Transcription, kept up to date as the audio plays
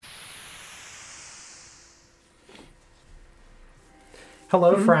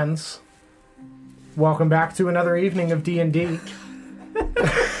Hello, friends. Welcome back to another evening of D&D.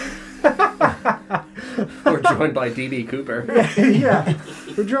 We're joined by D.B. Cooper. Yeah,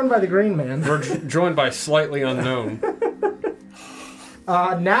 we're joined by the Green Man. We're joined by Slightly Unknown.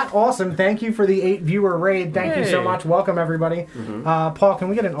 Nat, awesome. Thank you for the 8-viewer raid. Thank you so Hey. much. Welcome, everybody. Paul, can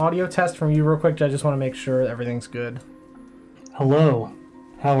we get an audio test from you real quick? I just want to make sure everything's good. Hello.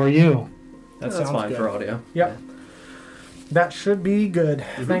 How are you? That That's sounds fine good. for audio. Yep. That should be good.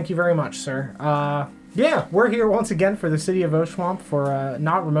 Thank you very much, sir. Yeah, we're here once again for the city of Oshwamp for a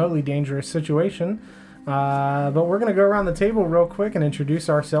not remotely dangerous situation. But we're going to go around the table real quick and introduce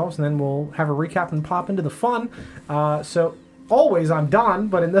ourselves, and then we'll have a recap and pop into the fun. So, always I'm Don,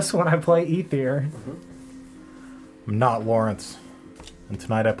 but in this one I play Ether. I'm not Lawrence, and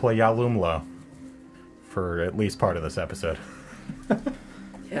tonight I play Yalumlo for at least part of this episode.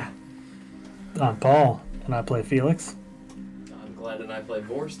 Yeah. I'm Paul, and I play Felix. I'm glad and I play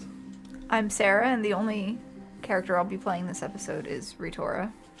Vorst. I'm Sarah, and the only character I'll be playing this episode is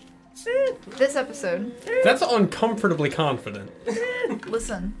Ritora. This episode. That's uncomfortably confident.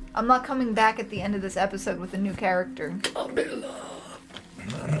 Listen, I'm not coming back at the end of this episode with a new character.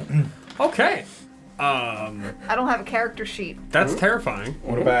 Okay. I don't have a character sheet. That's terrifying.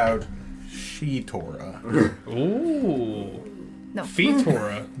 What about She-Tora? Ooh. No,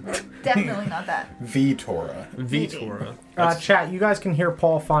 Fetora. definitely not that. V-Tora. Vitora. Chat, you guys can hear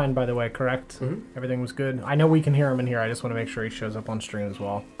Paul fine, by the way, correct? Everything was good. I know we can hear him in here. I just want to make sure he shows up on stream as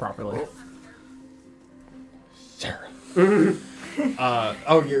well, properly. Sarah.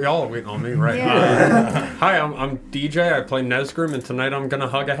 Y'all are waiting on me, right? Yeah. Hi, I'm DJ. I play Nesgrim, and tonight I'm gonna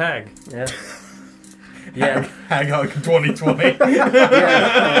hug a hag. Yeah. Yeah. Hag Hug 2020.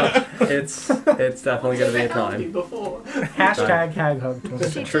 It's definitely going to be a time. Hashtag hag-hug.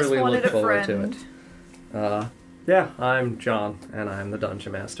 She just Truly wanted look a forward to friend. it. Yeah, I'm John, and I'm the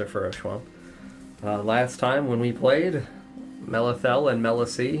Dungeon Master for Oshwamp. Last time when we played, Melithel and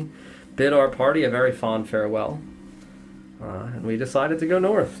Melisee bid our party a very fond farewell. And we decided to go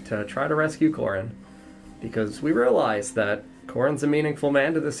north to try to rescue Corin. Because we realized that Corin's a meaningful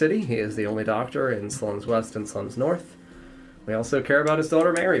man to the city. He is the only doctor in Slums West and Slums North. We also care about his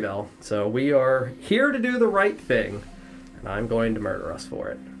daughter Maribel. So we are here to do the right thing. And I'm going to murder us for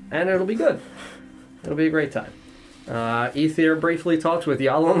it. And it'll be good. It'll be a great time. Ether briefly talks with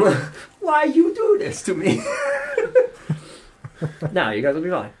Yalom. Why you do this to me? No, you guys will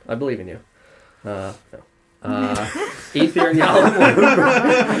be fine. I believe in you. No. Ether and Yalom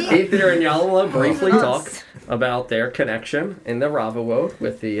briefly talk about their connection in the Ravawode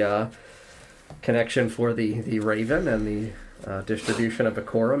with the connection for the Raven and the distribution of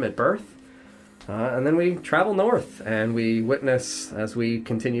Ikorum at birth. And then we travel north and we witness, as we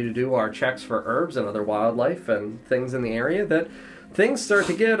continue to do our checks for herbs and other wildlife and things in the area, that things start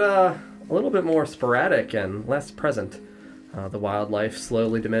to get a little bit more sporadic and less present. The wildlife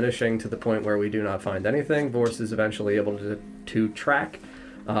slowly diminishing to the point where we do not find anything. Vorst is eventually able to track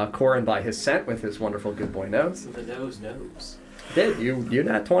Corin by his scent with his wonderful good boy nose. The nose knows. Did you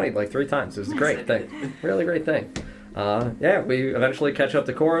nat 20 like 3 times? It was a great thing. Really great thing. Yeah, we eventually catch up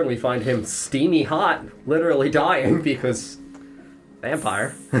to Corin. We find him steamy hot, literally dying because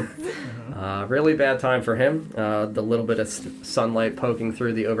vampire. Really bad time for him. The little bit of sunlight poking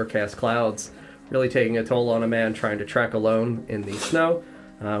through the overcast clouds really taking a toll on a man trying to trek alone in the snow.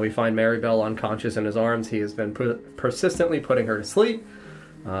 We find Maribel unconscious in his arms. He has been persistently putting her to sleep.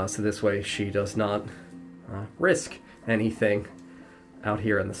 So this way she does not risk anything out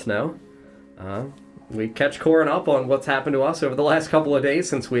here in the snow. We catch Corin up on what's happened to us over the last couple of days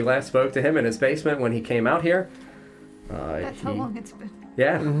since we last spoke to him in his basement when he came out here. That's how long it's been.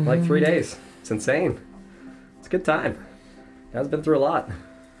 Yeah, like 3 days. It's insane. It's a good time. Guy's been through a lot.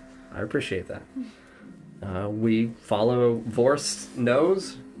 I appreciate that. We follow Vorst's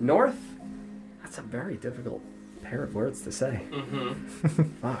nose north. That's a very difficult pair of words to say.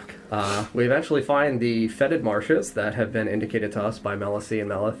 Fuck. We eventually find the fetid marshes that have been indicated to us by Melisee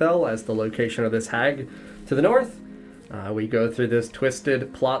and Melithel as the location of this hag to the north. We go through this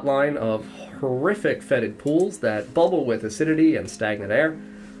twisted plot line of horrific fetid pools that bubble with acidity and stagnant air.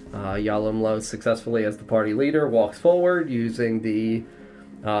 Yalumlo successfully, as the party leader, walks forward using the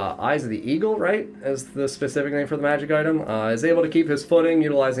Eyes of the Eagle, right, as the specific name for the magic item, is able to keep his footing,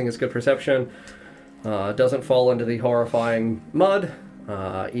 utilizing his good perception, doesn't fall into the horrifying mud.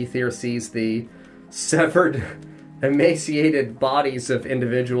 Ether sees the severed, emaciated bodies of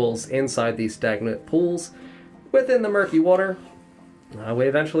individuals inside these stagnant pools within the murky water. We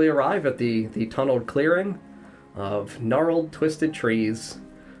eventually arrive at the tunneled clearing of gnarled, twisted trees,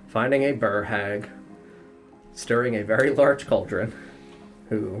 finding a burr hag, stirring a very large cauldron.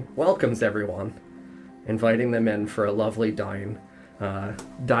 who welcomes everyone, inviting them in for a lovely dining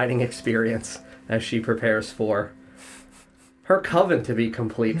experience as she prepares for her coven to be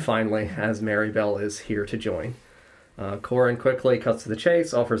complete finally, as Maribel is here to join. Corin quickly cuts to the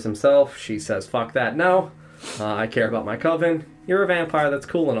chase, offers himself. She says, fuck that, no. I care about my coven. You're a vampire, that's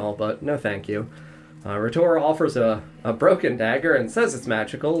cool and all, but no thank you. Ritora offers a broken dagger and says it's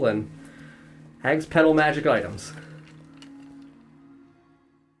magical, and hags peddle magic items.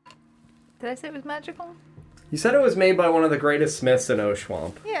 Did I say it was magical? You said it was made by one of the greatest smiths in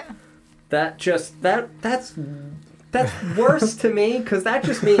Oshwamp. Yeah. That's worse to me, because that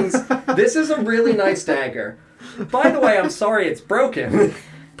just means this is a really nice dagger. By the way, I'm sorry it's broken,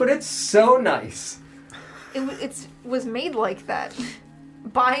 but it's so nice. It was made like that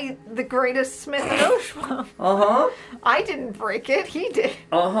by the greatest smith in Oshwamp. Uh-huh. I didn't break it, he did.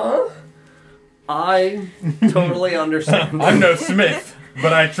 Uh-huh. I totally understand. I'm no smith,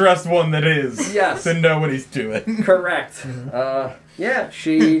 but I trust one that is. Yes. To know what he's doing. Correct. Yeah,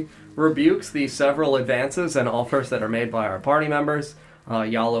 she rebukes the several advances and offers that are made by our party members.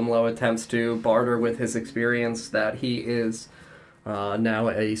 Yalumlo attempts to barter with his experience that he is now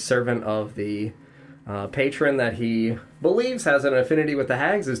a servant of the patron that he believes has an affinity with the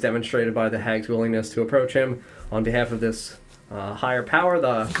hags, is demonstrated by the hag's willingness to approach him on behalf of this higher power.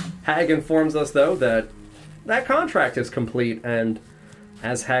 The hag informs us, though, that that contract is complete, and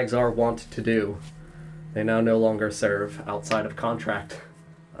as hags are wont to do, they now no longer serve outside of contract.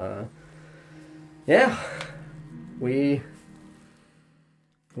 Yeah, we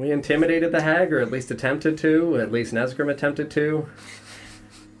intimidated the hag, or at least attempted to. At least Nesgrim attempted to.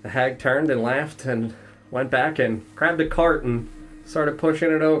 The hag turned and laughed and went back and grabbed a cart and started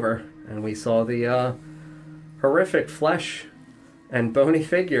pushing it over. And we saw the horrific flesh and bony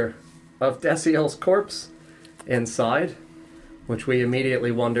figure of Desiel's corpse inside, which we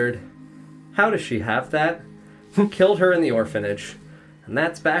immediately wondered, how does she have that? Who killed her in the orphanage? And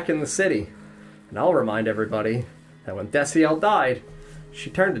that's back in the city. And I'll remind everybody that when Desiel died, she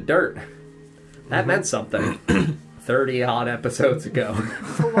turned to dirt. That meant something. 30-odd episodes ago.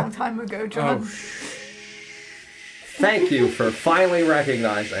 It's a long time ago, John. Thank you for finally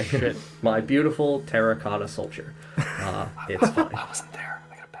recognizing my beautiful terracotta soldier. It's fine. I wasn't there.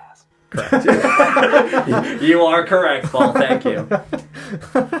 I got a pass. Correct. You are correct, Paul. Thank you.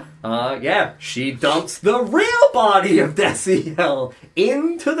 Yeah, she dumps the real body of Desiel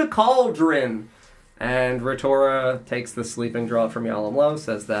into the cauldron. And Ritora takes the sleeping draught from Yalumlo,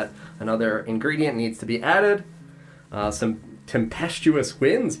 says that another ingredient needs to be added. Some tempestuous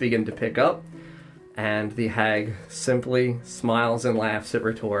winds begin to pick up, and the hag simply smiles and laughs at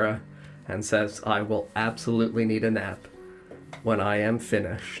Ritora and says, I will absolutely need a nap when I am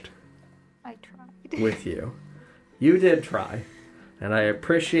finished I tried. with you. You did try, and I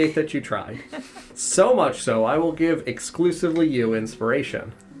appreciate that you tried. So much so, I will give exclusively you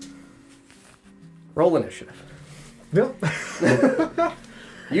inspiration. Roll initiative. Yep.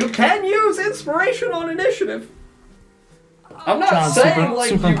 You can use inspiration on initiative. I'm not John, saying like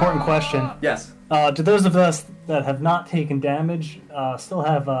super you... important question. Yes. Do those of us that have not taken damage still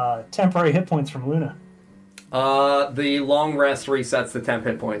have temporary hit points from Luna? The long rest resets the temp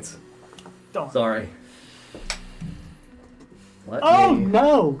hit points. Darn. Sorry.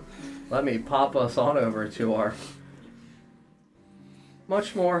 No! Let me pop us on over to our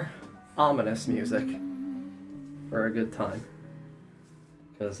much more ominous music for a good time.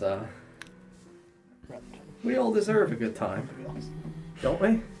 Because, we all deserve a good time. Don't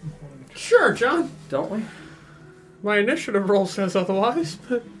we? Sure, John. Don't we? My initiative roll says otherwise,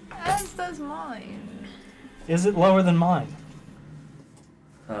 but... As does mine. Is it lower than mine?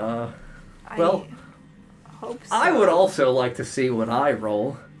 Well, I hope so. I would also like to see what I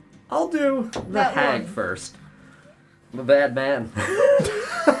roll. I'll do the That hag one. first. I'm a bad man.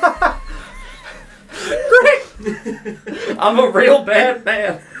 Great! I'm a real bad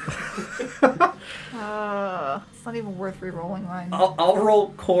man. It's not even worth re-rolling mine. I'll roll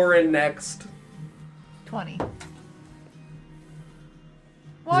Corin next. 20.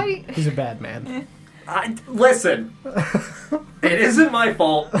 Why? He's a bad man. Listen. It isn't my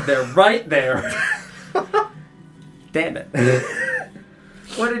fault. They're right there. Damn it.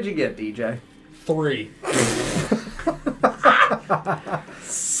 What did you get, DJ? 3.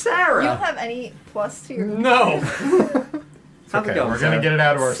 Sarah. You don't have any plus to your... No! How's it Okay, going, we're Sarah? gonna get it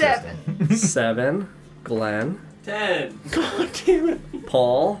out of our system. 7. 7. Glenn. 10. God damn it.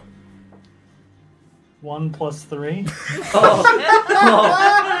 Paul. 1 plus 3?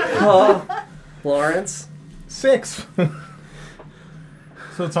 Lawrence. 6.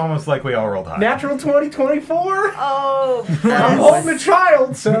 So it's almost like we all rolled high. Natural 2024. Oh, I'm holding a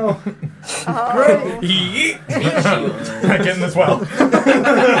child, so great. Not getting this well.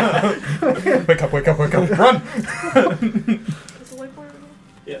 Wake up, wake up, wake up. Run!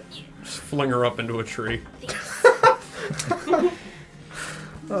 Just fling her up into a tree.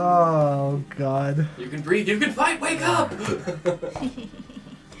 Oh God. You can breathe, you can fight, wake up!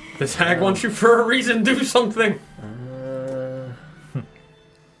 This hag wants you for a reason. Do something.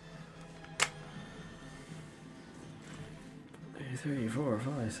 3, 4,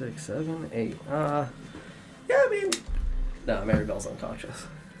 5, 6, 7, 8. Yeah, I mean, no, Maribel's unconscious.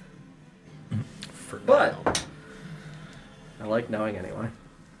 But I like knowing anyway.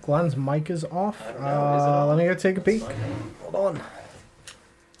 Glenn's mic is off. I don't know, is it on? Let me go take a peek. Hold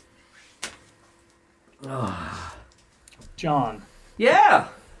on. John, Yeah.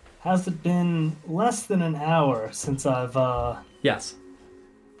 has it been less than an hour since I've Yes.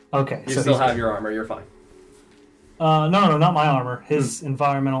 Okay, You so still he's- have your armor. You're fine. No, not my armor. His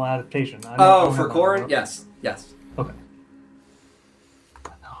environmental adaptation. I Oh, don't for have my Corin? armor. Yes. Yes. Okay.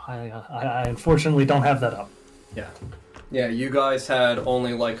 No, I unfortunately don't have that up. Yeah. Yeah, you guys had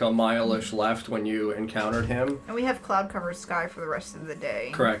only like a mile-ish left when you encountered him. And we have cloud covered sky for the rest of the day.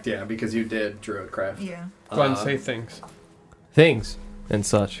 Correct, yeah, because you did Druidcraft. Yeah. Glenn, say things. Things and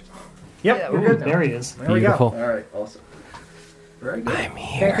such. Yep, Yeah, we're Ooh, good now. there he is. There we Beautiful. go. Alright, awesome. Very good.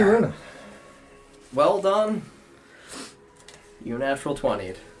 Thank you, Luna. Well done. You natural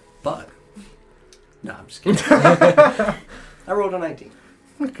 20'd. But. No, I'm just kidding. I rolled a 19.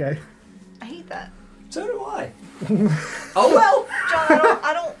 Okay. I hate that. So do I. Oh well! John,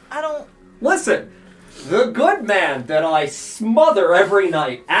 I don't. Listen, the good man that I smother every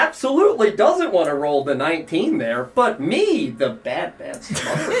night absolutely doesn't want to roll the 19 there, but me, the bad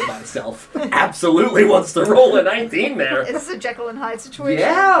smothering myself, absolutely wants to roll a 19 there. Is this a Jekyll and Hyde situation?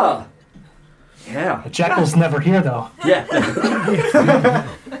 Yeah! Yeah. The Jackal's never here, though. Yeah.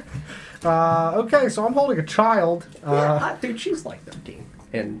 Okay, so I'm holding a child. Dude, she's like 13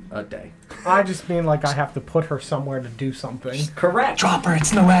 in a day. I just mean like I have to put her somewhere to do something. Correct. Drop her,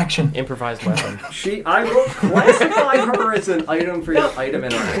 it's no action. Improvised weapon. I will classify her as an item for your item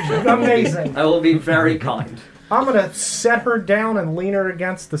interaction. Amazing. I will be very kind. I'm gonna set her down and lean her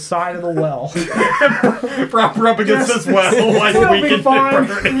against the side of the well. Prop her up against this well like It'll we be can fine.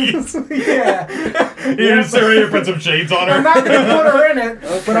 Bernie's. Yeah. You Sarah, put some shades on I'm her. not gonna put her in it,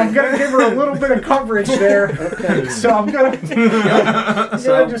 but I'm gonna give her a little bit of coverage there. Okay. So I'm gonna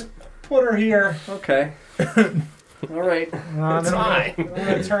So, just put her here. okay. Alright. Then It's I'm fine.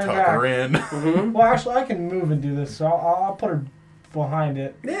 gonna turn Tuck back. her in. Well, actually, I can move and do this, so I'll put her behind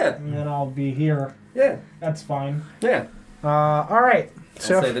it, Yeah. and then I'll be here. Yeah. That's fine. Yeah. All right. I'll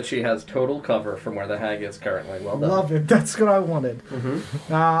So say that she has total cover from where the hag is currently. Well done. love it. That's what I wanted.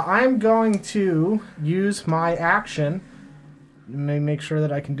 Mm-hmm. I'm going to use my action. Make sure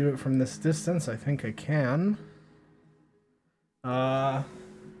that I can do it from this distance. I think I can.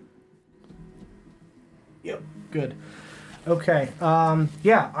 Yep. Good. Okay.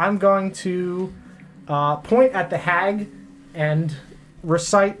 Yeah, I'm going to point at the hag and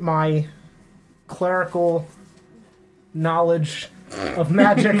recite my clerical knowledge of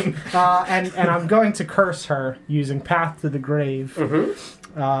magic, and I'm going to curse her using Path to the Grave.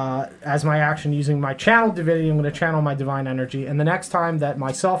 As my action, using my channel divinity, I'm going to channel my divine energy. And the next time that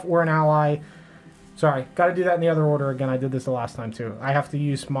myself or an ally, sorry, got to do that in the other order again. I did this the last time too. I have to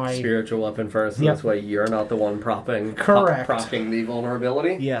use my Spiritual weapon first, so Yep. this way you're not the one propping the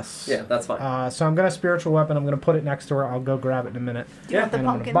vulnerability. yes. Yeah, that's fine. So I'm going to spiritual weapon. I'm going to put it next to her. I'll go grab it in a minute. You want the And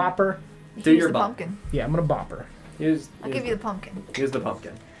I'm going pumpkin? to bop her. You Do can use your the bop. pumpkin. Yeah, I'm going to bop her. I'll give you the pumpkin. Use the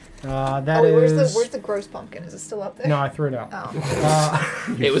pumpkin. That wait, is. where's the gross pumpkin? Is it still up there? No, I threw it out.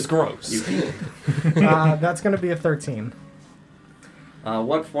 Oh. It was gross. That's going to be a 13.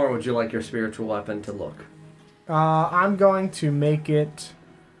 What form would you like your spiritual weapon to look? I'm going to make it.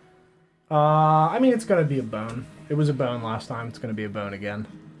 I mean, it's going to be a bone. It was a bone last time. It's going to be a bone again.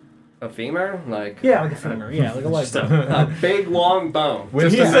 A femur? Like Yeah, like a femur. Yeah, like a leg just bone. a big long bone.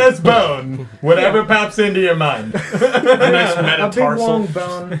 When she Yeah. says bone, whatever pops into your mind. A nice A big metatarsal. long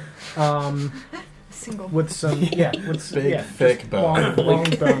bone. Single. With some, with some, Big, thick just bone. long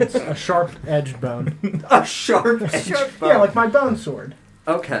bones, a sharp edged bone. A sharp edged Sharp- bone. Yeah, like my bone sword,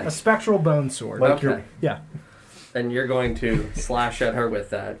 Okay. a spectral bone sword. Okay. Yeah, And you're going to slash at her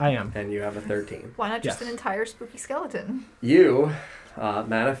with that. I am. And you have a 13. Why not just Yes. an entire spooky skeleton? You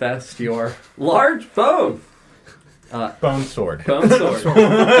manifest your large bone. Bone sword. Bone sword.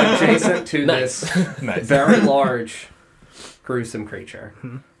 Adjacent to this Nice. very large, gruesome creature.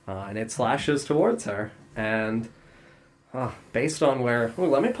 And it slashes towards her. And Based on where... Ooh,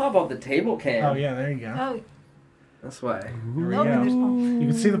 let me pop up the table cam. Oh, yeah, there you go. Oh, This way. There we no, go. there's no. You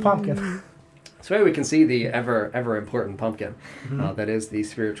can see the pumpkin. This way we can see the ever important pumpkin. That is the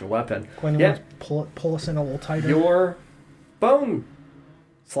spiritual weapon. Gwen, you Yeah. want to pull us in a little tighter? Your bone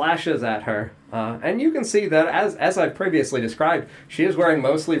slashes at her. And you can see that, as I've previously described, she is wearing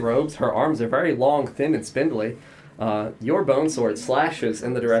mostly robes. Her arms are very long, thin, and spindly. Your bone sword slashes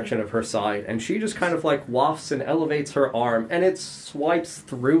in the direction of her side, and she just kind of like wafts and elevates her arm, and it swipes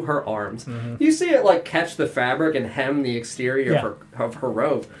through her arms. You see it like catch the fabric and hem the exterior of her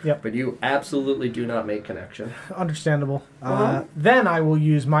robe, Yep. but you absolutely do not make connection. Understandable. Then I will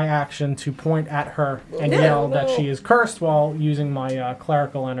use my action to point at her and yell that she is cursed while using my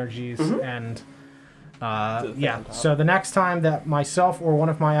clerical energies. And so the next time that myself or one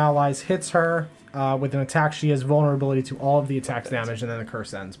of my allies hits her with an attack, she has vulnerability to all of the attack's damage, and then the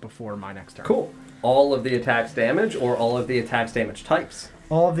curse ends before my next turn. Cool. All of the attack's damage, or all of the attack's damage types?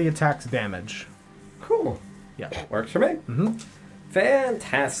 All of the attack's damage. Cool. Yeah. Works for me.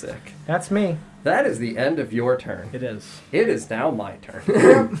 Fantastic. That's me. That is the end of your turn. It is. It is now my turn.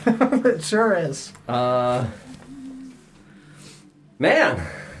 It sure is. Man.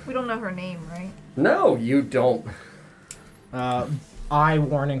 We don't know her name, right? No, you don't. Eye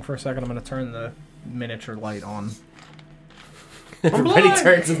warning for a second. I'm going to turn the miniature light on. Everybody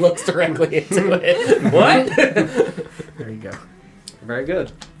turns and looks directly into it. What? There you go. Very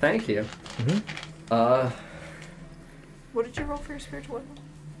good. Thank you. What did you roll for your spiritual weapon?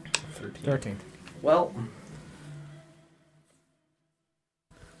 13. Well.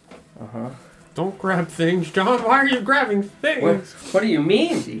 Don't grab things, John. Why are you grabbing things? What do you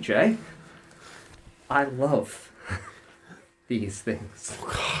mean, DJ? I love these things.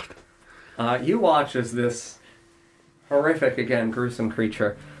 Oh, God. You watch as this horrific, again, gruesome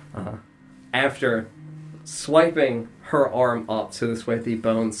creature, after swiping her arm up, so this way the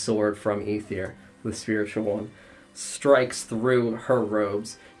bone sword from Aether, the spiritual one, strikes through her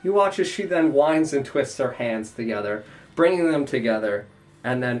robes. You watch as she then winds and twists her hands together, bringing them together,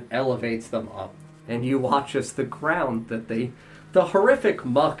 and then elevates them up. And you watch as the ground that the horrific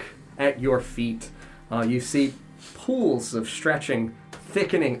muck at your feet, you see pools of stretching,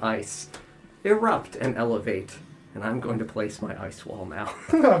 thickening ice erupt and elevate. And I'm going to place my ice wall now.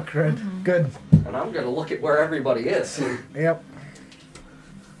 Oh, good. Good. And I'm going to look at where everybody is. Yep.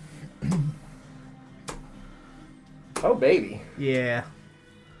 Oh, baby. Yeah.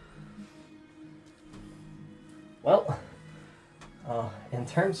 Well, in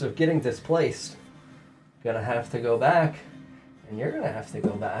terms of getting displaced, I'm going to have to go back, and you're going to have to go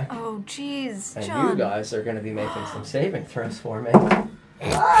back. Oh, jeez, And John. you guys are going to be making some saving throws for me.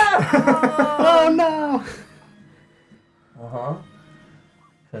 Oh, no.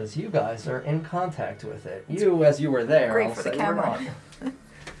 Because you guys are in contact with it. You, as you were there, Great I'll for the say you're camera. not.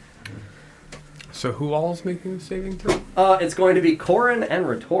 So who all is making the saving throw? It's going to be Corin and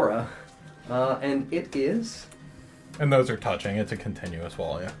Ritora. And it is... And those are touching. It's a continuous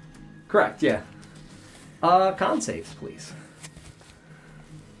wall, yeah. Correct, yeah. Con saves, please.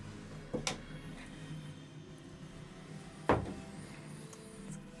 A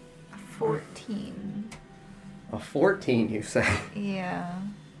 14. A 14, you say. Yeah.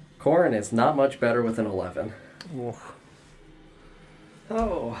 Corin is not much better with an 11. Oof.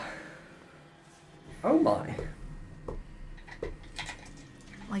 Oh. Oh my.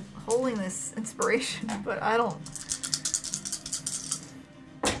 Like, holding this inspiration, but I don't...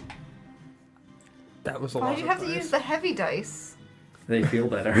 That was a lot. Why'd you of have to dice. use the heavy dice? They feel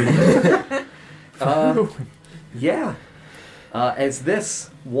better. Yeah. As this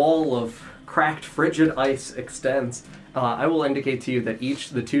wall of cracked, frigid ice extends, I will indicate to you that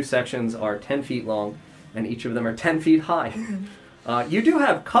the two sections are 10 feet long, and each of them are 10 feet high. You do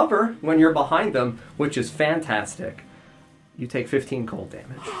have cover when you're behind them, which is fantastic. You take 15 cold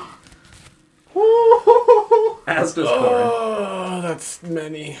damage. As does Corin. Oh, that's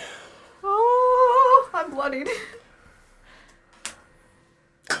many. Oh, I'm bloodied.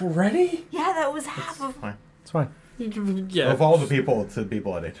 Already? Yeah, that was half of... It's fine. Yeah. Of all the people to be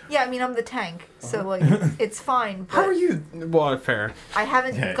bloodied. Yeah, I mean, I'm the tank, so, like, it's fine, but How are you? Well, fair. I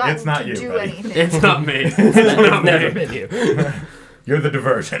haven't Yeah, gotten it's not to you, do buddy. anything. It's not me. It's not Never me. been you. You're the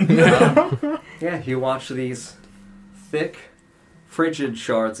diversion. Yeah, you watch these thick, frigid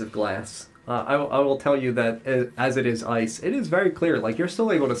shards of glass. I will tell you that as it is ice, it is very clear. Like, you're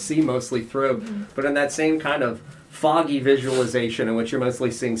still able to see mostly through, but in that same kind of foggy visualization in which you're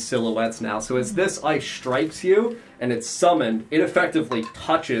mostly seeing silhouettes now. So as this ice strikes you and it's summoned, it effectively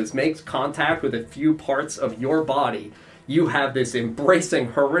touches, makes contact with a few parts of your body. You have this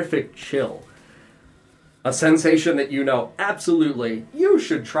embracing, horrific chill. A sensation that you know absolutely you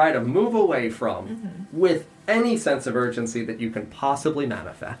should try to move away from with any sense of urgency that you can possibly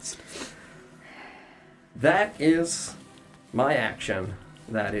manifest. That is my action.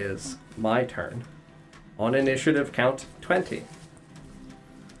 That is my turn. On initiative count 20.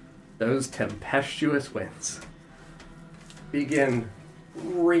 Those tempestuous winds begin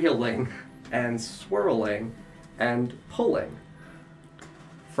reeling and swirling and pulling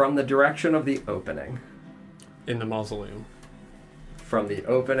from the direction of the opening. In the mausoleum. From the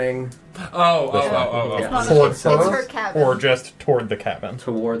opening Oh. Yeah. Not Towards it's her cabin. or just toward the cabin?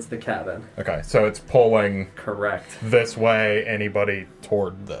 towards the cabin. Okay, so it's pulling Correct. this way, anybody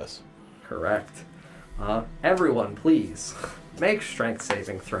toward this. Correct. Everyone, please, make strength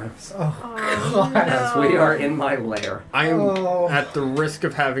saving throws. As we are in my lair. I am at the risk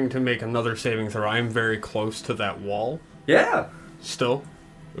of having to make another saving throw. I am very close to that wall. Yeah. Still?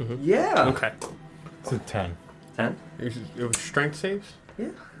 Yeah. Okay. It's a 10. 10. It was strength saves? Yeah.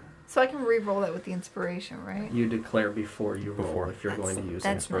 So I can re-roll that with the inspiration, right? You declare before you roll if you're going to use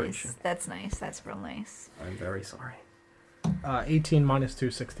That's inspiration. nice. That's nice. That's real nice. I'm very sorry. 18 minus 2,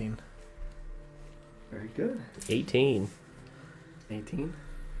 16. Very good. 18. 18.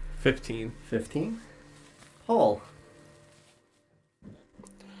 15. 15. Paul.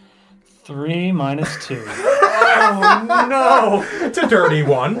 3 minus 2. No! It's a dirty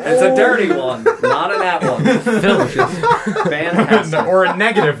one. It's a dirty one, not a nat one. Fantastic. Or a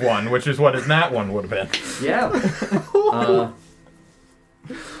negative one, which is what his nat one would have been. Yeah.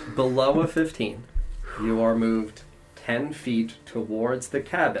 Below a 15, you are moved 10 feet towards the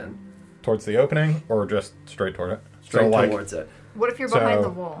cabin. Towards the opening, or just straight toward it? Straight So, like, towards it. What if you're So- behind the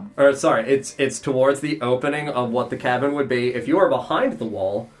wall? Or sorry, it's towards the opening of what the cabin would be. If you are behind the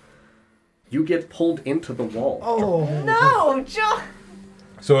wall, you get pulled into the wall. Oh. No, John.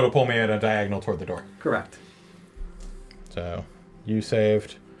 So it'll pull me at a diagonal toward the door. Correct. So you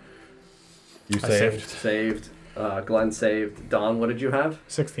saved. You I saved. Saved. Glenn saved. Don, what did you have?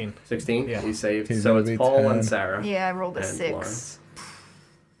 16. 16? Yeah. You saved. He's So gonna it's be Paul 10. and Sarah. Yeah, I rolled a And 6. Lawrence.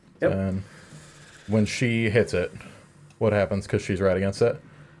 Yep. And when she hits it, what happens because she's right against it?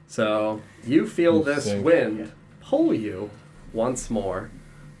 So you feel You this saved. wind pull you once more.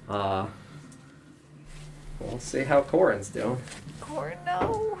 We'll see how Corin's doing. Or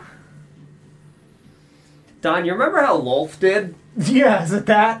no. Don, you remember how Lolth did? Yeah, is it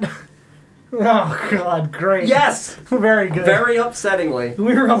that? Oh, God, great. Yes! Very good. Very upsettingly.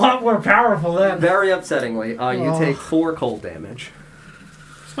 We were a lot more powerful then. Very upsettingly. You Oh. take 4 cold damage.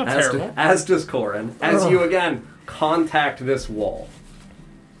 It's not As, terrible. as does Corin. As Ugh. you again contact this wall.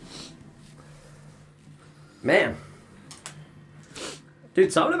 Man.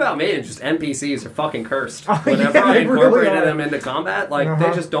 Dude, something about me and just NPCs are fucking cursed. Whenever yeah, I they really incorporated are. them into combat, like, they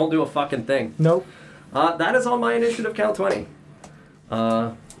Uh-huh. just don't do a fucking thing. Nope. That is on my initiative count 20.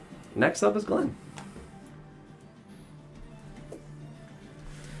 Next up is Glenn.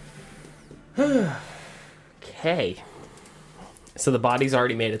 Okay. So the body's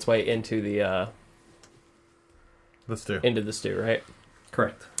already made its way into the Let's do. stew, right?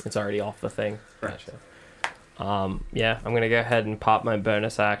 Correct. It's already off the thing. Correct. Yeah, I'm gonna go ahead and pop my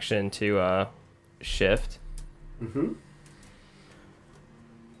bonus action to shift, Mm-hmm.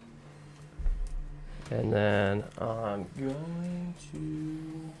 and then I'm going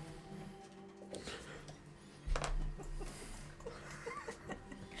to.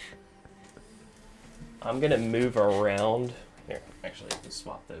 I'm gonna move around. Here, actually, just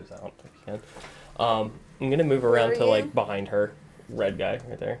swap those out if you can. I'm gonna move Where around are to you? like behind her, red guy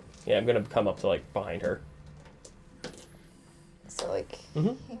right there. Yeah, I'm gonna come up to like behind her. So, like,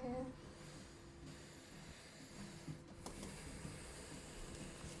 Mhm. here.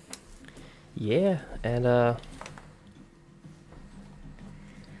 Yeah, and I'm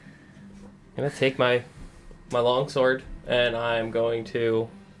gonna take my longsword and I'm going to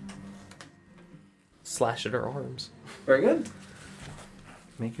slash at her arms. Very good.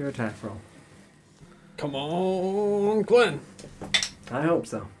 Make your attack roll. Come on, Glenn. I hope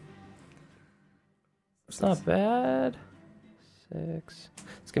so. It's not bad. 6.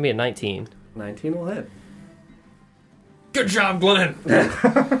 It's gonna be a 19. 19 will hit. Good job, Glenn.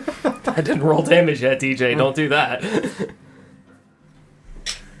 I didn't roll damage yet, DJ. Don't do that.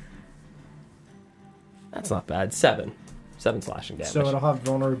 That's not bad. 7. 7 slashing damage. So it'll have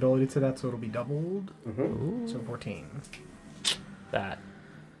vulnerability to that, so it'll be doubled. Mm-hmm. So 14. That.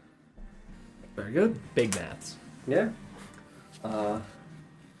 Very good. Big maths. Yeah.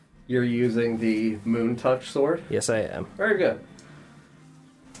 You're using the Moon Touch sword. Yes, I am. Very good.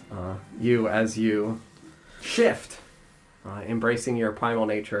 As you shift, embracing your primal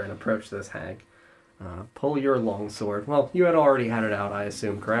nature and approach this hag, pull your longsword. Well, you had already had it out, I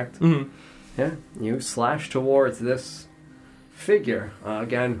assume, correct? Mm-hmm. Yeah. You slash towards this figure.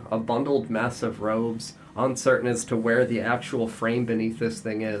 Again, a bundled mess of robes, uncertain as to where the actual frame beneath this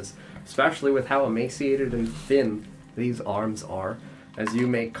thing is, especially with how emaciated and thin these arms are, as you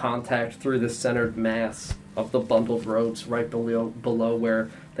make contact through the centered mass of the bundled robes right below where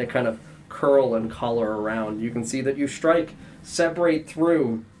they kind of curl and collar around. You can see that you strike, separate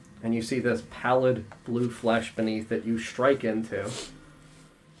through, and you see this pallid blue flesh beneath that you strike into.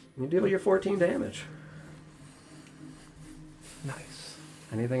 You deal your 14 damage. Nice.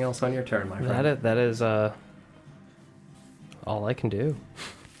 Anything else on your turn, my friend? That is all I can do.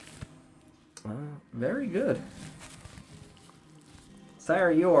 Very good.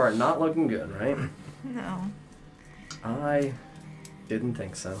 Sarah, you are not looking good, right? No. I didn't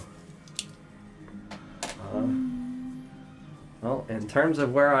think so. Well, in terms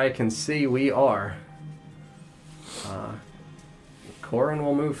of where I can see we are, Corin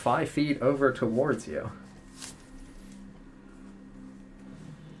will move 5 feet over towards you.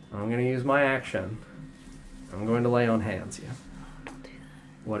 I'm going to use my action. I'm going to lay on hands you.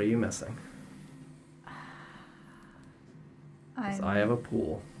 What are you missing? 'Cause I have a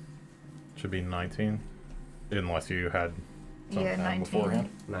pool. Should be 19. Unless you had some Yeah, time 19. beforehand.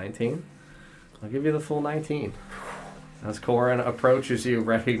 19? I'll give you the full 19. As Corin approaches you,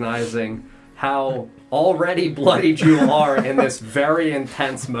 recognizing how already bloodied you are in this very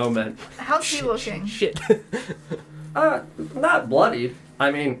intense moment. How's he looking? Shit. Not bloodied. I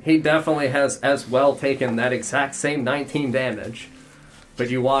mean, he definitely has as well taken that exact same 19 damage. But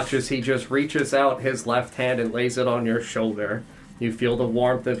you watch as he just reaches out his left hand and lays it on your shoulder. You feel the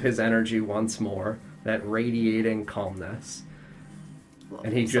warmth of his energy once more, that radiating calmness.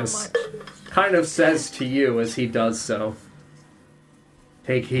 And he just kind of says to you as he does so,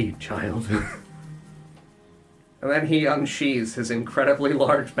 "Take heed, child." And then he unsheathes his incredibly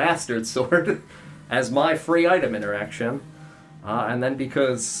large bastard sword as my free item interaction. And then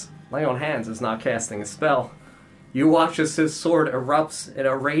because Lay on Hands is not casting a spell, you watch as his sword erupts in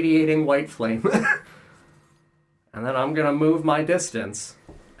a radiating white flame. And then I'm going to move my distance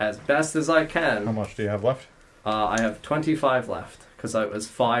as best as I can. How much do you have left? I have 25 left, because I was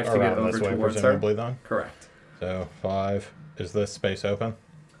 5 to get Around over this way, towards her. presumably, then? Correct. So 5. Is this space open?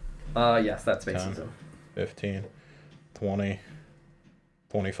 Yes, that space 10. is in. 15, 20,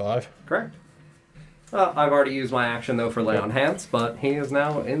 25. Correct. I've already used my action, though, for Lay on Hands, but he is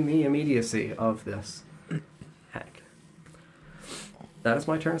now in the immediacy of this hack. That is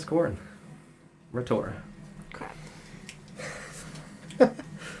my turn as Corin. Retora. Crap.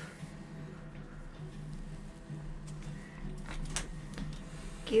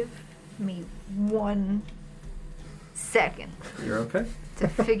 Give me 1 second You're okay? to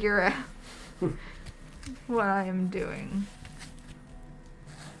figure out what I am doing.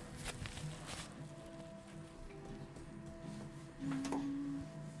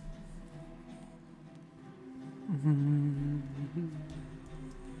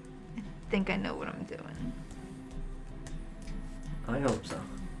 I think I know what I'm doing. I hope so.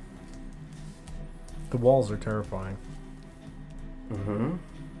 The walls are terrifying. Mm-hmm.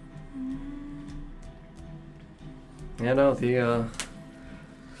 You know, the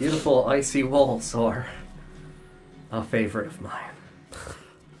beautiful icy walls are a favorite of mine.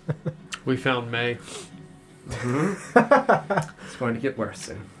 We found May. It's going to get worse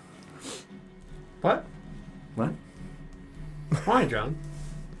soon. What? What? Why, John?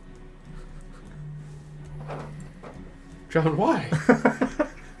 John, why?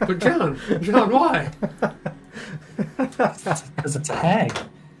 But John, why? Because it's a hag.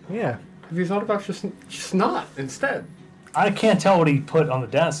 Yeah. Have you thought about just not instead? I can't tell what he put on the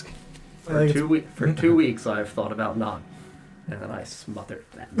desk. For 2 weeks, I've thought about not, and then I smothered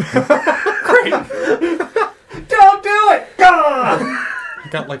that. Great! Don't do it! Ah!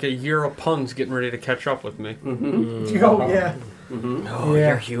 Got like a year of puns getting ready to catch up with me. Oh, yeah. Oh, Yeah.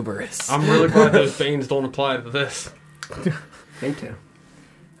 you're hubris. I'm really glad those banes don't apply to this. Me too.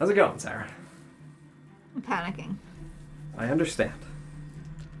 How's it going, Sarah? I'm panicking. I understand.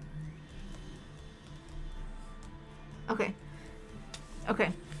 Okay.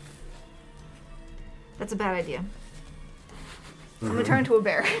 Okay. That's a bad idea. I'm gonna turn into a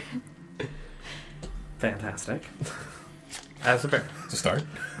bear. Fantastic. As a bear. To start.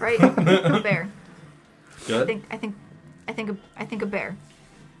 Right? A bear. Good. I think a bear.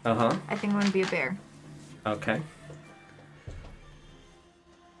 Uh-huh. I think I'm gonna be a bear. Okay.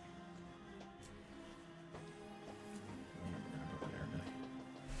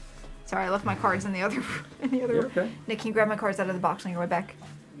 Sorry, I left my cards in the other You're room. okay. Nick, can you grab my cards out of the box on your way back?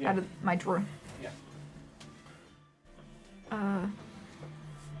 Yeah. Out of my drawer.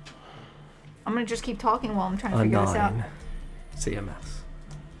 I'm gonna just keep talking while I'm trying to A figure this out. 9. CMS.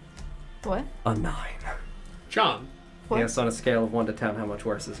 What? A 9. John. What? Yes, on a scale of 1 to 10, how much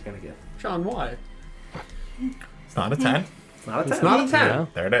worse is it going to get? John, why? It's not a 10. It's not a 10. It's not a 10. Yeah.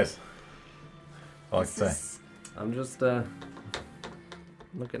 There it is. All I can say. I'm just looking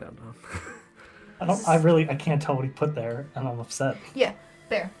at them. I can't tell what he put there, and I'm upset. Yeah,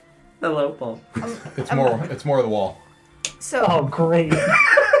 there. Hello, Paul. It's more the wall. So, Oh, great.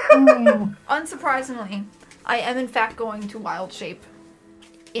 unsurprisingly, I am in fact going to wild shape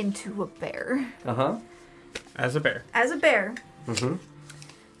into a bear. Uh-huh. As a bear. As a bear. Mm-hmm.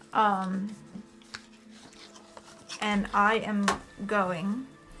 And I am going...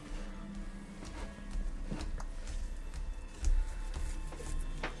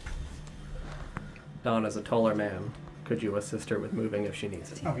 Dawn is a taller man. Could you assist her with moving if she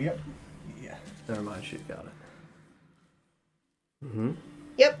needs it? Oh, yep. Yeah. Never mind, she's got it. Mm-hmm.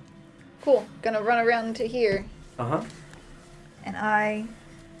 Yep. Cool. Gonna run around to here. Uh-huh. And I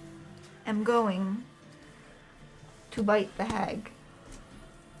am going to bite the hag.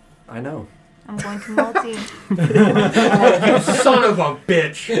 I know. I'm going to multi... Son of a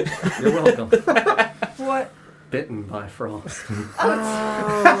bitch! You're welcome. What? Bitten by frost.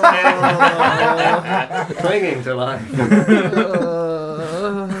 Clinging to life.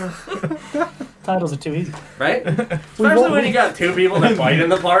 Titles are too easy. Right? Especially when you got 2 people that bite in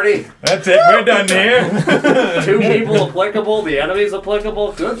the party. That's it. We're done here. 2 people applicable, the enemy's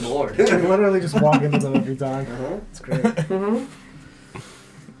applicable. Good lord. I literally just walk into them every time. Uh-huh. It's great. Mm-hmm.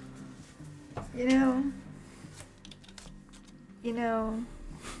 You know...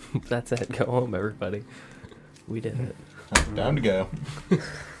 That's it. Go home, everybody. We did it. Time to go.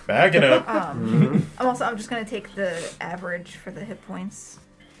 Back it up. I'm just gonna take the average for the hit points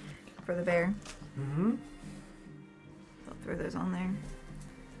for the bear. Mm-hmm. I'll throw those on there.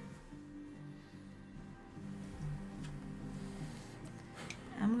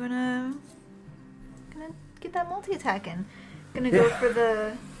 I'm gonna get that multi-attack in. Gonna go for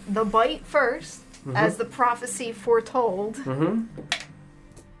the bite first, as the prophecy foretold. Mm-hmm.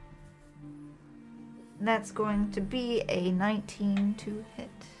 That's going to be a 19 to hit.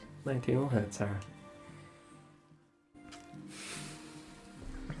 19 will hit, Sarah.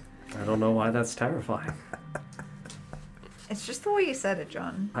 I don't know why that's terrifying. It's just the way you said it,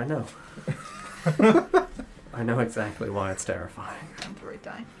 John. I know. I know exactly why it's terrifying. Not the right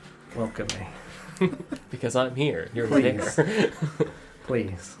die. Welcome me. Because I'm here. You're Please. there.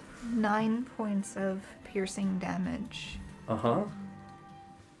 Please. 9 points of piercing damage Uh-huh.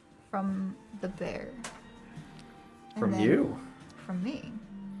 from the bear. And From then you. From me.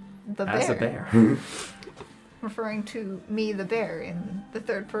 The As bear. a bear. Referring to me, the bear, in the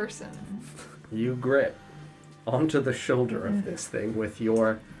third person. You grip onto the shoulder of this thing with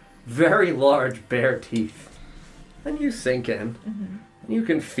your very large bare teeth. And you sink in. Mm-hmm. You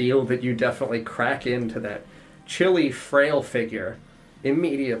can feel that you definitely crack into that chilly, frail figure,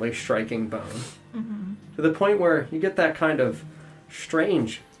 immediately striking bone. Mm-hmm. To the point where you get that kind of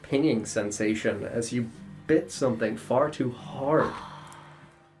strange pinging sensation as you bit something far too hard.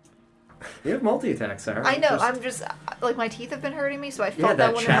 You have multi-attacks, Sarah. I know, I'm just, like, my teeth have been hurting me, so I Yeah, felt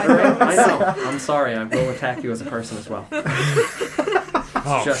that one in my chattering. I bones. know. I'm sorry. I will attack you as a person as well.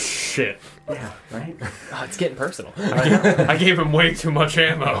 Oh, Just- shit. Yeah, right? Oh, it's getting personal. I gave him way too much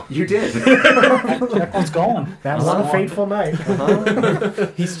ammo. You did. Check what's going. That was a fateful night.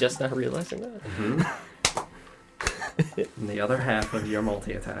 He's just not realizing that. And the other half of your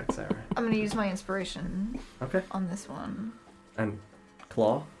multi-attack, Sarah. I'm gonna use my inspiration Okay. on this one. And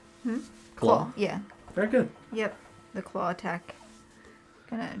claw? Claw, yeah. Very good. Yep, the claw attack.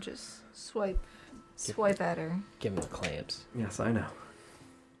 Gonna just swipe at her. Give him the clamps. Yes, I know.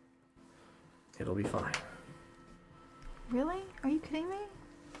 It'll be fine. Really? Are you kidding me?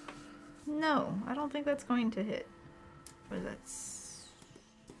 No, I don't think that's going to hit. What is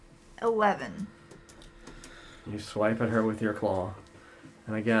that? 11. You swipe at her with your claw.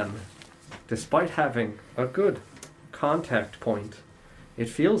 And again, despite having a good contact point, it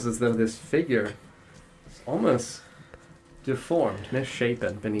feels as though this figure is almost deformed,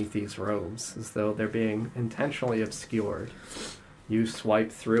 misshapen beneath these robes, as though they're being intentionally obscured. You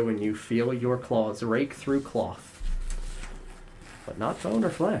swipe through and you feel your claws rake through cloth, but not bone or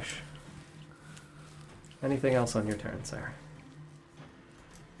flesh. Anything else on your turn, Sarah?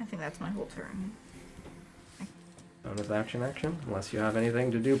 I think that's my whole turn. Bonus action, unless you have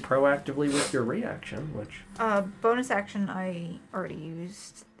anything to do proactively with your reaction, which... Bonus action I already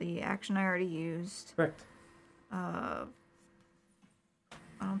used. The action I already used. Correct. I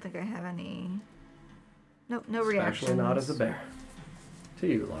don't think I have any... Nope, no reactions. Especially not as a bear. To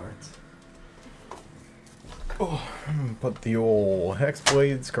you, Lawrence. Put the old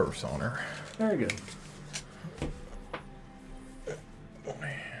Hexblade's curse on her. Very good.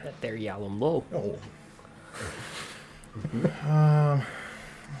 That there Yalum low. Oh.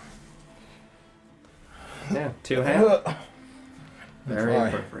 Yeah, 2 hand. Very Fine.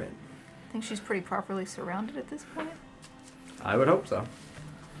 appropriate. I think she's pretty properly surrounded at this point. I would hope so.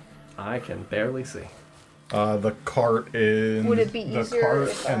 I can barely see. The cart is. Would it be the easier cart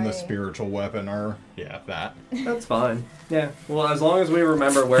if and I- the spiritual weapon are that. That's fine. Yeah. Well, as long as we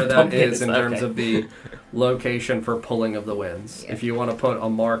remember where that Pumpkin is is in terms okay. of the location for pulling of the winds. Yeah. If you want to put a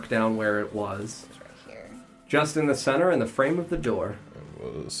mark down where it was, It's right here. just in the center in the frame of the door.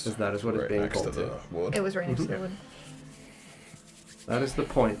 Was Because that is what it's being next to pulled the to. wood. It was right next to the wood. That is the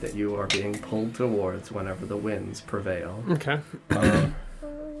point that you are being pulled towards whenever the winds prevail. Okay.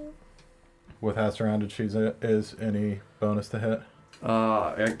 With how surrounded she is, any bonus to hit?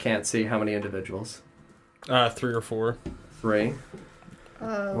 I can't see how many individuals. 3 or 4. 3.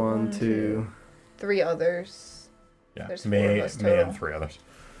 1, 2. 3 others. Yeah, There's 4 me, of us me total. and 3 others.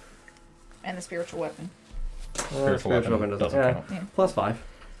 And the spiritual weapon. Spiritual weapon doesn't yeah. count. Yeah. Plus 5.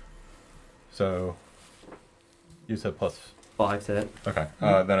 So, you said plus. 5 to hit. Okay,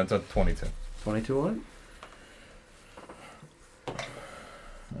 then it's a 22. 22 what?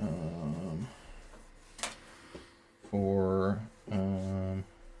 For 9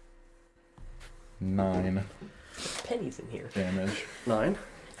 Pennies in here. damage. 9.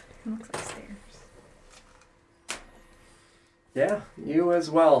 Looks like stairs. Yeah, you as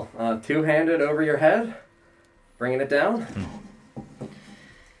well. Two-handed over your head. Bringing it down.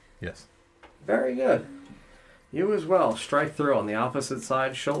 Yes. Very good. You as well. Strike through on the opposite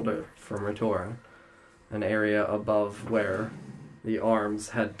side shoulder from Ritora. An area above where the arms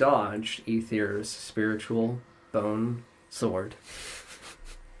had dodged Aethir's spiritual bone sword.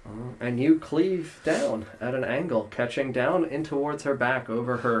 And you cleave down at an angle, catching down in towards her back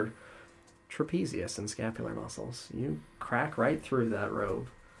over her trapezius and scapular muscles. You crack right through that robe.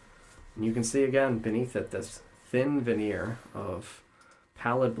 And you can see again beneath it this thin veneer of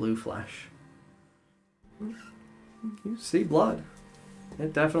pallid blue flesh. You see blood.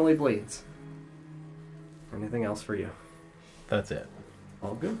 It definitely bleeds. Anything else for you? That's it.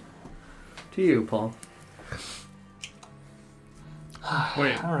 All good. To you, Paul.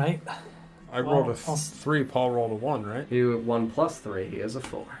 Wait, All right. I rolled a I'll- 3, Paul rolled a 1, right? You 1 plus 3 is a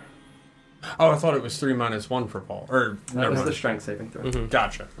 4. Oh, I thought it was 3 minus 1 for Paul. Or, That never was the mind. strength saving throw. Mm-hmm.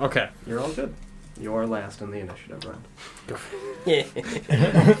 Gotcha. Okay. You're all good. You're last in the initiative round. As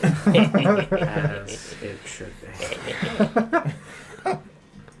it should be.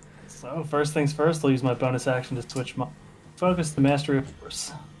 So first things first, I'll use my bonus action to switch my focus to Mastery of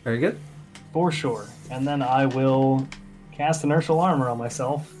Force. Very good. For sure. And then I will cast Inertial Armor on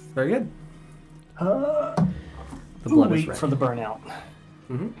myself. Very good. The Ooh, blood is wait red. for the burnout.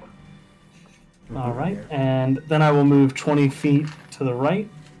 Mm-hmm. All right. And then I will move 20 feet to the right.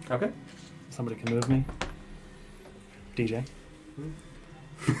 Okay. Somebody can move me. DJ.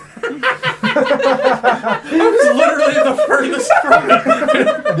 Literally the furthest from me.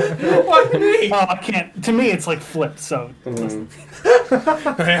 Why me? Oh, I can't. To me, it's like flipped, so. Mhm.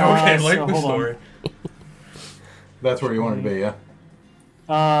 Okay, so like the hold on. story. That's where you wanted to be, yeah?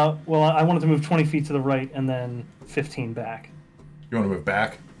 Well, I wanted to move 20 feet to the right and then 15 back. You want to move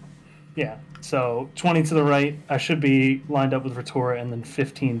back? Yeah. So 20 to the right, I should be lined up with Ritora, and then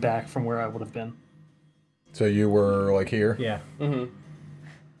 15 back from where I would have been. So you were like here? Yeah.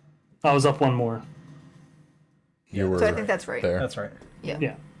 I was up one more. You were So I think that's right. there. That's right. Yeah.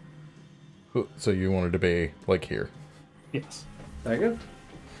 Yeah. So you wanted to be like here. Yes. Very good.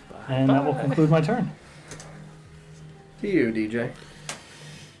 And that will conclude my turn. To you, DJ.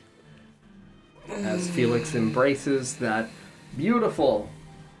 As Felix embraces that beautiful,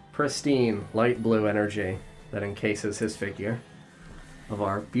 pristine, light blue energy that encases his figure of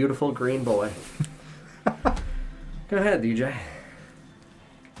our beautiful green boy. Go ahead, DJ.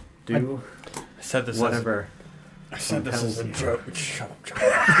 Do I said this whatever. I said this is a compels joke. Shut up, John.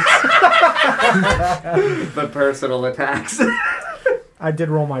 The personal attacks. I did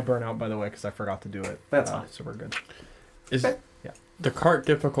roll my burnout, by the way, because I forgot to do it. That's fine. So we're good. Is Yeah. the cart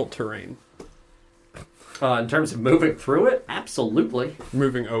difficult terrain? In terms of moving through it, absolutely.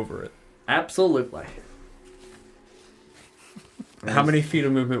 Moving over it. Absolutely. How many feet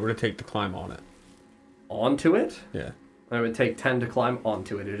of movement would it take to climb on it? Onto it? Yeah. I would take 10 to climb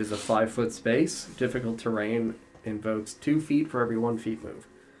onto it. It is a 5-foot space. Difficult terrain invokes 2 feet for every 1 feet move.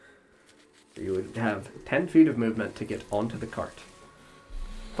 So you would have 10 feet of movement to get onto the cart.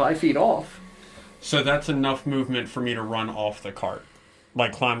 5 feet off. So that's enough movement for me to run off the cart.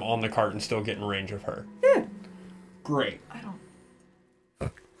 Like climb on the cart and still get in range of her. Yeah. Great. I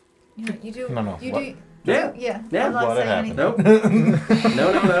don't. You do. No, You what? do. Yeah. Yeah. Yeah, I'm not what saying happened? anything.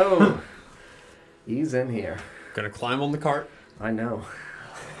 Nope. No. He's in here. Gonna climb on the cart, I know.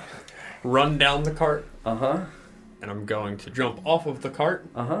 run down the cart, Uh-huh. and I'm going to jump off of the cart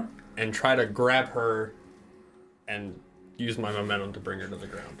Uh-huh. and try to grab her and use my momentum to bring her to the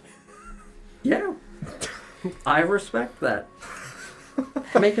ground. Yeah. I respect that.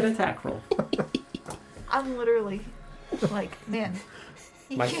 Make an attack roll. I'm literally like, man.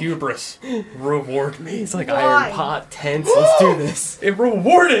 My hubris reward me. He's like Why? Iron Pot tense. Let's do this. It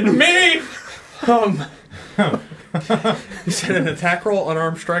rewarded me! You said an attack roll,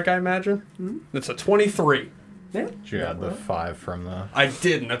 unarmed strike, I imagine? That's a 23. Yeah. Did you add the 5 from the... I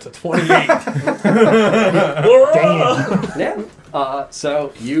did, and that's a 28. Yeah.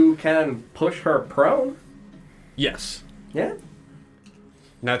 So you can push her prone. Yes. Yeah.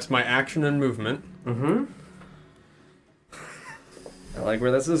 That's my action and movement. Mm-hmm. I like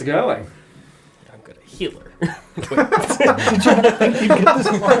where this is going. I'm gonna heal her.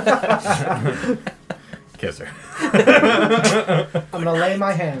 Kiss her. I'm gonna lay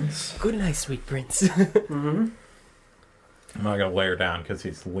my hands. Good night, sweet prince. Mm-hmm. I'm not going to lay her down because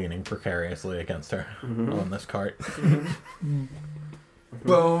he's leaning precariously against her on this cart.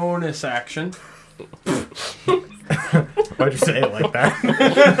 Bonus action. Why'd you say it like that?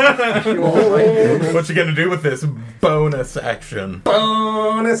 What you gonna do with this bonus action?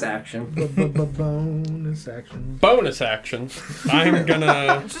 Bonus action. Bonus action. Bonus action. I'm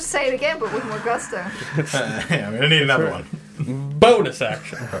gonna... Just say it again, but with more gusto. Yeah, I'm gonna need another one. Bonus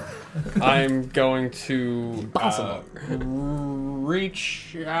action. I'm going to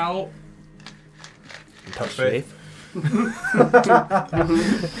reach out. Touch faith.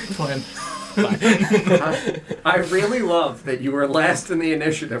 Plan. I really love that you were last in the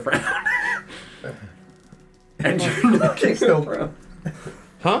initiative round. And you're knocking still, bro.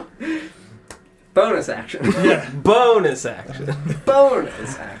 Huh? Bonus action. Yeah. Bonus action.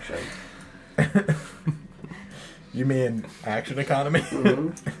 Bonus action. You mean action economy?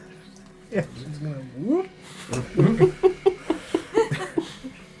 Mm-hmm. Yeah. He's gonna whoop.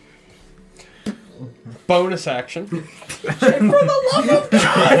 Bonus action. Please.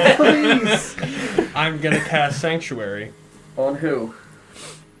 I'm gonna cast Sanctuary. On who?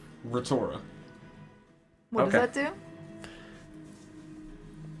 Retora. What Okay. does that do?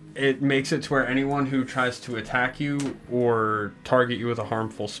 It makes it to where anyone who tries to attack you or target you with a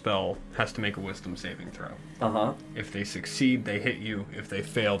harmful spell has to make a wisdom saving throw. Uh-huh. If they succeed, they hit you. If they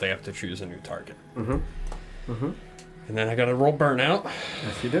fail, they have to choose a new target. Mm-hmm. Mm-hmm. And then I gotta roll burnout.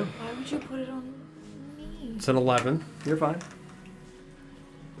 Yes, you do. Why would you put it on me? It's an 11. You're fine.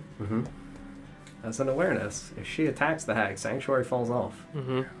 Mm-hmm. That's an awareness. If she attacks the hag, Sanctuary falls off.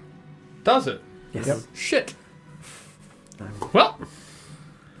 Mm-hmm. Does it? Yes. Yep. Shit. Well,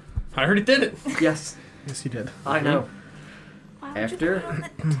 I already did it. Yes, Yes, you did. I know. Why would After- you put it on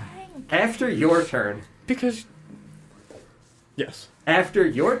the tank? After your turn, Because... Yes. after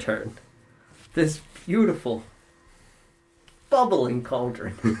your turn, this beautiful, bubbling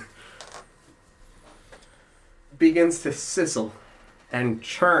cauldron begins to sizzle and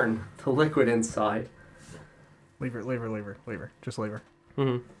churn the liquid inside. Leave her. Just leave her.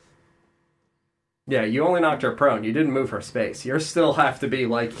 Mm-hmm. Yeah, you only knocked her prone. You didn't move her space. You still have to be,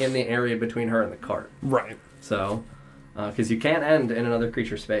 like, in the area between her and the cart. Right. So, because you can't end in another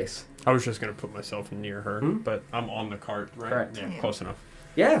creature's space. I was just gonna put myself near her, Hmm? but I'm on the cart, right? Correct. Yeah, Yeah. close enough.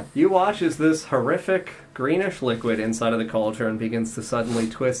 Yeah, you watch as this horrific greenish liquid inside of the cauldron begins to suddenly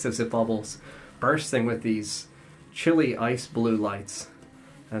twist as it bubbles, bursting with these chilly ice blue lights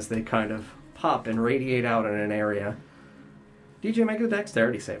as they kind of pop and radiate out in an area. DJ, make a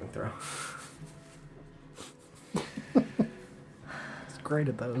dexterity saving throw. It's great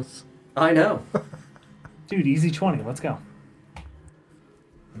at those. I know. Dude, easy 20. Let's go.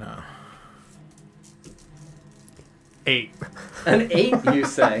 No. 8. An 8, you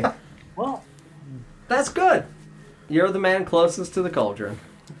say. Well, That's good. You're the man closest to the cauldron.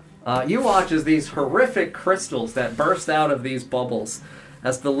 You watch as these horrific crystals that burst out of these bubbles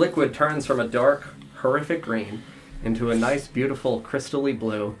as the liquid turns from a dark, horrific green into a nice, beautiful, crystally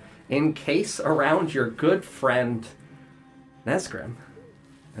blue encase around your good friend Nesgrim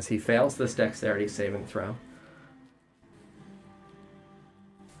as he fails this dexterity saving throw.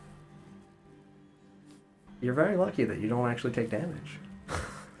 You're very lucky that you don't actually take damage.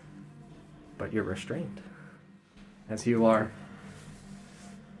 But you're restrained. As you are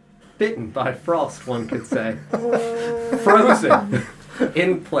bitten by frost, one could say. Frozen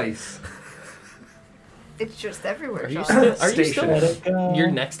in place. It's just everywhere, Are you John. still? Are you Station. Let still? it go.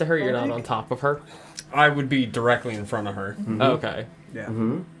 You're next to her. You're not on top of her. I would be directly in front of her. Okay. Yeah.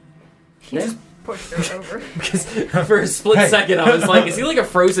 He just pushed her over. Because for a split second, I was like, "Is he like a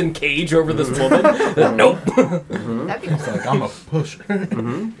frozen cage over this woman?" Nope. That'd be cool. Like, I'm a pusher.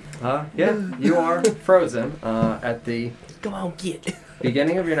 Yeah, you are frozen at the Come on, get.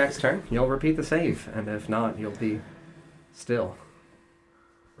 beginning of your next turn. You'll repeat the save, and if not, you'll be still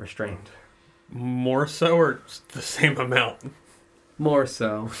restrained. More so, or the same amount? More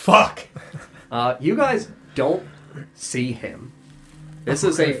so. Fuck. You guys don't see him. This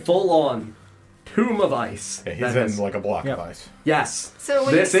is a full-on tomb of ice. Yeah, he's that in has- like a block Yep. of ice. Yes. So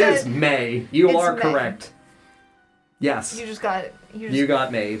when This you is said May. You it's are May. correct. Yes. you just got You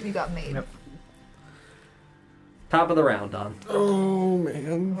got made. you got made. Yep. Top of the round, Don. Oh,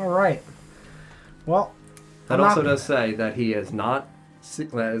 man. All right. Well, That I'm also not- does say that he is not,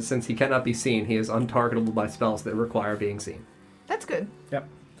 since he cannot be seen, he is untargetable by spells that require being seen. That's good. Yep.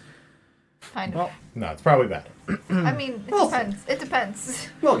 Kind of. Well, No, it's probably better. I mean, it Well, depends. It depends.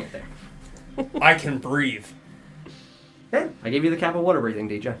 We'll get there. I can breathe. Yeah, I gave you the cap of water breathing,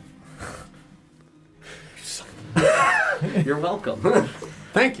 DJ. You're welcome.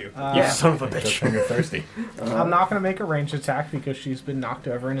 Thank you. Uh, You son of a Good bitch. thing you're thirsty. I'm not going to make a ranged attack because she's been knocked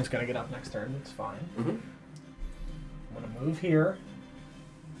over and is going to get up next turn. It's fine. Mhm. I'm going to move here,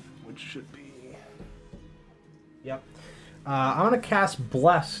 which should be. Yep. I'm going to cast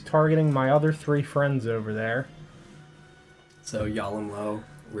Bless, targeting my other 3 friends over there. So Yalimlo,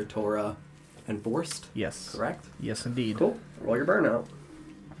 Ritora, and Borst, Yes. correct? Yes, indeed. Cool. Roll your burnout.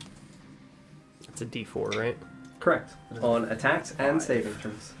 It's a D4, right? Correct. On attacks and saving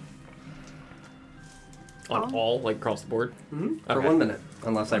throws. On all, like across the board. For Okay. 1 minute.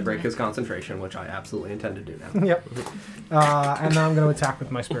 Unless I break his concentration, which I absolutely intend to do now. Yep. And then I'm going to attack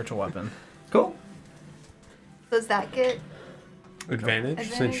with my spiritual weapon. Cool. Does that get Advantage,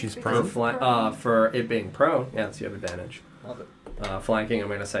 since advantage she's because prone. it's For it being prone, yes, you have advantage. Love it. Flanking, I'm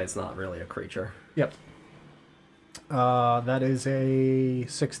going to say it's not really a creature. Yep. That is a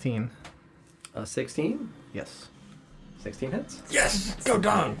 16. 16? Yes. 16 hits? Yes! Go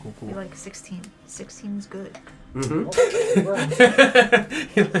Don! You like 16? 16's good. Mm-hmm.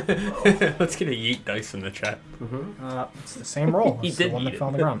 Let's get a yeet dice in the chat. It's the same roll. He It's the did one eat that it. fell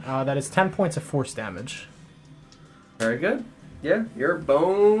on the ground. That is 10 points of force damage. Very good. Yeah, your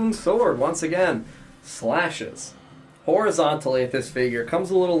bone sword, once again, slashes horizontally at this figure.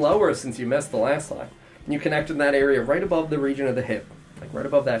 Comes a little lower since you missed the last time. You connected that area right above the region of the hip. Like right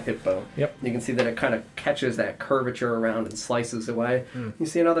above that hip bone. Yep. You can see that it kind of catches that curvature around and slices away. You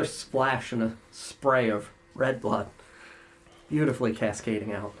see another splash and a spray of red blood. Beautifully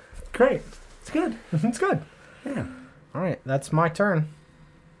cascading out. Great. It's good. It's good. Yeah. All right, that's my turn.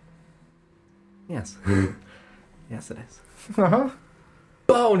 Yes. Yes, it is. Uh-huh.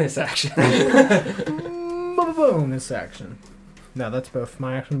 Bonus action. Bonus action. No, that's both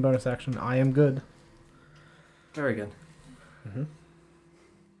my action and bonus action. I am good. Very good.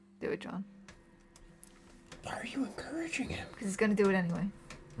 Do it, John. Why are you encouraging him? Because he's gonna do it anyway.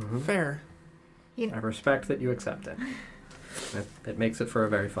 Fair. I respect that you accept it. It makes it for a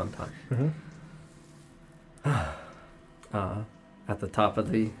very fun time. At the top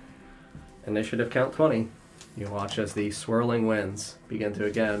of the initiative count 20, you watch as the swirling winds begin to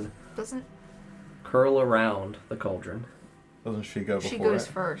again Doesn't curl around the cauldron. Doesn't she go before she goes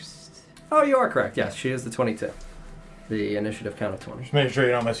it? first? Oh, you are correct. Yes, she is the 22. The initiative count of 20. Just make sure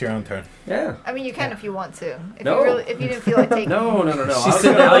you don't miss your own turn. Yeah. I mean, you can if you want to. If No. you really, if you didn't feel like taking. No. I She's was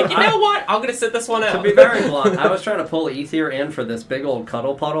sitting there gonna- like, you know what? I'm gonna sit this one To out. be very blunt, I was trying to pull Ether in for this big old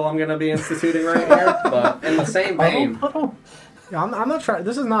cuddle puddle I'm going to be instituting right here, but in the same vein, Yeah, I'm not trying.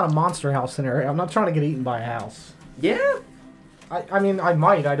 This is not a monster house scenario. I'm not trying to get eaten by a house. yeah. I mean, I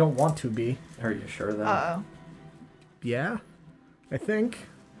might. I don't want to be. Are you sure then? Uh-oh. Yeah. I think.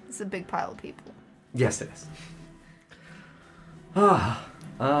 It's a big pile of people. Yes, it is.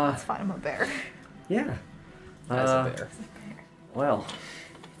 It's fine. I'm a bear. Yeah. As a bear. Well,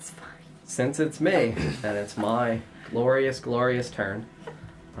 It's fine. since it's me, and it's my glorious, glorious turn,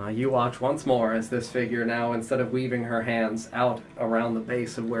 you watch once more as this figure now, instead of weaving her hands out around the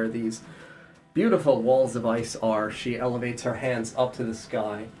base of where these beautiful walls of ice are, she elevates her hands up to the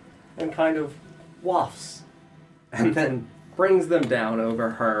sky and kind of wafts, and then brings them down over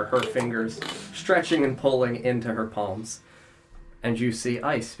her fingers stretching and pulling into her palms. And you see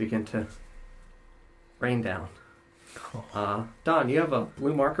ice begin to rain down. Don, you have a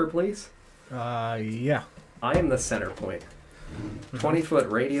blue marker, please? Yeah. I am the center point. 20-foot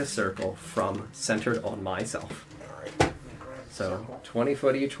radius circle from centered on myself. So 20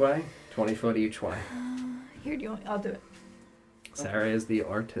 foot each way, 20 foot each way. Here, do you want? I'll do it. Sarah is the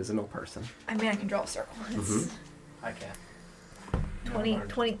artisanal person. I mean, I can draw a circle. It's I can. 20.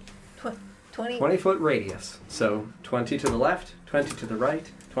 20-foot radius. So 20 to the left, 20 to the right,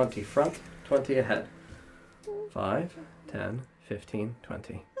 20 front, 20 ahead. 5, 10, 15,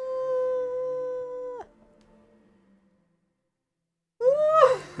 20.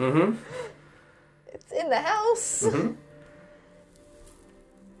 Mm-hmm. It's in the house. Mm-hmm.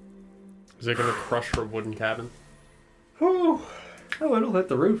 Is it gonna crush her wooden cabin? Oh, it'll hit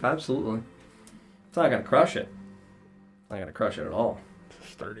the roof, absolutely. It's not gonna crush it. Not gonna crush it at all. It's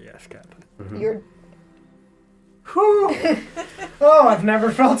a sturdy ass cabin. Mm-hmm. You're Whew. Oh, I've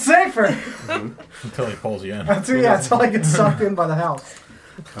never felt safer. Until he pulls you in. That's all I get sucked in by the house.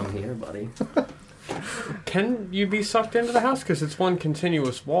 Come here, buddy. Can you be sucked into the house? Because it's one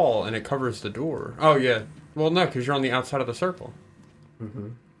continuous wall and it covers the door. Oh, yeah. Well, no, because you're on the outside of the circle. Mm-hmm.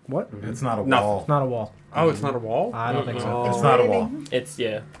 What? It's not a Nothing. wall. It's not a wall. Oh, it's not a wall? I don't think so. Oh. It's not a wall. It's,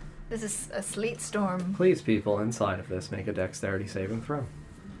 yeah. This is a sleet storm. Please, people inside of this, make a dexterity saving throw.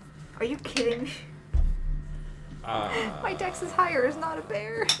 Are you kidding me? My dex is higher. Is not a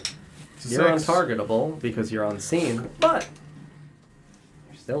bear. You're 6. untargetable because you're unseen, but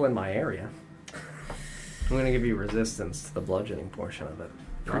you're still in my area. I'm going to give you resistance to the bludgeoning portion of it.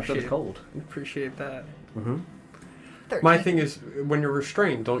 Not to the cold. Appreciate that. Mm-hmm. 13. My thing is, when you're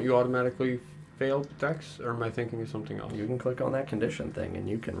restrained, don't you automatically fail dex? Or am I thinking of something else? You can click on that condition thing and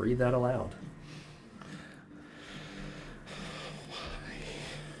you can read that aloud.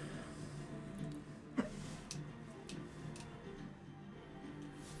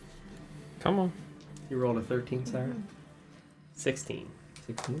 Come on. You rolled a 13, Sarah? 16.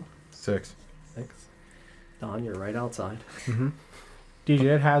 16? 6. 6. Don, you're right outside. DJ,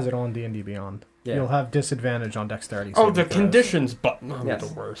 it has it on D&D Beyond. Yeah. You'll have disadvantage on dexterity. Oh, saving the throws. conditions button. I'm Yes.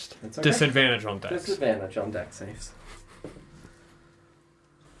 the worst. It's okay. Disadvantage on dex. Disadvantage on dex saves.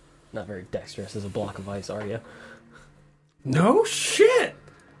 Not very dexterous as a block of ice, are you? No shit!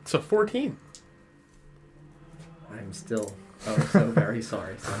 It's a 14. I'm still so very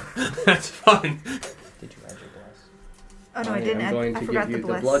sorry. So That's fine. Did you add your bless? Oh no, I didn't. am going I to forgot give you the the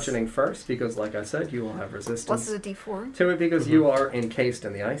bless. bludgeoning first because, like I said, you will have Bless resistance is a D4. to it because you are encased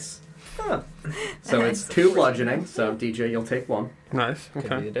in the ice. Huh. So it's 2 bludgeoning. So DJ, you'll take 1. Nice. Could be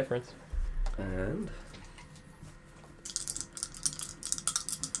Okay. the difference. And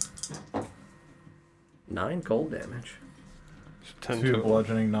 9 cold damage. 10 2 total.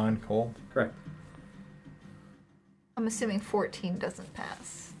 bludgeoning, 9 cold. Correct. I'm assuming 14 doesn't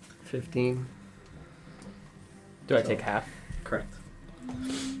pass. 15. Do I take half? Correct.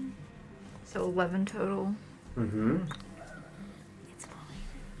 So 11 total. Mm-hmm. It's fine.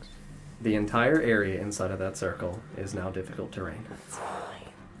 The entire area inside of that circle is now difficult terrain. It's fine.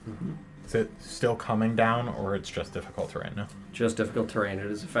 Mm-hmm. Is it still coming down, or it's just difficult terrain now? Just difficult terrain. It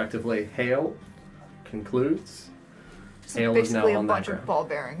is effectively hail concludes. So Hail is basically now a on that bunch of ground. ball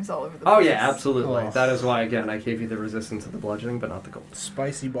bearings all over the Oh place. yeah, absolutely. Oh. That is why, again, I gave you the resistance to the bludgeoning, but not the cold.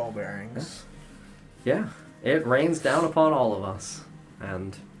 Spicy ball bearings. Yeah, it rains down upon all of us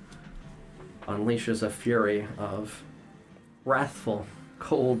and unleashes a fury of wrathful,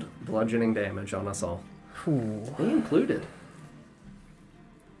 cold, bludgeoning damage on us all. Ooh. Me included.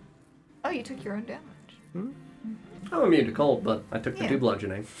 Oh, you took your own damage. I'm immune to cold, but I took the Yeah. 2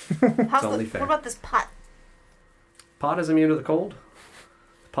 bludgeoning. How's only the, fair. what about this pot? Pot is immune to the cold.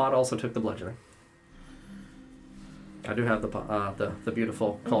 Pot also took the bludgeoning. I do have the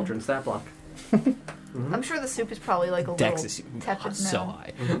beautiful cauldron stat block. Mm-hmm. I'm sure the soup is probably like a Dex little is tepid so now.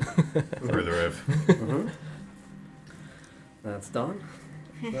 high. Through the roof. Mm-hmm. That's done.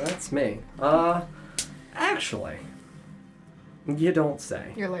 That's me. Actually, you don't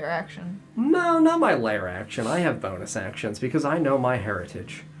say. Your lair action. No, not my lair action. I have bonus actions because I know my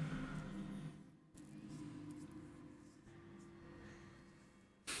heritage.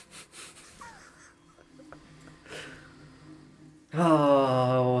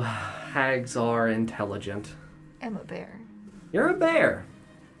 Oh, hags are intelligent. I'm a bear. You're a bear.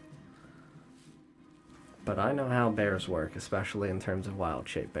 But I know how bears work, especially in terms of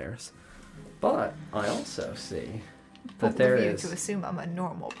wild-shaped bears. But I also see that Bold there of you is... to assume I'm a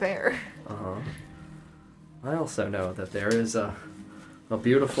normal bear. I also know that there is a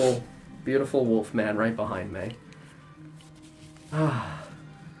beautiful, beautiful wolf man right behind me.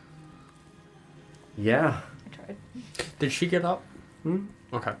 Yeah. I tried. Did she get up? Hmm?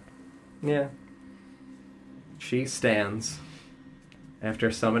 Okay. Yeah. She stands after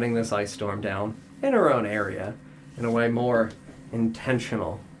summoning this ice storm down in her own area in a way more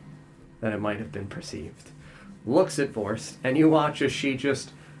intentional than it might have been perceived. Looks at Vorst, and you watch as she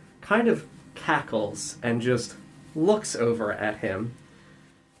just kind of cackles and just looks over at him.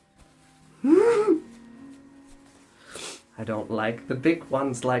 I don't like the big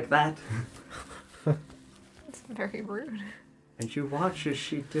ones like that. It's very rude. And you watch as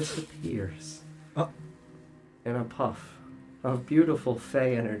she disappears in a puff of beautiful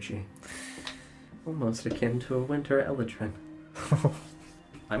fey energy, almost akin to a winter Eladrin.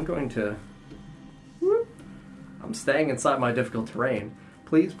 I'm going to... I'm staying inside my difficult terrain.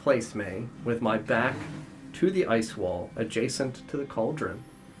 Please place me with my back to the ice wall adjacent to the cauldron.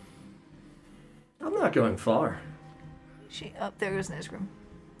 I'm not going far. There goes Nisgrim.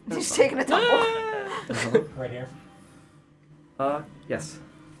 He's taking a tumble. Right here. Yes.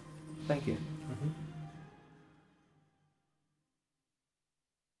 Thank you.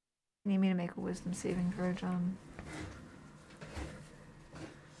 You need me to make a wisdom saving throw, John?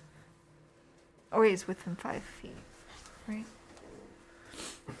 Oh, he's within 5 feet, right?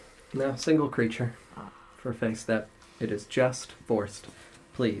 No, single creature. For a fey step, it is just forced.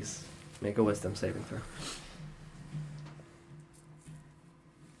 Please, make a wisdom saving throw.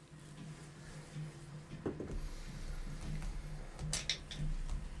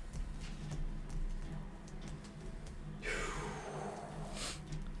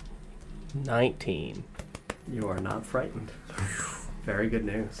 $19. You are not frightened. Very good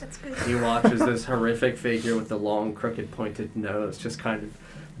news. That's good. You watch as this horrific figure with the long, crooked, pointed nose just kind of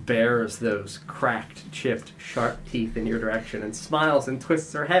bears those cracked, chipped, sharp teeth in your direction and smiles and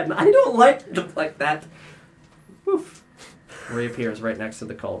twists her head. And I don't like to look like that. Woof. Reappears right next to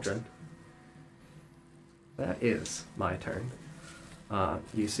the cauldron. That is my turn.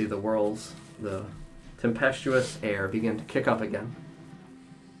 You see the whirls, the tempestuous air begin to kick up again.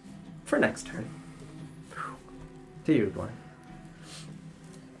 For next turn. To you, Glenn.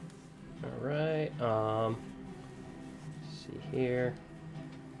 Alright, see here.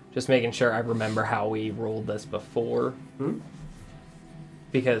 Just making sure I remember how we rolled this before.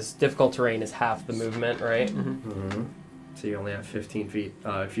 Because difficult terrain is half the movement, right? Mm-hmm. So you only have 15 feet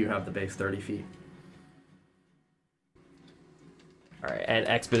if you have the base 30 feet. Alright, and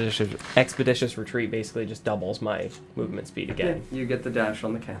expeditious retreat basically just doubles my movement speed again. Yeah, you get the dash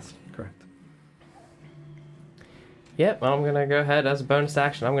on the cast. Correct. Yep, I'm going to go ahead as a bonus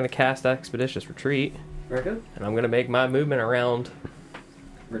action. I'm going to cast Expeditious Retreat. Very good. And I'm going to make my movement around.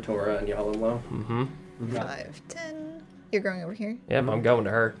 Ritora and Yalimlo. 5, 10. You're going over here? Yep, I'm going to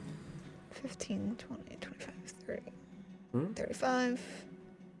her. 15, 20, 25, 30, 35.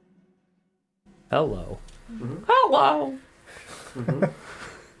 Hello. Hello!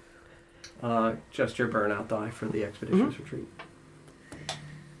 Just your burnout die for the Expeditious Retreat.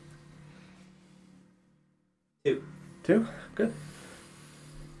 2. Good.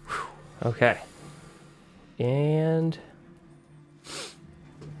 Okay. And...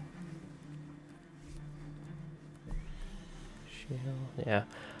 yeah.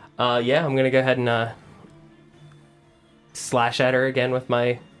 Yeah, I'm going to go ahead and slash at her again with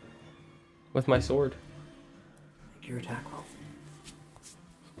my sword. Make your attack roll.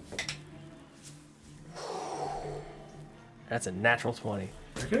 That's a natural 20.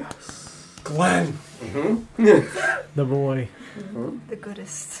 Okay. Glenn! The boy. The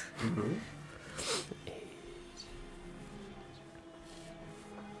goodest.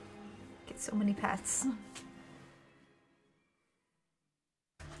 Get so many pets.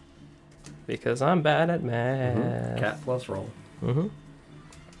 Because I'm bad at math. Cat plus roll.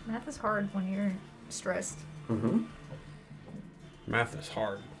 Math is hard when you're stressed. Math is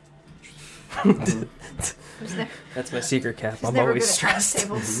hard. That's my secret cap. She's I'm never always good at stressed.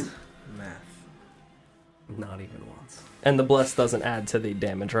 tables. Math. Not even once. And the bless doesn't add to the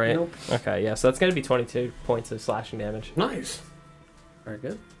damage, right? Nope. Okay, yeah, so that's going to be 22 points of slashing damage. Nice. Very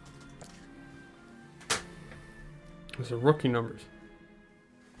good. Those are rookie numbers.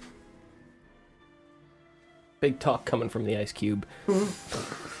 Big talk coming from the ice cube.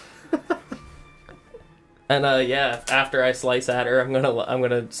 And yeah, after I slice at her, I'm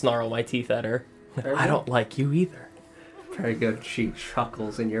gonna snarl my teeth at her. I don't like you either. Very good. She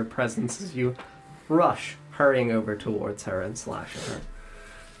chuckles in your presence as you rush, hurrying over towards her and slash at her.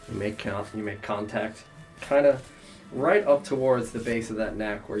 You make contact, kind of right up towards the base of that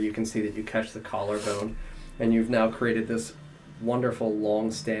neck, where you can see that you catch the collarbone, and you've now created this wonderful,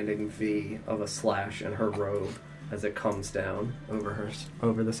 long-standing V of a slash in her robe as it comes down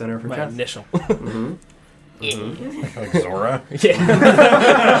over the center of her My chest. initial. Like Zora. Yeah.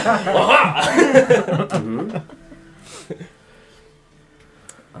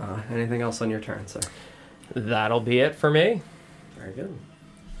 Anything else on your turn, sir? That'll be it for me. Very good.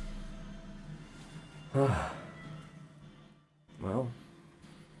 Well,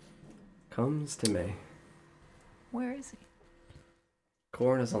 comes to me. Where is he?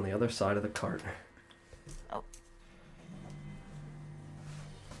 Corn is on the other side of the cart. Oh.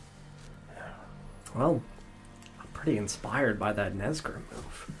 Well, I'm pretty inspired by that Nesgrim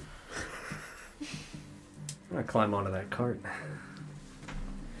move. I'm gonna climb onto that cart.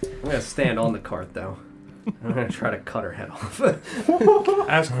 I'm gonna stand on the cart, though. I'm gonna try to cut her head off.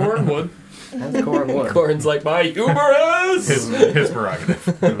 As Corn would. As Corn would. Corn's like, my hubris! His prerogative.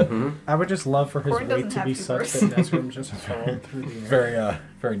 Mm-hmm. I would just love for his Corn weight doesn't to have be to such burst. that Nesgrim just hurled through the air.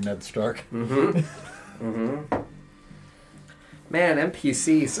 Very Ned Stark. Mm-hmm. Mm-hmm. Man,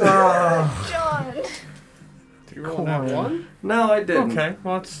 NPCs. John! Did you roll that Corn. one? No, I didn't. Okay,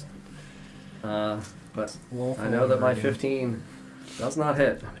 well, it's... But Wolf I know that my Wolverine. 15 does not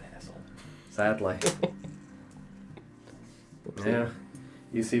hit. I'm an asshole. Sadly. Yeah.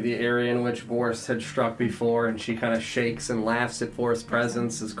 You see the area in which Boris had struck before, and she kind of shakes and laughs at Boris'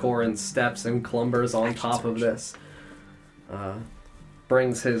 presence as Corin steps and clumbers on top of this.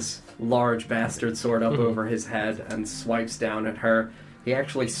 Brings his large bastard sword up over his head and swipes down at her. He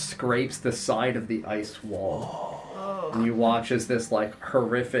actually scrapes the side of the ice wall. And you watch as this, like,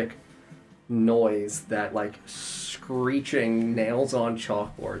 horrific noise that, like, screeching nails on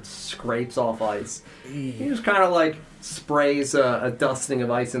chalkboard scrapes off ice. He just kind of, like, sprays a dusting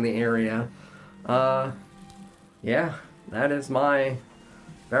of ice in the area. Yeah, that is my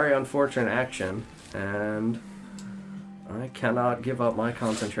very unfortunate action, and I cannot give up my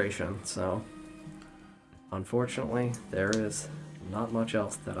concentration, so unfortunately there is not much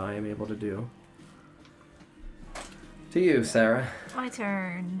else that I am able to do. To you, Sarah. My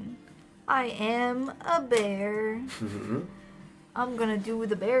turn. I am a bear. Mm-hmm. I'm gonna do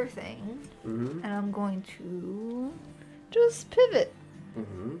the bear thing. Mm-hmm. And I'm going to just pivot.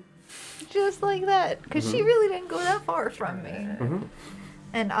 Mm-hmm. Just like that. Because she really didn't go that far from me. Mm-hmm.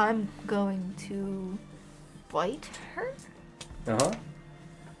 And I'm going to bite her. Uh-huh.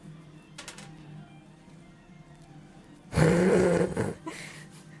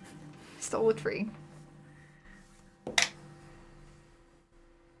 Stole a tree.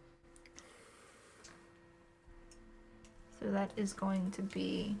 So that is going to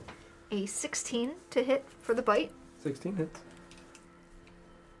be a 16 to hit for the bite. 16 hits.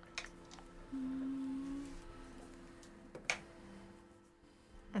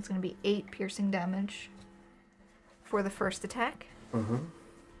 That's going to be 8 piercing damage for the first attack. Mm-hmm.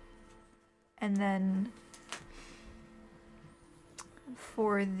 And then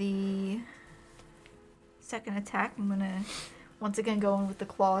for the second attack, I'm going to once again go in with the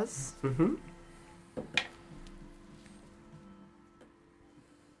claws. Mm-hmm.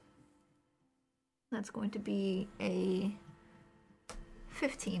 That's going to be a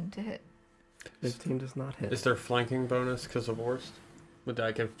 15 to hit. 15 does not hit. Is there flanking bonus because of worst? Would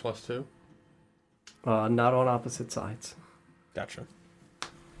that give +2? Not on opposite sides. Gotcha. So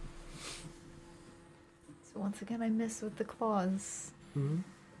once again, I miss with the claws. Mm-hmm.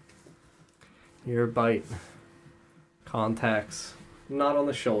 Your bite contacts, not on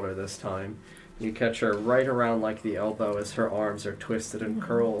the shoulder this time. You catch her right around like the elbow as her arms are twisted and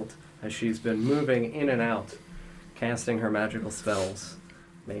curled as she's been moving in and out, casting her magical spells,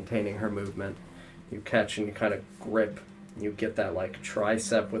 maintaining her movement. You catch and you kind of grip. You get that like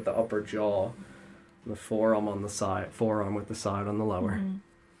tricep with the upper jaw, the forearm on the side, forearm with the side on the lower. Mhm.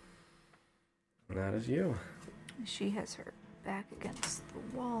 And that is you. She has her back against the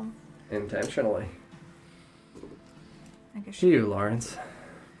wall. Intentionally. I guess To you, Lawrence.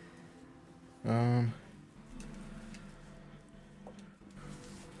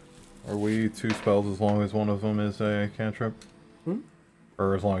 Are we 2 spells as long as one of them is a cantrip? Hmm?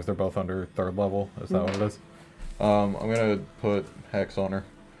 Or as long as they're both under 3rd level? Is that what it is? I'm gonna put Hex on her.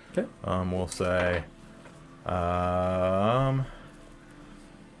 Okay. We'll say...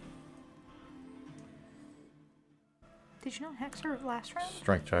 Did you not hex her last round?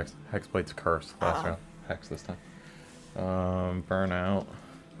 Strength checks. Hexblade's curse. Last round. Hex this time. Burnout.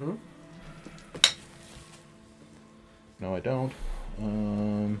 Hmm? No, I don't.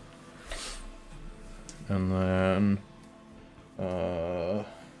 And then... the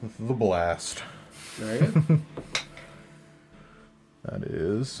blast. Very good. That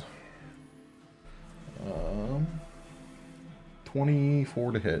is...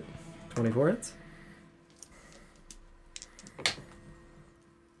 24 to hit. 24 hits.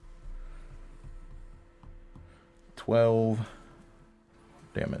 $12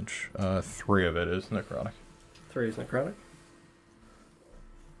 damage. 3 of it is necrotic. 3 is necrotic.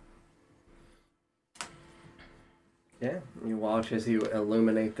 Yeah, you watch as you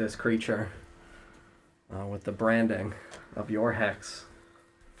illuminate this creature with the branding of your hex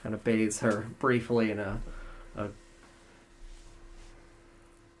kind of bathes her briefly in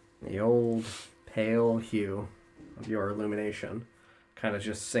the old pale hue of your illumination. Kind of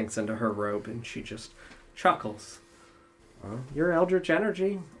just sinks into her robe, and she just chuckles. Your eldritch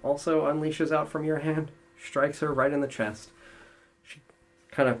energy also unleashes out from your hand, strikes her right in the chest. She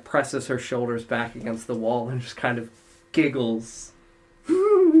kind of presses her shoulders back against the wall and just kind of giggles.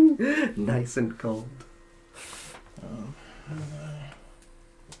 Nice and cold. I'll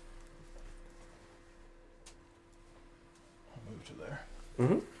move to there.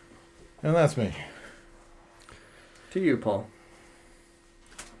 Mm-hmm. And that's me. To you, Paul.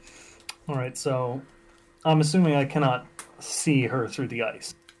 All right, so I'm assuming I cannot see her through the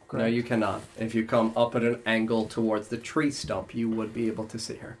ice. No, you cannot. If you come up at an angle towards the tree stump, you would be able to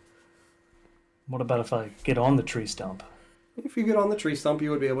see her. What about if I get on the tree stump? If you get on the tree stump,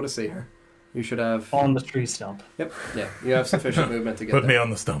 you would be able to see her. You should have... On the tree stump. Yep, yeah. You have sufficient movement to get Put there. me on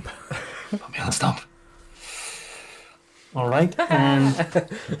the stump. Put me on the stump. All right, and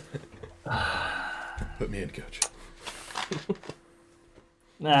Put me in, coach.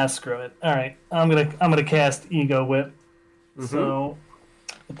 screw it. All right, I'm gonna cast Ego Whip. So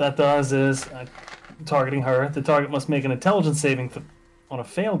what that does is targeting her. The target must make an intelligence saving. On a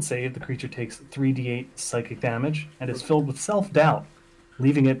failed save, the creature takes 3d8 psychic damage and is filled with self-doubt,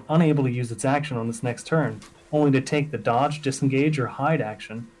 leaving it unable to use its action on its next turn, only to take the dodge, disengage, or hide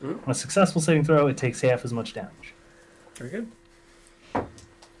action. On a successful saving throw, it takes half as much damage. Very good.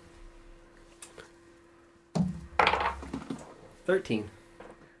 13.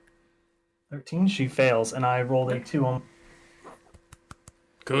 13, she fails, and I rolled a 2 on...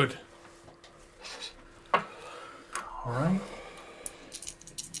 Good. Alright.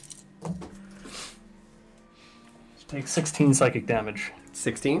 She takes 16 psychic damage.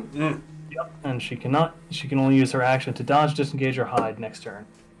 16? Yep. And she can only use her action to dodge, disengage, or hide next turn.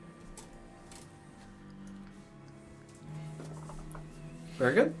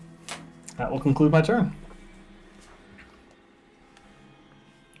 Very good. That will conclude my turn.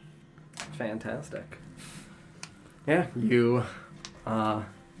 Fantastic. Yeah, you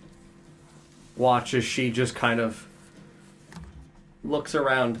watch as she just kind of looks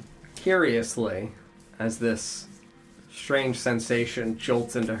around curiously as this strange sensation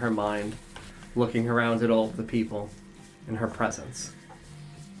jolts into her mind, looking around at all of the people in her presence.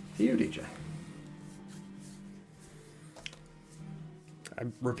 To you, DJ. I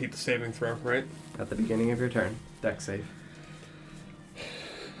repeat the saving throw, right? At the beginning of your turn, dex save.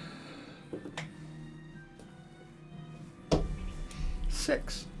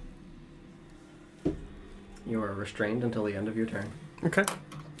 Six. You are restrained until the end of your turn. Okay.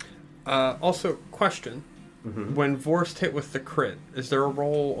 Also, question. When Vorst hit with the crit, is there a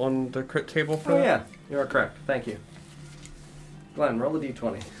roll on the crit table for Oh that? yeah, you are correct. Thank you. Glenn, roll a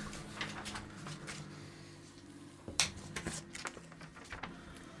d20.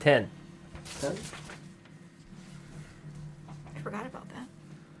 10. 10. I forgot about that.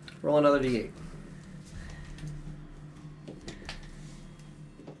 Roll another d8.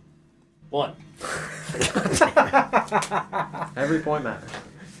 1. Every point matters.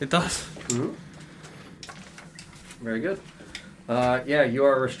 It does. Very good. Yeah, you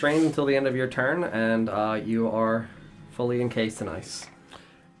are restrained until the end of your turn, and you are fully encased in ice.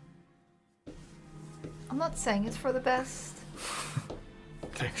 I'm not saying it's for the best.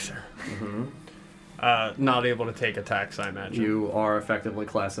 Thanks, sir. Not able to take attacks, I imagine. You are effectively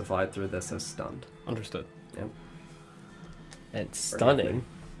classified through this as stunned. Understood. Yep. And stunning.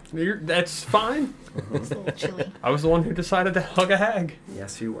 That's fine. It's a little chilly. I was the one who decided to hug a hag.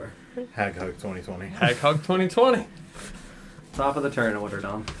 Yes, you were. Hag Hug 2020. Hag hug 2020. Top of the turn order,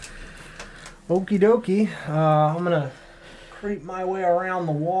 Dom. Okie dokie. I'm gonna creep my way around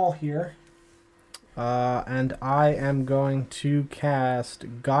the wall here. And I am going to cast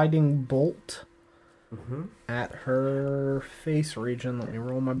Guiding Bolt at her face region. Let me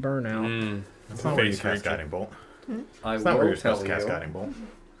roll my burnout. That's not where you Face cast region. Guiding Bolt. I That's not where will you're tell supposed to cast you Guiding Bolt.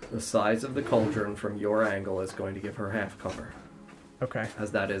 the size of the cauldron from your angle is going to give her half cover, Okay.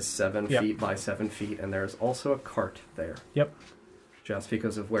 as that is 7 Yep. feet by 7 feet, and there's also a cart there, Yep. just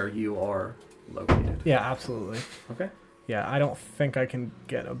because of where you are located. Yeah, absolutely. Okay. Yeah, I don't think I can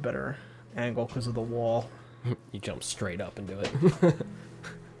get a better angle because of the wall. You jump straight up and do it.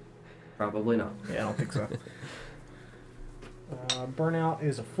 Probably not. Yeah, I don't think so. Burnout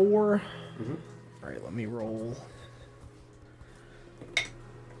is a 4. All right, let me roll.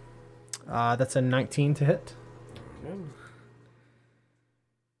 That's a 19 to hit.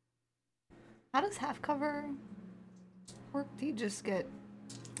 How does half cover work? Do you just get...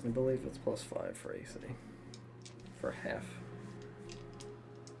 I believe it's +5 for AC. For half.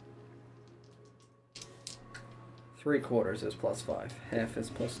 3/4 is +5. Half is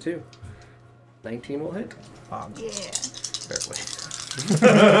 +2. 19 will hit. Yeah. Barely.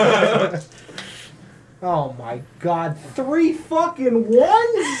 Oh my god, 3 fucking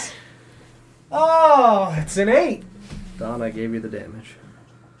 1s? Oh, it's an 8. Don, I gave you the damage.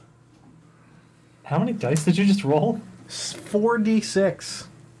 How many dice did you just roll? 4d6.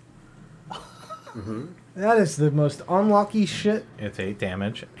 That is the most unlucky shit. It's 8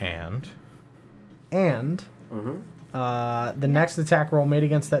 damage, and And the next attack roll made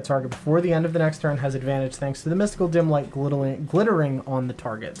against that target before the end of the next turn has advantage thanks to the mystical dim light glittering on the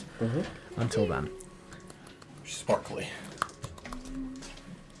target. Until then. sparkly.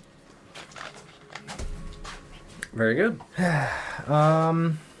 Very good.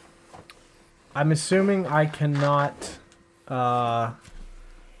 I'm assuming I cannot. Your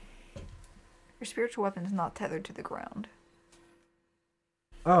spiritual weapon is not tethered to the ground.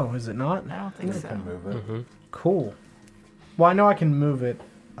 Oh, is it not? I don't think You so. can move it. Cool. Well, I know I can move it.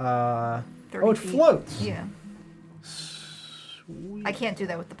 30 it feet. floats. Yeah. I can't do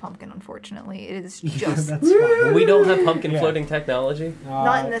that with the pumpkin, unfortunately. It is Yeah, just that's fine. We don't have pumpkin Yeah. floating technology.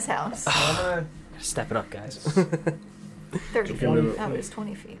 not in this house. I'm gonna Step it up, guys. 30 feet. move it. Oh, it was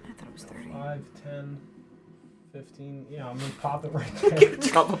 20 feet. I thought it was 30. 5, 10, 15. Yeah, I'm gonna pop it right there.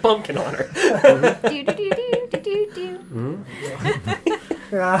 Drop a pumpkin on her. Do, do, do, do, do, do, do.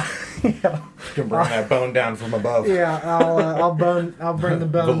 Yeah. You can bring that bone down from above. Yeah, I'll bring the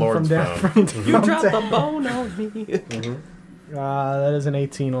bone Lord's from down. bone. From You down dropped to- a bone on me. that is an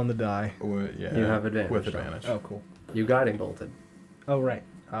 18 on the die. Yeah, You have advantage, with though. advantage. Oh, cool. You guiding bolted. Oh, right.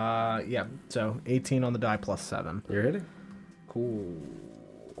 Yeah. So 18 on the die plus 7. You're hitting. Cool.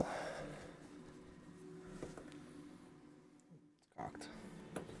 Cocked.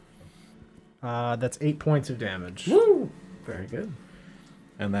 That's 8 points of damage. Woo! Very good.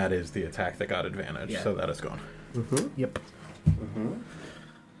 And that is the attack that got advantage, Yeah. so that is gone. Yep.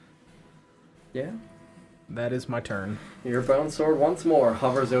 Yeah. That is my turn. Your bone sword once more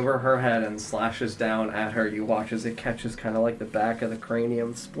hovers over her head and slashes down at her. You watch as it catches kind of like the back of the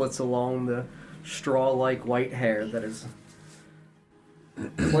cranium, splits along the straw-like white hair that is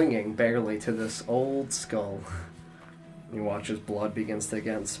clinging barely to this old skull. You watch as blood begins to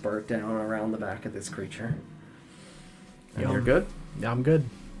again spurt down around the back of this creature. And Yum. you're good? Yeah, I'm good.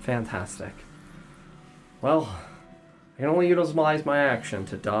 Fantastic. Well, I can only utilize my action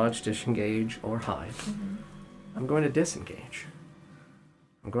to dodge, disengage, or hide. I'm going to disengage.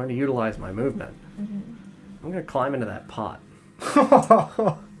 I'm going to utilize my movement. I'm going to climb into that pot.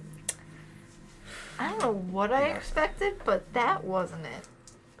 I don't know what I expected, but that wasn't it.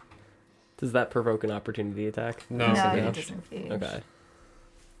 Does that provoke an opportunity attack? No. No, Disengage. you disengage. Okay.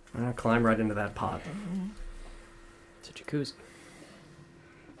 I'm going to climb right into that pot. It's a jacuzzi.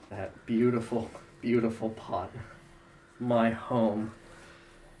 That beautiful, beautiful pot. My home.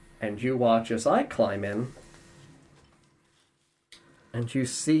 And you watch as I climb in. And you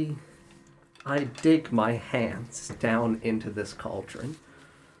see, I dig my hands down into this cauldron.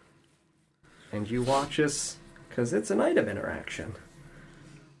 And you watch as, because it's an item interaction,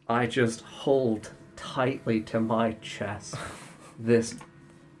 I just hold tightly to my chest this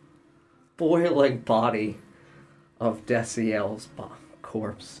boiling body of Desiel's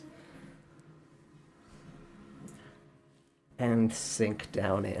corpse. And sink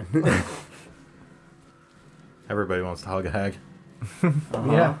down in. Everybody wants to hug a hag.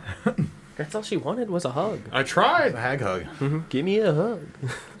 Yeah. That's all she wanted was a hug. I It's tried. a hag hug. Give me a hug.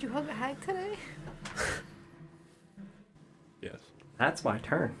 Did you hug a hag today? Yes. That's my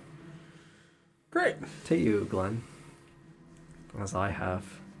turn. Great. To you, Glenn. As I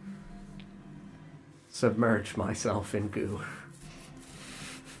have submerged myself in goo.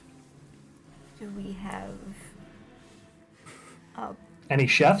 Do we have a Any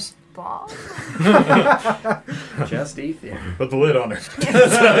chefs? ball? Just Ether. Put the lid on it.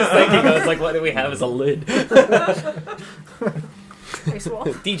 That's what I was thinking. I was like, what do we have as a lid? Ice wall?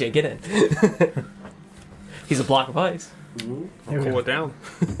 DJ, get in. He's a block of ice. I'll cool it down.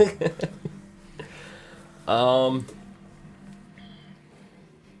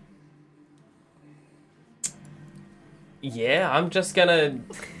 Yeah, I'm just gonna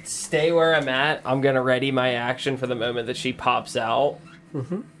stay where I'm at. I'm gonna ready my action for the moment that she pops out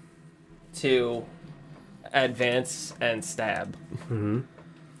to advance and stab.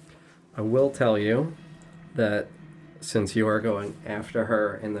 I will tell you that since you are going after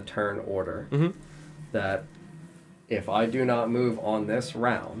her in the turn order, that if I do not move on this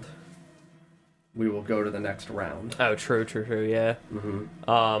round, we will go to the next round. Oh, true, yeah.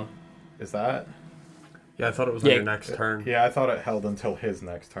 Is that? Yeah, I thought it was Yeah. on your next turn. Yeah, I thought it held until his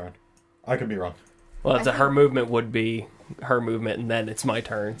next turn. I could be wrong. Well, I her think- movement would be her movement, and then it's my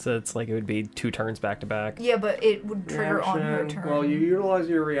turn. So it's like it would be 2 turns back to back. Yeah, but it would trigger on her Reaction. turn. Well, you utilize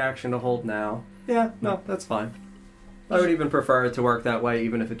your reaction to hold now. Yeah, no, that's fine. I would even prefer it to work that way,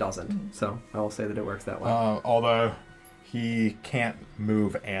 even if it doesn't. So I will say that it works that way. Although he can't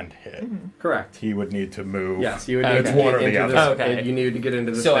move and hit. Correct. He would need to move. Yes, you would and need it's to one get or the into other. this. Okay. You need to get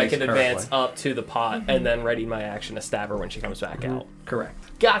into the So I space can advance correctly. up to the pot and then ready my action to stab her when she comes back out.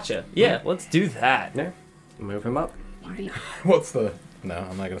 Correct. Gotcha. Yeah, let's do that. Yeah. Move him up. What's the... No,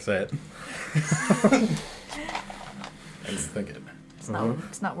 I'm not going to say it. I just think it. It's not.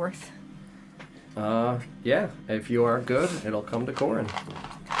 It's not worth. Yeah. If you are good, it'll come to Corin.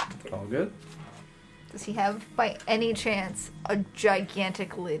 All good. Does he have, by any chance, a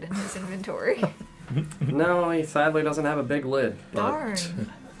gigantic lid in his inventory? No, he sadly doesn't have a big lid. But Darn. Start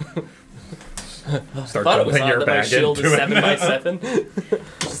Thought it was dumping odd your that my bag shield into is it 7x7.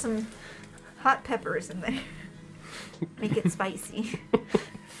 Just some hot peppers in there. Make it spicy.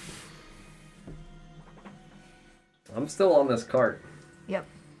 I'm still on this cart. Yep.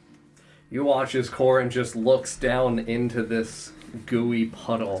 You watch as Corin just looks down into this gooey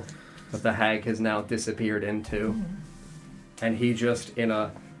puddle that the hag has now disappeared into. And he just, in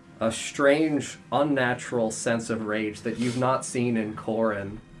a strange, unnatural sense of rage that you've not seen in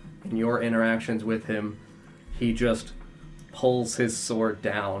Corin, in your interactions with him, he just pulls his sword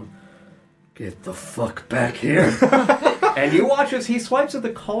down. Get the fuck back here. And you watch as he swipes at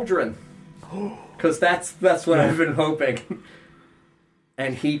the cauldron. Because that's what I've been hoping.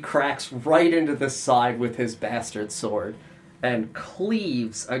 And he cracks right into the side with his bastard sword and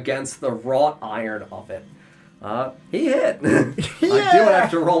cleaves against the wrought iron of it. He hit. I do have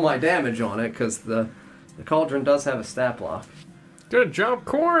to roll my damage on it because the cauldron does have a stat block. Good job,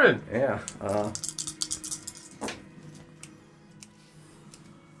 Corin. Yeah.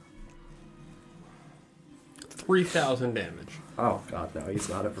 3,000 damage. Oh god, no, he's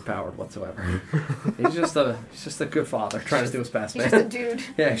not overpowered whatsoever. he's just a good father trying to do his best, He's man. just a dude.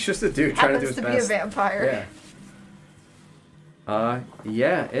 Yeah, he's just a dude trying to do Happens his to be a best. vampire. Yeah.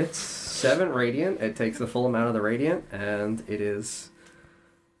 Yeah, it's 7 radiant. It takes the full amount of the radiant, and it is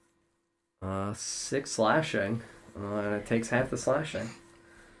 6 slashing, and it takes half the slashing.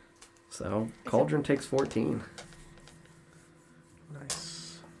 So cauldron takes 14.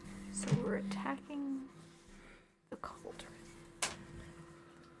 Nice. So we're attacking the cauldron.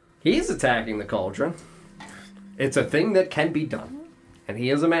 He's attacking the cauldron. It's a thing that can be done, and he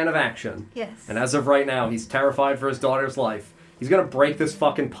is a man of action. Yes. And as of right now, he's terrified for his daughter's life. He's gonna break this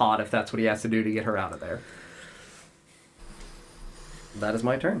fucking pot if that's what he has to do to get her out of there. That is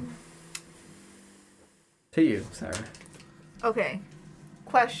my turn. To you, Sarah. Okay.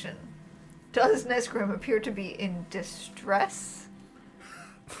 Question. Does Nesgrim appear to be in distress?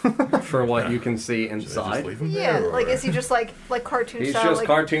 For what you can see Should I just inside. leave him Yeah, there, like or- is he just like cartoon He's style, just like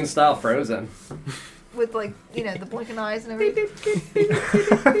cartoon style frozen. with like the blinking eyes and everything?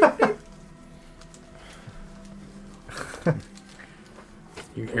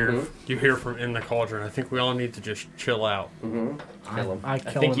 You hear from in the cauldron. I think we all need to just chill out. Kill him. I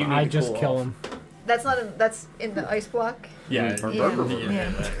kill think him. you need I to just cool kill off. him. That's not in, that's in the ice block. Yeah.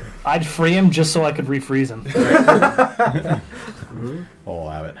 Yeah. I'd free him just so I could refreeze him. We'll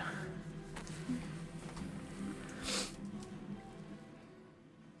allow it.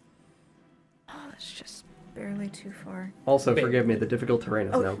 Oh, that's just barely too far. Also, forgive me, the difficult terrain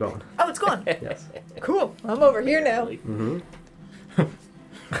is now gone. Oh, it's gone. Yes. Cool. I'm over here now.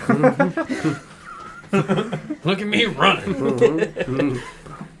 Look at me running.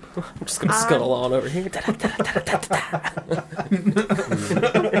 I'm just gonna scuttle on over here.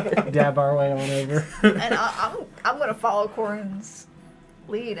 Dab our way on over. And I'm gonna follow Corin's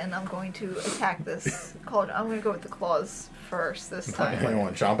lead, and I'm going to attack this cauldron. I'm gonna go with the claws first this You time.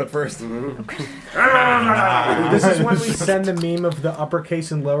 want to chomp it first? This is when we send the meme of the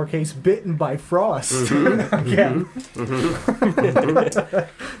uppercase and lowercase bitten by frost. Again.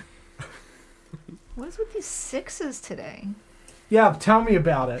 What is with these 6s today? Yeah, tell me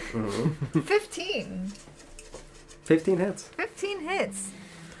about it. 15. 15 hits. 15 hits.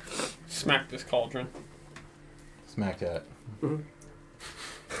 Smack this cauldron. Smack that.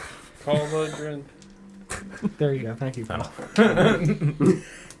 Cauldron. There you go. Thank you.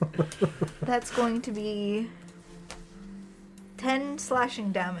 That's going to be 10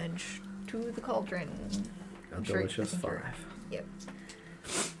 slashing damage to the cauldron. A I'm sure you delicious can hear it. 5. Yep.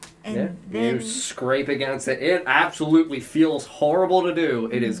 And Yeah, then you scrape against it. It absolutely feels horrible to do.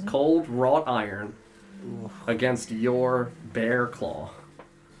 It is cold wrought iron against your bear claw.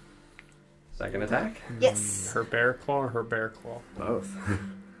 Second attack? yes. Her bear claw or her bear claw? Both.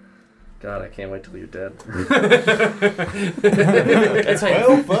 God, I can't wait till you're dead. That's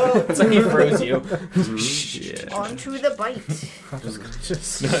how he froze you. Yeah. Onto the bite.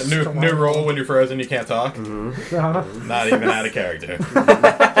 Just new roll when you're frozen, you can't talk. Uh-huh. Not even out of character.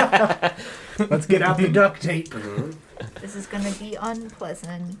 Let's get out the duct tape. This is gonna be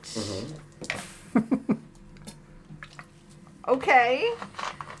unpleasant. Okay.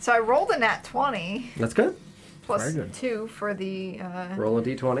 So I rolled a nat 20 That's good. plus Very good. 2 for the Roll a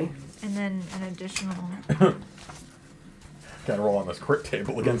d20. and then an additional. Gotta roll on this crit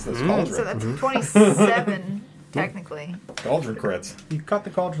table against this So cauldron. that's 27 technically. Cauldron crits. You cut the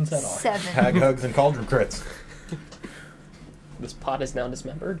cauldron's head off. 7. Hag hugs and cauldron crits. This pot is now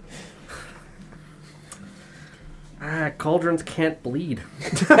dismembered. Cauldrons can't bleed.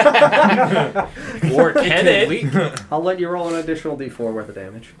 Or can it? I'll let you roll an additional d4 worth of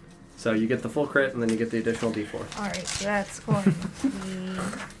damage. So you get the full crit, and then you get the additional d4. Alright, so that's going to be.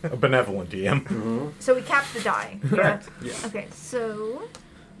 A benevolent DM. So we capped the die. Correct. Yeah. Okay, so.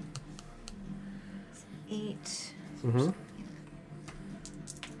 8. Mm-hmm.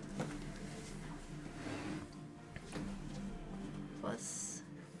 Plus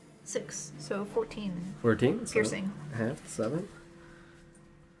 6. So 14. 14. so Piercing. Half, 7.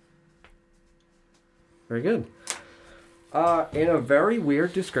 Very good. In a very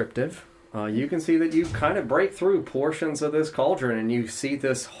weird descriptive, you can see that you kind of break through portions of this cauldron and you see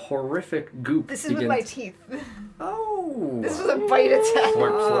this horrific goop. This is with my teeth. Oh! This was a bite attack.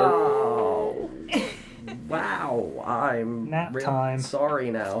 Oh. Wow, I'm Nap real time. sorry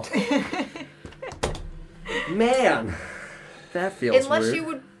now. Man, that feels Unless weird. you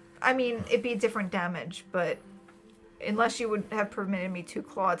would. I mean, it'd be different damage, but. Unless you would have permitted me 2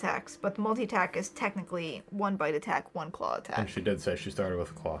 claw attacks. But the multi attack is technically 1 bite attack, 1 claw attack. And she did say she started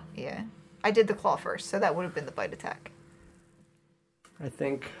with a claw. Yeah. I did the claw first, so that would have been the bite attack. I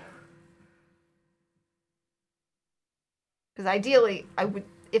think Because ideally, I would,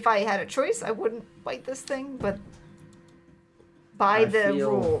 if I had a choice, I wouldn't bite this thing. But by I the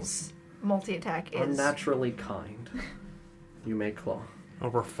feel rules, multi attack is. unnaturally kind. You may claw. Oh,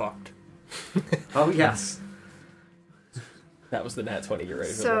 we're fucked. Oh yes. That was the nat 20 you're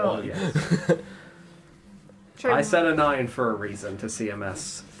ready for So- the one. Yes. Should I said a 9 for a reason to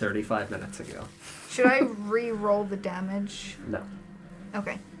CMS 35 minutes ago. Should I re-roll the damage? No,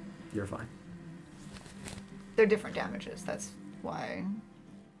 Okay, you're fine. they're different damages. That's why.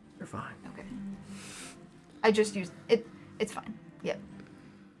 You're fine. Okay. I just used it. It's fine. Yep.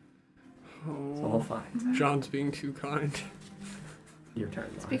 It's all fine. John's being too kind. Your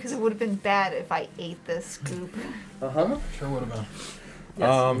turn. It's because it would have been bad if I ate this scoop. Uh-huh. Sure would have been.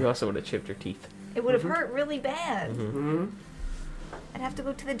 Yes, you also would have chipped your teeth. It would have hurt really bad. Mm-hmm. I'd have to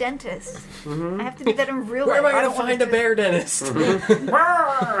go to the dentist. I have to do that in real Where am life. I don't going to wanna find a do- bear dentist?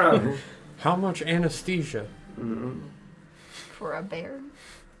 How much anesthesia? For a bear?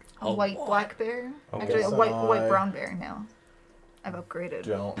 A Oh, white boy. black bear? Okay. Actually, a So white I- brown bear now. I've upgraded.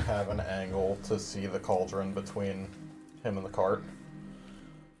 Don't have an angle to see the cauldron between him and the cart.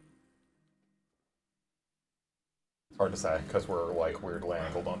 It's hard to say because we're like weirdly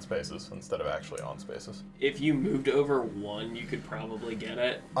angled on spaces instead of actually on spaces. If you moved over 1, you could probably get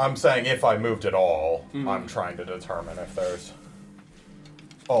it. I'm saying if I moved at all, I'm trying to determine if there's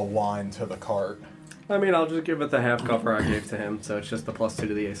a line to the cart. I mean, I'll just give it the half cover I gave to him, so it's just the +2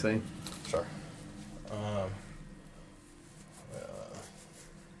 to the AC. Sure.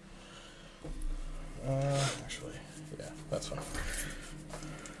 Actually, yeah, that's fine.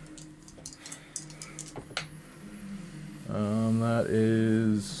 That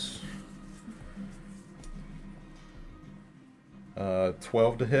is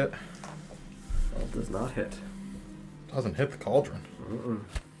 12 to hit. Well, it does not hit. Doesn't hit the cauldron.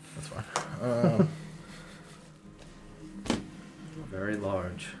 That's fine. Very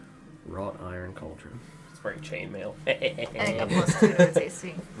large wrought iron cauldron. It's very chainmail. And I got +2 to its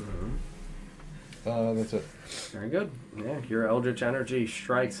AC. That's it. Very good. Yeah, your eldritch energy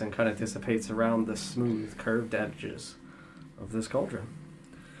strikes and kind of dissipates around the smooth, curved edges of this cauldron.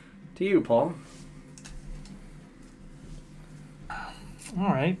 To you, Paul. All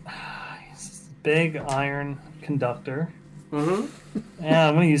right. Big iron conductor. Mm-hmm. Yeah,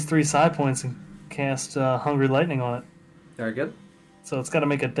 I'm going to use 3 side points and cast Hungry Lightning on it. Very good. So it's got to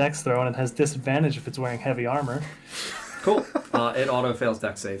make a dex throw, and it has disadvantage if it's wearing heavy armor. Cool. It auto fails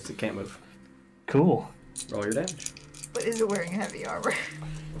dex saves. It can't move. Cool. Roll your damage. But is it wearing heavy armor?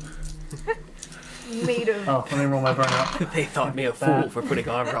 Made of. Oh, let me roll my burnout. They thought me a fool for putting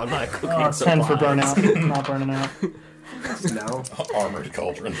armor on my cooking 10 supplies. for burnout. Not burning out. No. Armored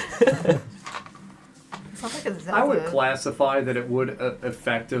cauldron. Sounds like a Zelda. I would classify that it would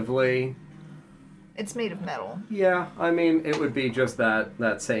effectively. It's made of metal. Yeah, I mean, it would be just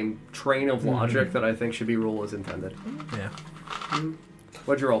that same train of logic that I think should be rule as intended. Yeah.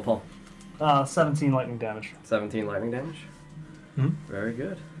 What'd you roll, Paul? 17 lightning damage. 17 lightning damage. Very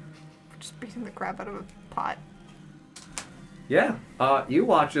good. Just beating the crap out of a pot. Yeah. You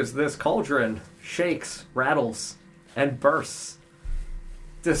watch as this cauldron shakes, rattles, and bursts,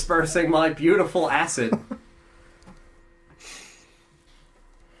 dispersing my beautiful acid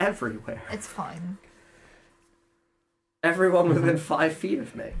everywhere. It's fine. Everyone within 5 feet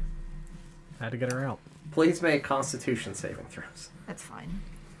of me. Had to get her out. Please make Constitution saving throws. That's fine.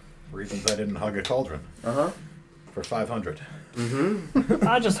 Reasons I didn't hug a cauldron. Uh-huh. For 500.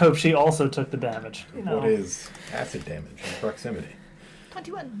 I just hope she also took the damage. You know. What is acid damage in proximity?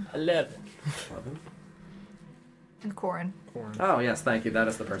 21. 11. 11. And Corin. Oh, yes, thank you. That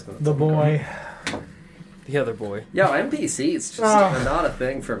is the person that's The on card. boy. The other boy. Yo, NPCs just Oh. are not a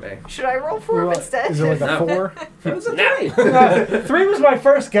thing for me. Should I roll for him What, instead? is it like a No. 4? It was a 3. 3 was my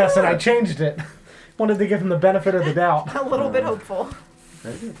first guess, and I changed it. Wanted to give him the benefit of the doubt. A little bit hopeful.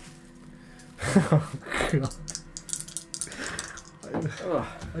 Very good.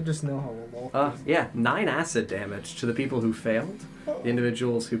 I just know how we'll Yeah, 9 acid damage to the people who failed. The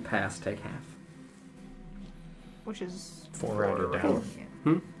individuals who passed take half. Which is... 4 rounded down.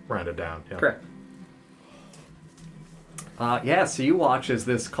 Yeah. Rounded down, yeah. Correct. Yeah, so you watch as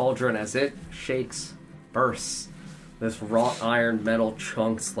this cauldron, as it shakes, bursts. This wrought iron metal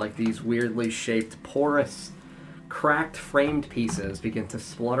chunks, like these weirdly shaped, porous, cracked, framed pieces, begin to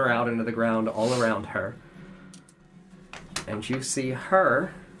splutter out into the ground all around her. And you see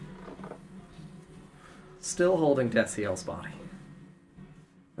her still holding Desiel's body.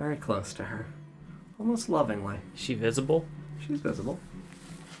 Very close to her. Almost lovingly. Is she visible? She's visible.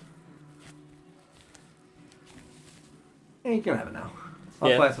 Yeah, you can have it now. I'll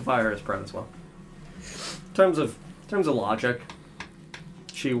Yeah. classify her as prone as well. In terms of logic,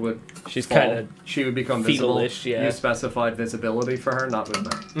 she would. She's fall. kinda She would become visible. fetalish, yeah. You specified visibility for her, not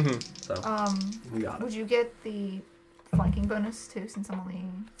movement. Mm-hmm. So you got it. Would you get the flanking bonus too, since I'm only...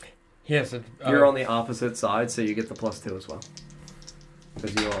 Yes, You're on the opposite side, so you get the +2 as well.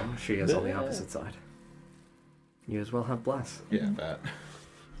 Because she is on the opposite side. You as well have bless. Yeah, that.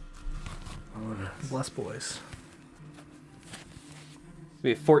 Oh, yes. Bless boys.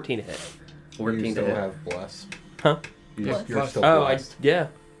 We have 14 to hit. 14 you to still hit. have bless. Huh? Bless. You're still Oh, blessed. yeah.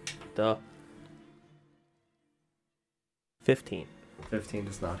 Duh. 15. 15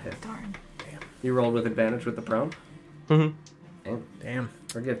 does not hit. Darn. You rolled with advantage with the prone? Mm-hmm. Damn.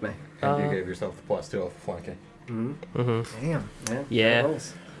 Forgive me. And you gave yourself the +2 off the flanking. Mm-hmm. Damn. Yeah. Yeah. good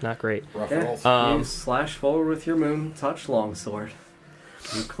rolls. Not great. Rough Yeah. rolls. You slash forward with your moon touch longsword.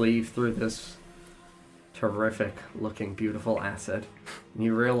 You cleave through this terrific looking beautiful acid. And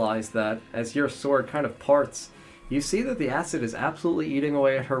you realize that as your sword kind of parts, you see that the acid is absolutely eating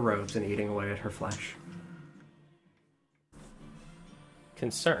away at her robes and eating away at her flesh.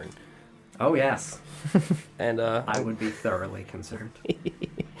 Concern. Oh yes. And I would be thoroughly concerned.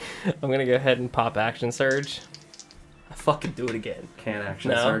 I'm going to go ahead and pop Action Surge. I fucking do it again. Can't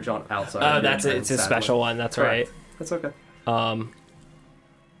action No. surge on outside. Oh, of your that's it. turn, It's a sadly. special one. That's Correct. That's okay. right.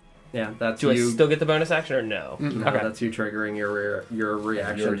 Yeah, that's Do you. I still get the bonus action or no? No, Okay. that's you triggering your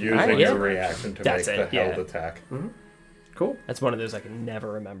reaction. You're using Alright, yeah. your reaction to That's make it, the yeah. held attack. Cool. That's one of those I can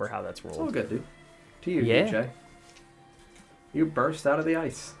never remember how that's It's all rolled. good, dude. To you, Yeah. DJ. You burst out of the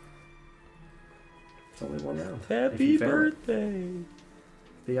ice. It's only one round. If Happy you fail it, birthday.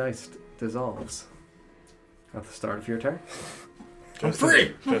 the ice dissolves. At the start of your turn?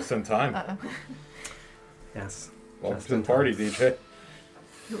 Just in time. Uh-oh. Yes. Welcome Just to the in party, time. DJ.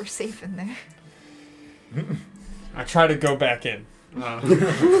 You were safe in there. I try to go back in.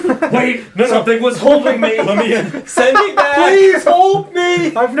 Wait! Something was holding me! Let me in. Send me back! Please hold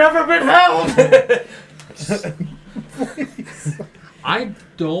me! I've never been held! I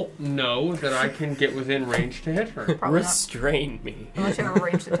don't know that I can get within range to hit her. Probably not. Restrain me. Unless you have a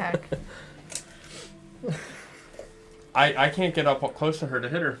ranged attack. I can't get up close to her to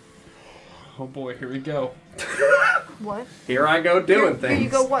hit her. Oh boy, here we go. What? Here I go doing Here things. you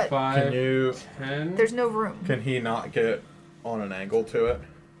go what? 5, Can you? 10. There's no room. Can he not get on an angle to it?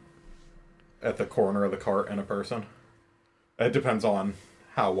 At the corner of the cart and a person? It depends on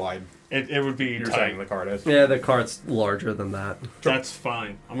how wide It would be you're tight. saying the cart is. Yeah, the cart's larger than that. That's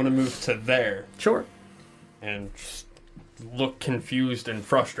fine. I'm gonna move to there Sure. and just look confused and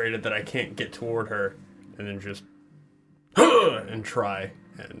frustrated that I can't get toward her, and then just and try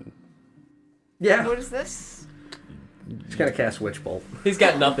and Yeah. What is this? She's gonna cast Witch Bolt. He's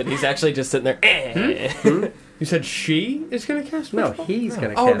got nothing. He's actually just sitting there. You said she is going to cast No, Witch Bolt? he's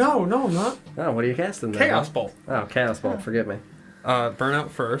gonna Oh, cast. no, I'm not. Oh, what are you casting then? Chaos Bolt. Oh, Chaos Bolt. Forgive me. Burnout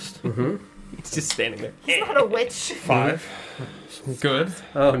first. He's just standing there. He's not a witch. 5. Good.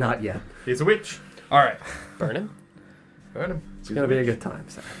 Oh, not yet. He's a witch. All right. Burn him. Burn him. It's gonna be a good time,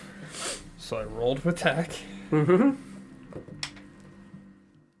 sir. So I rolled with attack.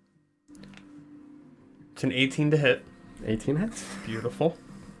 It's an 18 to hit. 18 hits. Beautiful.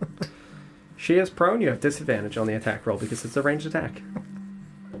 She is prone. You have disadvantage on the attack roll because it's a ranged attack.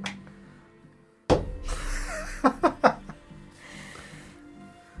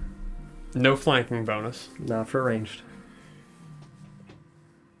 No flanking bonus. Not for ranged.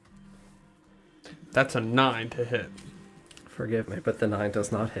 That's a 9 to hit. Forgive me, but the 9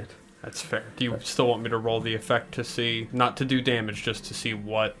 does not hit. That's fair. Do you still want me to roll the effect to see, not to do damage, just to see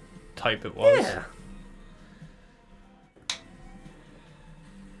what type it was? Yeah.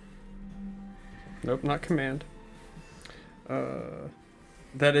 Nope, not command.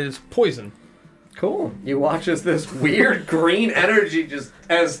 That is poison. Cool. You watch as this weird green energy just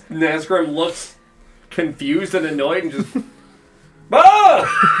as Nazgrim looks confused and annoyed and just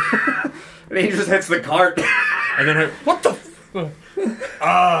ah! And he just hits the cart. And then what the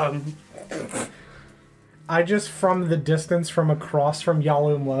I just, from the distance, from across from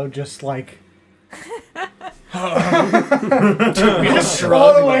Yalum Lo, just like... all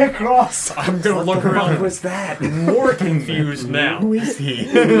the way across. I'm gonna look around. What was that? More confused now. Who is he?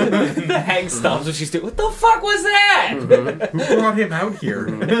 The hag stops what she's doing. What the fuck was that? Who brought him out here?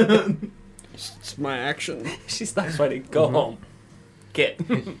 It's my action. She stops fighting. Go home. Get.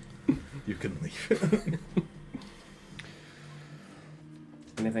 You can leave.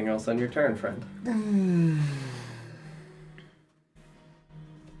 Anything else on your turn, friend?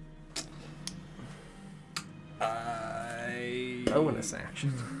 Bonus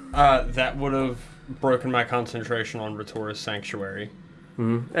action. That would have broken my concentration on Ratora's Sanctuary.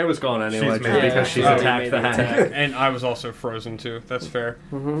 It was gone anyway, She's just made- because she's yeah, attacked made the the hag. attack. And I was also frozen too. That's fair.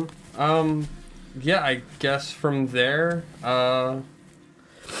 Yeah, I guess from there, that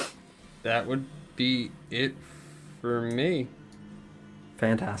would be it for me.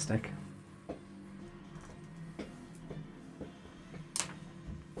 Fantastic.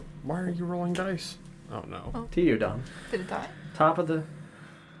 Why are you rolling dice? Oh no. To you, Don. Did it die? Top of the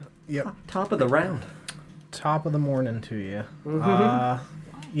Yep. top of the round. Top of the morning to you.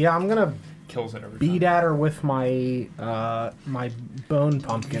 Yeah, I'm gonna Kills it every beat time. at her with my my bone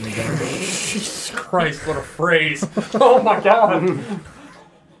pumpkin again. Jesus Christ, what a phrase. Oh my god.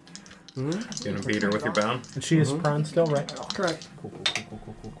 Gonna beat her with your bone? And she is prone still, right? Correct.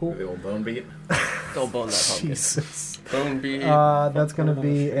 Cool. The old bone beat? Don't bone that pumpkin. Jesus. Bone beat. That's gonna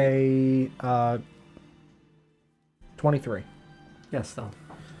be a 23. Yes, Don.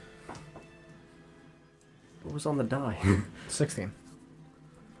 What was on the die? 16.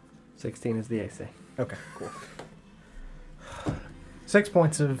 16 is the AC. Okay, cool. 6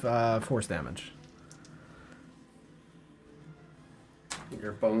 points of force damage.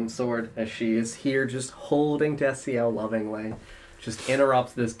 Your bone sword, as she is here just holding Desiel lovingly, just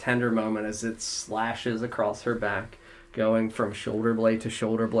interrupts this tender moment as it slashes across her back, going from shoulder blade to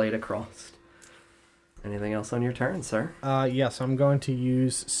shoulder blade across. Anything else on your turn, sir? Yes, I'm going to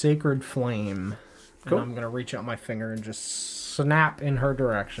use Sacred Flame. Cool. And I'm going to reach out my finger and just snap in her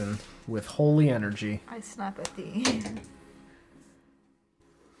direction with holy energy. I snap at the.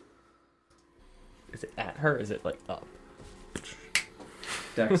 Is it at her or is it like up?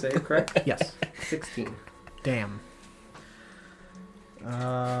 Dex save, correct? Yes. 16. Damn.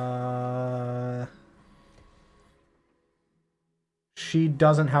 She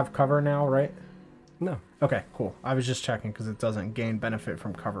doesn't have cover now, right? No. Okay, cool. I was just checking because it doesn't gain benefit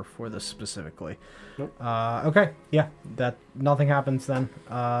from cover for this specifically. Nope. Okay, yeah, that nothing happens then,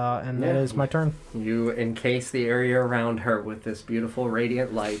 and that Yeah. is my turn. You encase the area around her with this beautiful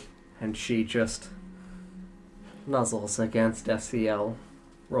radiant light, and she just nuzzles against Desiel,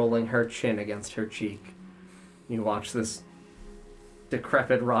 rolling her chin against her cheek. You watch this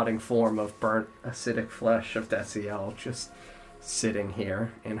decrepit, rotting form of burnt, acidic flesh of Desiel just sitting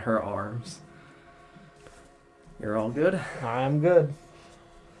here in her arms. You're all good? I'm good.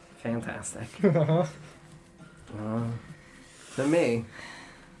 Fantastic. To me,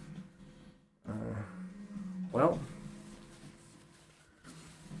 well,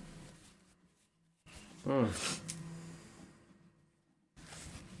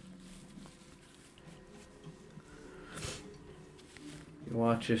 you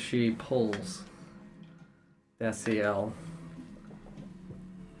watch as she pulls Desiel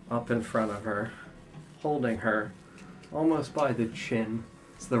up in front of her, holding her almost by the chin.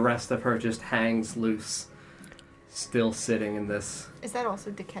 So the rest of her just hangs loose, still sitting in this. Is that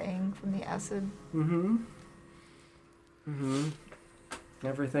also decaying from the acid?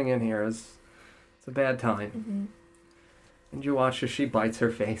 Everything in here is, it's a bad time. And you watch as she bites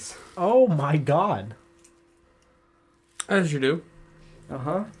her face. Oh my god. As you do.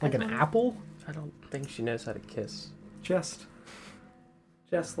 Like an apple? I don't think she knows how to kiss. Just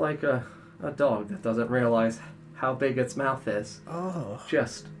like a dog that doesn't realize how big its mouth is. Oh.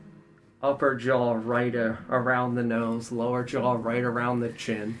 Just upper jaw right around the nose, lower jaw right around the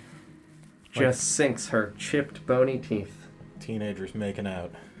chin. Just sinks her chipped, bony teeth. Teenagers making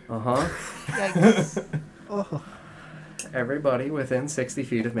out. Yikes. Everybody within 60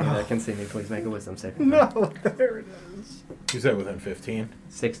 feet of me that can see me, please make a wisdom saving throw. No, there it is. You said within 15?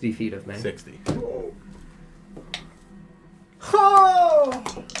 60 feet of me. 60. Oh!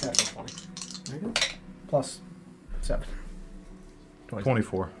 That's a 20. Plus 7.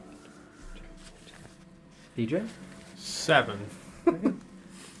 24. DJ? 7.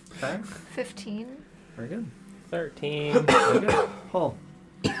 Okay. 15. Very good. 13. Very good. Paul?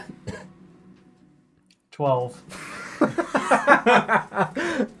 12.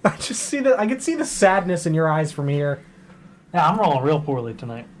 I just see I can see the sadness in your eyes from here. Yeah, I'm rolling real poorly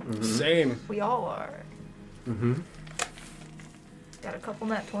tonight. Same. We all are. Got a couple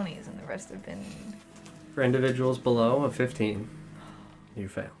nat 20s and the rest have been... For individuals below a 15, you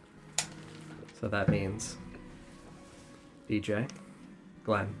fail. So that means DJ,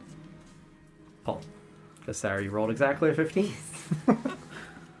 Glenn, Paul. Because Sarah, you rolled exactly a 15.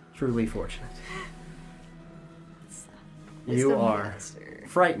 Truly fortunate. You Wisdom are master.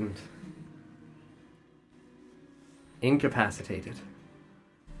 frightened, incapacitated,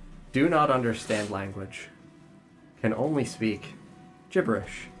 do not understand language, can only speak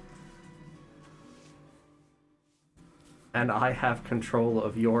gibberish. And I have control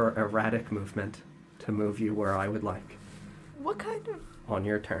of your erratic movement to move you where I would like What kind of... on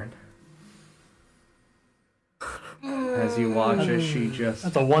your turn. As you watch as she just...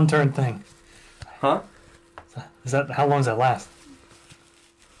 That's a one-turn thing. Huh? Is that how long does that last?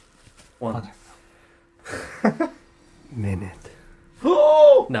 One minute.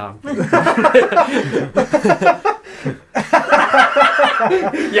 Oh! No.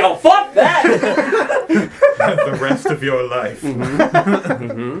 Yo, fuck that! The rest of your life.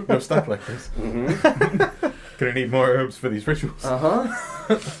 No, stop like this. Gonna need more herbs for these rituals.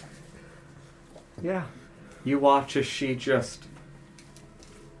 Yeah. You watch as she just,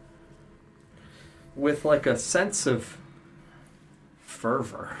 with like a sense of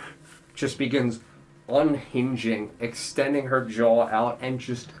fervor, just begins unhinging, extending her jaw out, and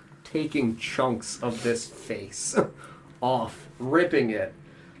just taking chunks of this face off, ripping it.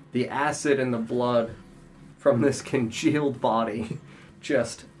 The acid and the blood from this congealed body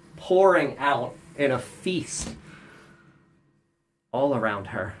just pouring out in a feast all around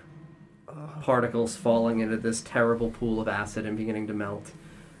her. Particles falling into this terrible pool of acid and beginning to melt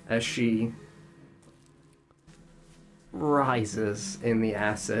as she rises in the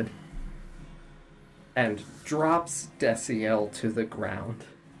acid and drops Desiel to the ground.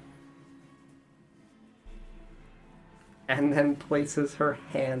 And then places her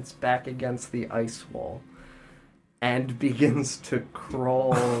hands back against the ice wall and begins to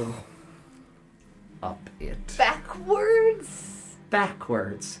crawl up it.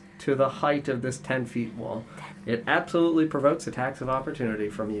 Backwards to the height of this 10 feet wall. It absolutely provokes attacks of opportunity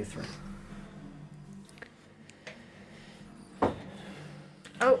from you three.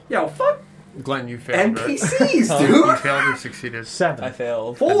 Oh. Yo, fuck Glenn, you failed, NPCs, right? dude! You failed or succeeded? 7. I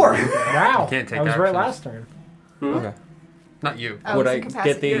failed. 4! Wow. Can't take I was right actions. last turn. Okay. Not you. Oh, Would it's I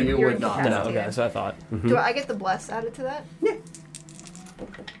incapacitated. get the... You're You would not. No, incapacitated. okay, so I thought. Do I get the bless added to that?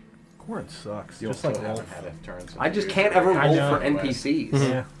 Corn sucks. You'll Just like still Wolf. haven't had a turn since I just you can't used ever it. I roll know. for NPCs.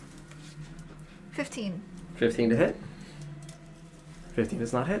 Yeah. 15. 15 to hit. 15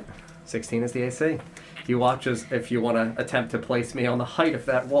 does not hit. 16 is the AC. You watch as if you want to attempt to place me on the height of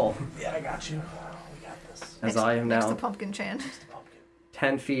that wall. Yeah, I got you. We got this. As Next- I am Next now to Pumpkin Chan.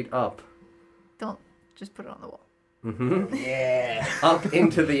 10 feet up. Don't just put it on the wall. Yeah. Up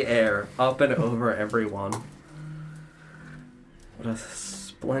into the air. Up and over everyone. What a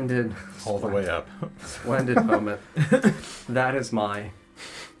splendid, All the way up. splendid moment. That is my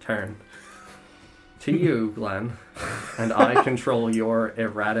turn. To you, Glenn. And I control your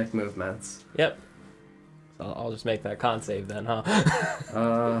erratic movements. Yep. So I'll just make that con save then,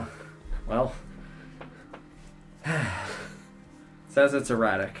 huh? Well. Says it's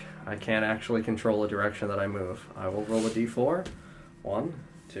erratic. I can't actually control the direction that I move. I will roll a d4. 1,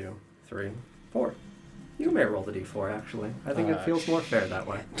 2, 3, 4. You may roll the d4, actually. I think it feels more fair that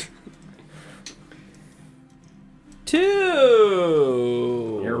way.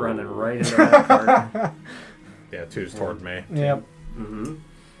 2. You're running right into that cart. Yeah, 2's toward me. Yep. Mm-hmm.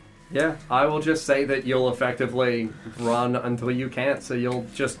 Yeah, I will just say that you'll effectively run until you can't, so you'll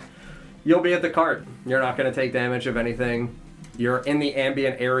be at the cart. You're not going to take damage of anything. You're in the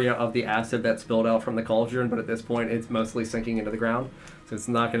ambient area of the acid that spilled out from the cauldron, but at this point it's mostly sinking into the ground, so it's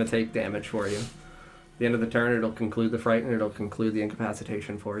not going to take damage for you. At the end of the turn, it'll conclude the fright, and it'll conclude the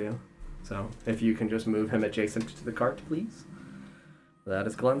incapacitation for you. So, if you can just move him adjacent to the cart, please. That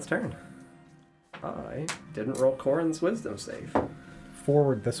is Glenn's turn. I didn't roll Corin's wisdom save.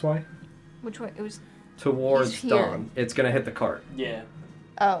 Forward this way. Which way? It was. Towards He's here. Dawn. It's going to hit the cart. Yeah.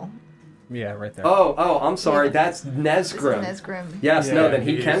 Oh. Yeah, right there. Oh, I'm sorry. Yeah. That's This is Nesgrim. Nesgrim. Yes, Yeah, no, then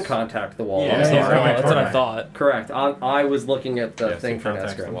he he can is. contact the wall. Yeah, I'm yeah, sorry. yeah. that's what I Okay. thought. Correct. I was looking at the Yes, thing he for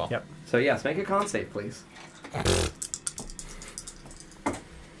contacts the Nesgrim. wall. Yep. So yes, make a con save, please.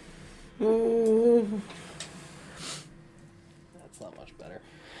 That's not much better.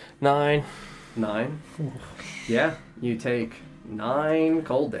 9. 9. Yeah, you take 9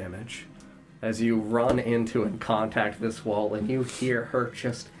 cold damage as you run into and contact this wall, and you hear her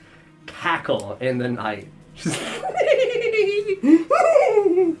just cackle in the night. Just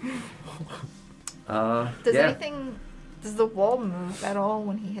Does the wall move at all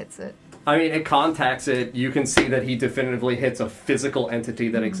when he hits it? I mean, it contacts it. You can see that he definitively hits a physical entity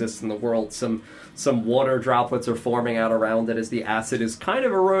that exists in the world. Some water droplets are forming out around it as the acid is kind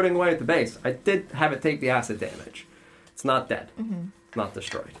of eroding away at the base. I did have it take the acid damage. It's not dead. Not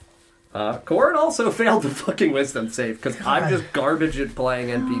destroyed. Corin also failed the fucking wisdom save because I'm just garbage at playing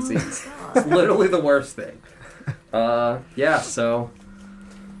NPCs. It's literally the worst thing. Yeah, so...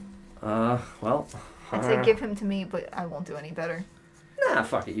 well... I'd say give him to me, but I won't do any better. Nah,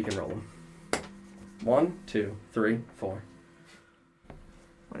 fuck it. You can roll them. 1, 2, 3, 4.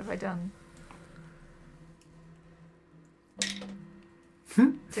 What have I done?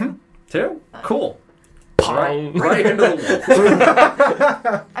 2. 2? Cool. Pong. Right into the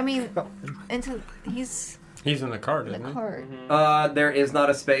wall. I mean, he's He's in the cart, in isn't the he? cart. There is not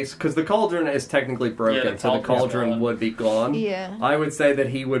a space, because the cauldron is technically broken, Yeah, the so the cauldron's cauldron gone. would be gone. Yeah. I would say that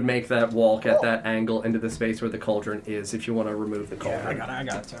he would make that walk at that angle into the space where the cauldron is, if you want to remove the cauldron. I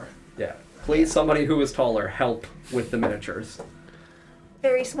got it, sir. Yeah. Please, somebody who is taller, help with the miniatures.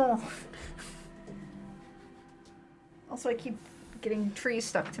 Very small. Also, I keep getting trees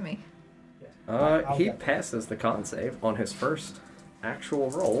stuck to me. He passes the con save on his first actual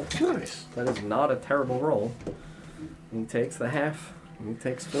roll. Nice. That is not a terrible roll. He takes the half. He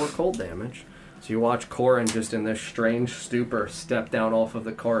takes 4 cold damage. So you watch Corin just in this strange stupor step down off of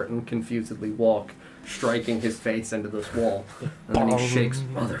the cart and confusedly walk, striking his face into this wall. And then he shakes,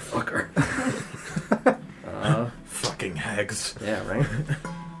 motherfucker. Fucking hags. Yeah, right?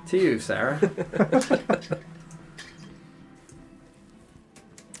 To you, Sarah.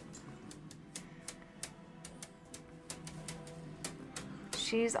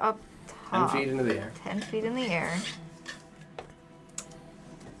 She's up 10 top. feet into the air. 10 feet in the air.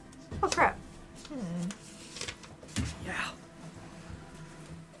 Oh, crap. Yeah.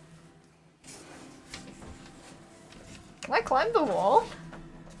 Can I climb the wall?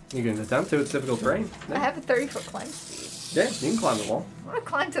 You can attempt to. It's difficult terrain. I have a 30-foot climb speed. Yeah, you can climb the wall. I want to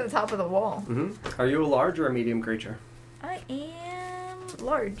climb to the top of the wall. Are you a large or a medium creature? I am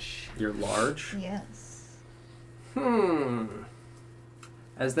large. You're large. Yes.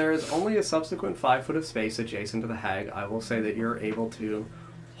 As there is only a subsequent 5 foot of space adjacent to the hag, I will say that you're able to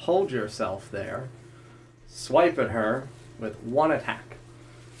hold yourself there, swipe at her with 1 attack.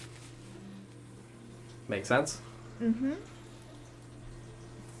 Make sense? Mm-hmm.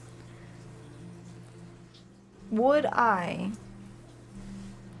 Would I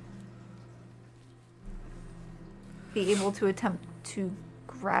be able to attempt to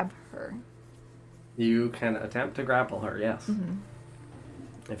grab her? You can attempt to grapple her, yes.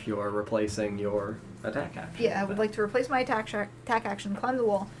 If you are replacing your attack action. Yeah, I would like to replace my attack action, climb the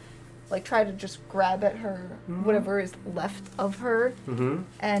wall, like try to just grab at her, whatever is left of her,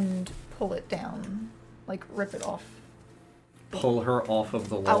 and pull it down, like rip it off. Pull her off of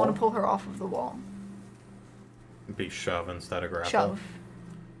the wall. I want to pull her off of the wall. Be shove instead of grapple. Shove.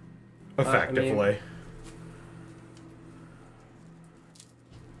 Effectively.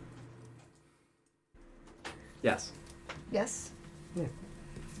 Yes. Yes. Yeah.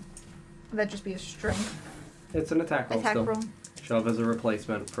 Would that just be a strength It's an attack roll attack still. roll? Shove as a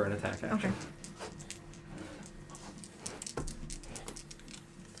replacement for an attack action. Okay.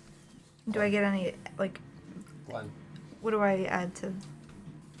 Do I get any, like, One. what do I add to?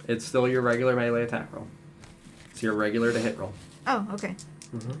 It's still your regular melee attack roll. It's your regular to hit roll. Oh, okay.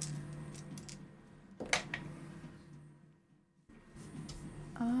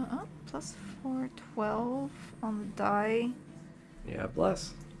 Plus 4, 12 on the die. Yeah,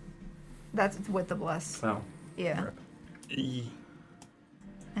 bless. That's with the bless. Oh. Yeah. Rip. And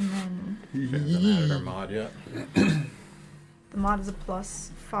then She hasn't added her mod yet. the mod is a plus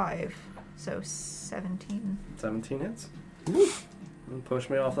 5, so 17. 17 hits. And push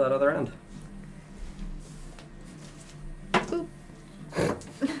me off that other end. Boop.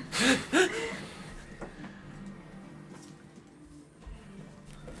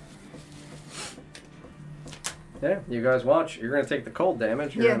 Yeah, you guys watch. You're going to take the cold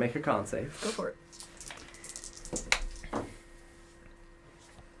damage. You're Yeah. going to make a con save. Go for it.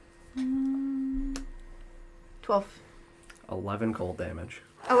 12. 11 cold damage.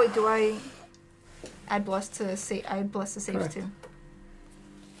 Oh wait, do I add bless to save? I bless the saves Correct. too.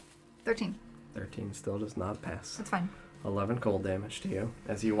 13. 13 still does not pass. That's fine. 11 cold damage to you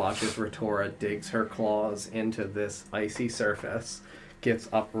as you watch as Retora digs her claws into this icy surface, gets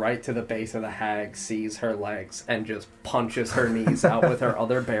up right to the base of the hag, sees her legs, and just punches her knees out with her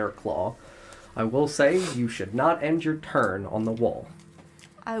other bear claw. I will say you should not end your turn on the wall.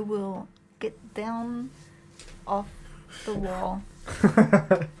 I will get down off the wall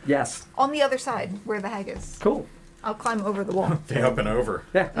Yes. on the other side where the hag is. Cool. I'll climb over the wall. They up and over.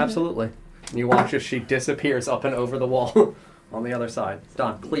 Yeah, absolutely. You watch as she disappears up and over the wall on the other side.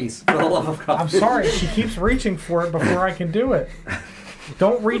 Don, please, for the love of God. I'm sorry. She keeps reaching for it before I can do it.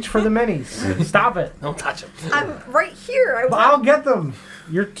 Don't reach for the minis. Stop it. Don't touch him. I'm right here. I'll get them.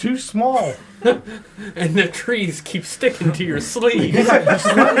 You're too small. And the trees keep sticking to your sleeve. Yeah,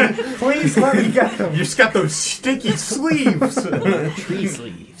 just please let me get them. You just got those sticky sleeves. Tree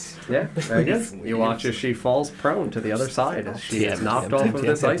sleeves. Yeah, very good. You watch as she falls prone to the other side as she is knocked off of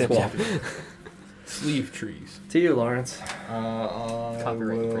this ice wall. Sleeve trees. To you, Lawrence. I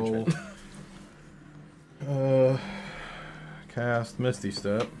Copyright will cast Misty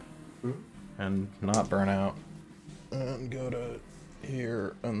Step and not burn out. And go to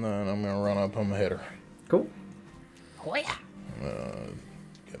here, and then I'm gonna run up. I'm gonna hit her. Cool.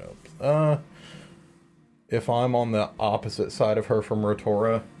 Get up. If I'm on the opposite side of her from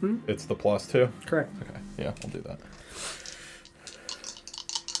Rotora, it's the +2. Correct. Okay, yeah, I'll do that.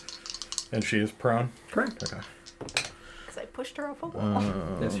 And she is prone. Correct. Okay. Because I pushed her off a wall.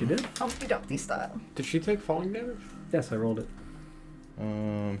 Yes, you did. Humpty Dumpty style. Did she take falling damage? Yes, I rolled it.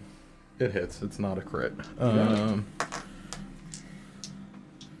 It hits. It's not a crit. And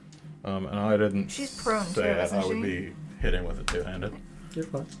I didn't She's prone say too, that isn't I would she? be hitting with a two-handed. You're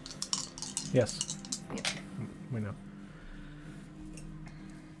fine. Yes. Yep. We know.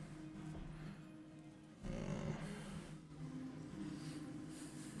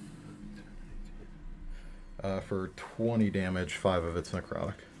 For 20 damage, 5 of it's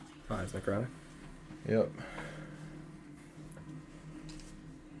necrotic. 5 necrotic. Yep.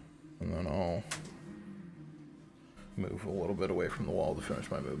 And then I'll move a little bit away from the wall to finish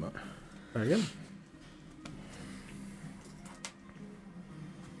my movement. Very good.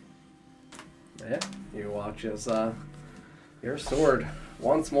 Yeah, you watch as your sword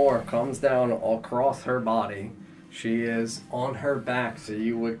once more comes down across her body. She is on her back, so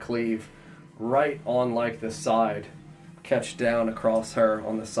you would cleave right on like the side, catch down across her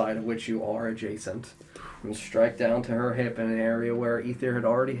on the side of which you are adjacent, and strike down to her hip in an area where Ether had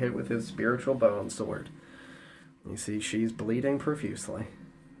already hit with his spiritual bone sword. You see she's bleeding profusely.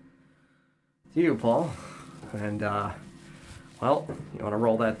 You, Paul. And, well, you want to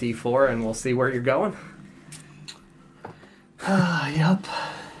roll that d4 and we'll see where you're going? Yep.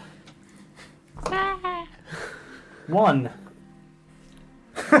 1.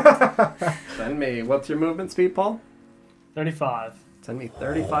 Send me, what's your movement speed, Paul? 35. Send me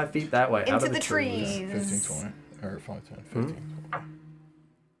 35 feet that way, out Into of the the trees. trees. 15, 20. Or 5, 10, 15.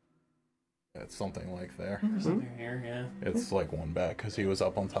 Yeah, it's something like there. Something here, yeah. It's like one back because he was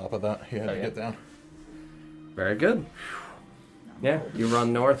up on top of that. He had to Okay. get down. Very good. Yeah, you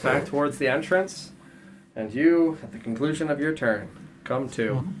run north back towards the entrance, and you, at the conclusion of your turn, come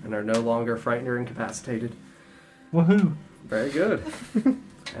to and are no longer frightened or incapacitated. Woohoo. Very good.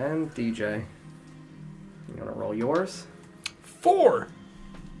 And DJ, you want to roll yours? 4!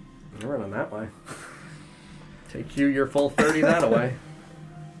 You're running that way. Take you your full 30 that away.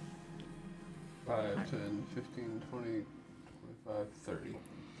 5, 10, 15, 20, 25, 30.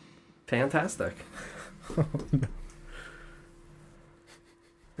 Fantastic.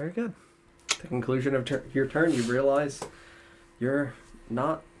 Very good. At the conclusion of your turn, you realize you're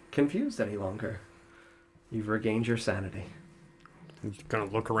not confused any longer. You've regained your sanity. I'm gonna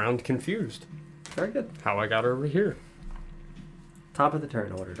look around confused. Very good. How I got her over here. Top of the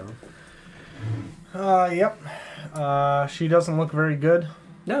turn order, Don. Yep. She doesn't look very good.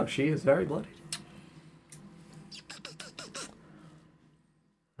 No, she is very bloodied.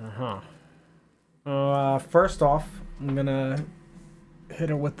 First off, I'm gonna hit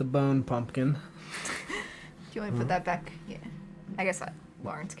her with the bone pumpkin. Do you want to put that back? Yeah. I guess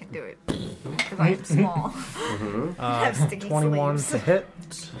Lawrence can do it. Because I'm small. I have sticky 21 sleeves. to hit.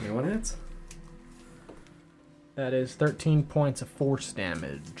 21 hits. That is 13 points of force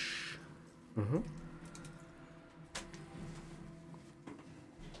damage. Mm-hmm.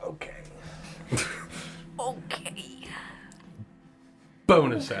 Okay. Okay.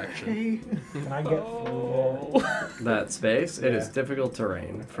 Bonus action. Can I get through That space, it is Yeah. difficult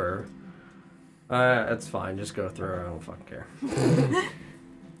terrain for... it's fine, just go through it, I don't fucking care.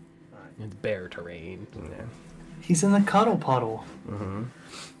 It's bear terrain. Yeah. He's in the cuddle puddle. Mm-hmm.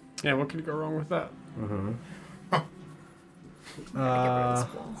 Yeah, what could go wrong with that? Mm-hmm. Gotta get rid of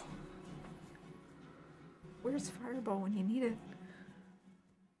this wall. Where's Fireball when you need it?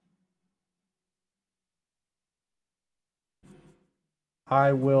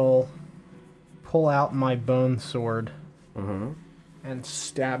 I will pull out my bone sword Mm-hmm. and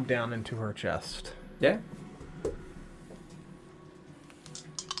stab down into her chest. Yeah.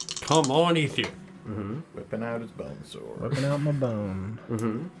 Come on, Ethier. Mm-hmm. Whipping out his bone sword. Whipping out my bone.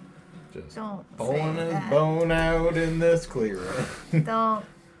 Mm-hmm. Just Don't pulling say his that. bone out in this clearing. Don't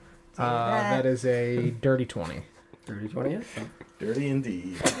say That that. is a dirty 20. 30, 20 hits. Dirty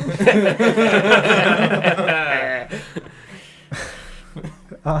indeed.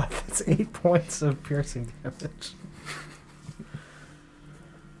 That's 8 points of piercing damage.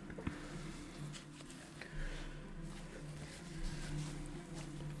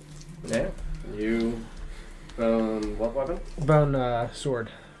 Yeah. You... what weapon? Bone sword.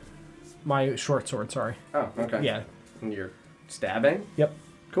 My short sword, sorry. Oh, okay. Yeah. And you're stabbing? Yep.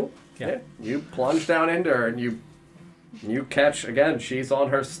 Cool. Yeah. You plunge down into her and you catch, again, she's on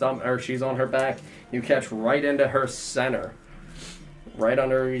her stomach, or she's on her back. You catch right into her center. Right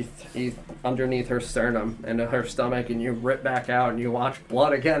underneath her sternum, into her stomach, and you rip back out, and you watch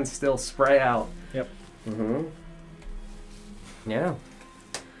blood again still spray out. Yep. Mm-hmm. Yeah.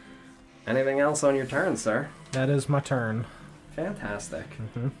 Anything else on your turn, sir? That is my turn. Fantastic.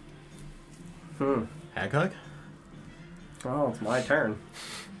 Mm-hmm. Hag hug? Oh, it's my turn.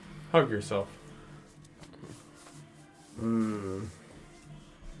 Hug yourself. I don't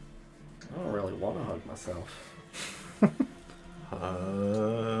really want to hug myself.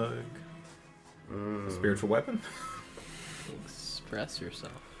 Hug. Spiritual weapon? Express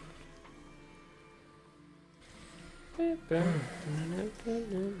yourself.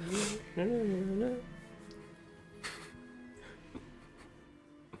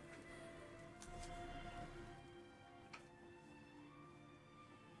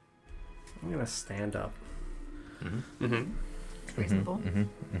 I'm gonna stand up. Mm-hmm. It's reasonable.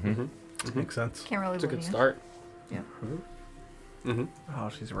 Makes sense. Can't really It's a blame good you. start. Mm-hmm. Oh,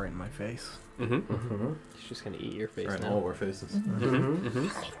 she's right in my face. Mm-hmm. Mm-hmm. She's just gonna eat your face Right in now. all of our faces. Mm-hmm. Mm-hmm.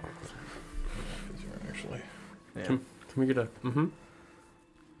 These are actually. Yeah. Can we get a mm-hmm?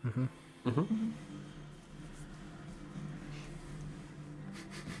 Mm-hmm. Mm-hmm.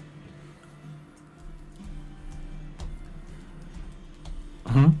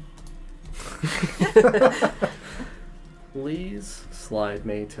 Please slide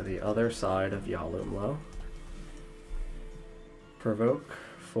me to the other side of Yalumlo. Provoke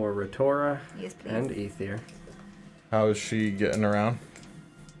for Ritora Yes, please. and Ether How is she getting around?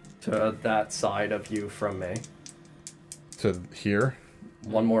 to that side of you from me. To here?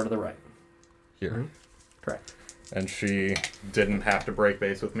 One more to the right. Here. Correct. And she didn't have to break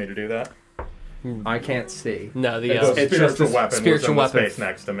base with me to do that? I can't see. No, the The it's spiritual just a weapon spiritual was in weapon. the space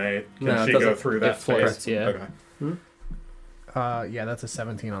next to me. Can No, it she go doesn't- through it that space? floats, yeah. Okay. Yeah, that's a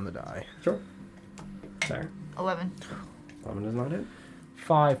 17 on the die. Sure. Sorry. 11. 11 is not it.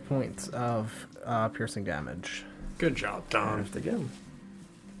 5 points of piercing damage. Good job, Don. Left again.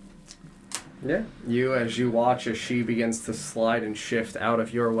 Yeah. As you watch as she begins to slide and shift out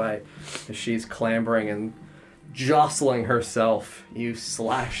of your way, as she's clambering and jostling herself, you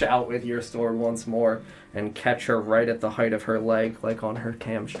slash out with your sword once more and catch her right at the height of her leg, like on her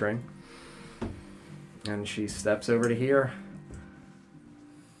hamstring. And she steps over to here.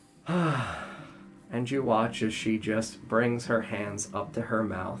 And you watch as she just brings her hands up to her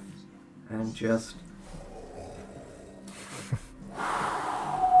mouth and just...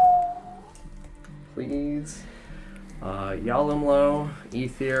 Please. Yalumlo,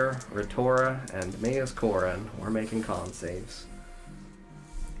 Ether, Ritora, and me as Korin. We're making con saves.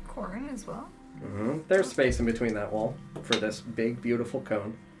 Corin as well. There's space in between that wall for this big, beautiful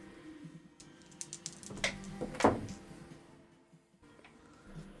cone.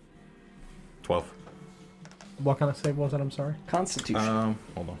 What kind of save was it? I'm sorry. Constitution.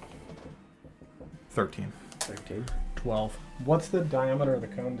 Hold on. 13. 13. 12. What's the diameter of the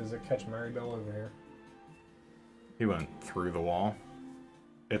cone? Does it catch Maribel over here? He went through the wall.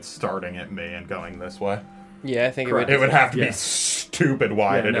 It's starting at me and going this way. Yeah, I think Correct. It would have to Yeah. be stupid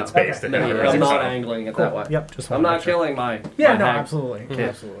wide, Yeah, and no. it's based Okay. in No, here. I'm not So- angling it Cool. that way. Yep. Just I'm wanted to not make sure. killing my. Yeah, my no, hag. absolutely.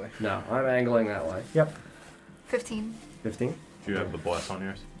 Absolutely. No, I'm angling that way. Yep. 15. 15. Do you have the bless on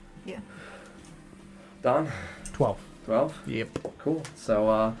yours? Yeah. Don. 12. 12. Yep. Cool.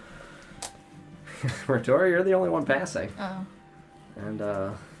 So, Rotora, you're the only one passing, Oh. and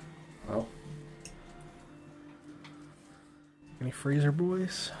well, Any freezer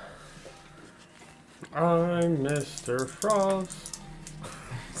boys? I'm Mr. Frost.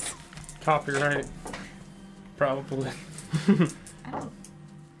 Copyright. Probably. I don't.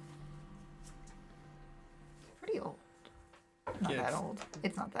 It's pretty old. Not Yes. that old.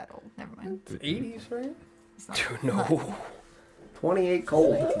 It's not that old. Never mind. It's 80s, right? It's not, Dude, not- no. 28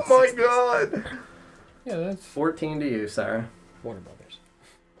 cold. My God! Yeah, that's 14 to you, Sarah. Warner Brothers.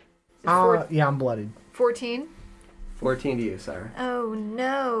 Yeah, I'm bloodied. 14? 14 to you, Sarah. Oh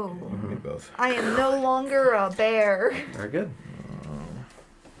no. Me both. I am no longer a bear. Very good.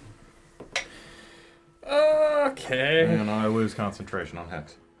 okay. And I lose concentration on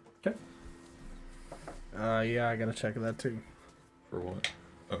hex. Yeah, I gotta check that too. For what?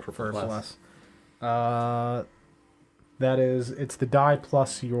 Oh, for For Bless. bless. That is, it's the die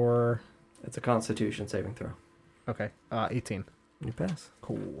plus your. It's a Constitution saving throw. Okay. 18. You pass.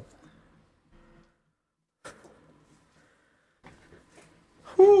 Cool.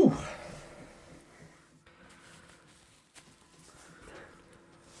 Whew.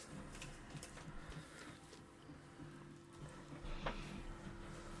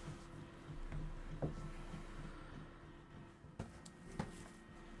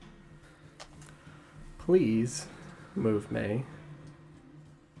 Please move me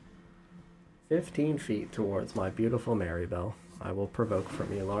 15 feet towards my beautiful Maribel. I will provoke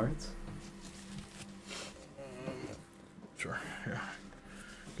from you, Lawrence. Sure, yeah.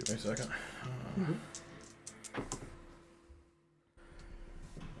 Give me a second.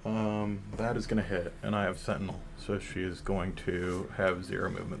 That is going to hit, and I have Sentinel, so she is going to have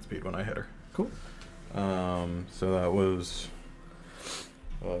 0 movement speed when I hit her. Cool. So that was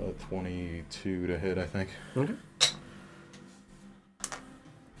 22 to hit, I think. Okay.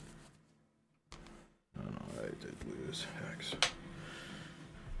 I did lose X.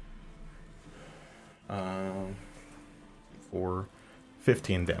 For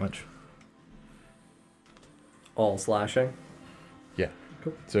 15 damage. All slashing. Yeah.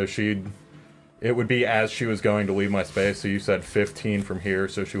 Cool. So it would be as she was going to leave my space. So you said 15 from here,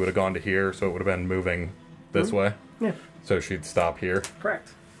 so she would have gone to here, so it would have been moving this way. Yeah. So she'd stop here.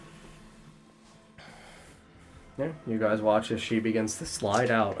 Correct. Yeah, you guys watch as she begins to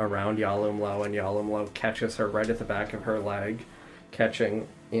slide out around Yalumlo, and Yalumlo catches her right at the back of her leg, catching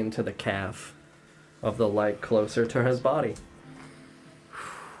into the calf of the leg closer to his body.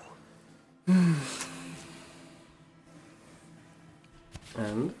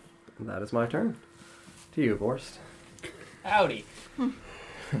 And that is my turn. To you, Vorst. Howdy. Moved.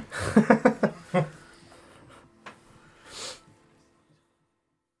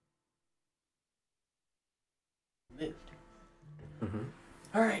 Mm-hmm.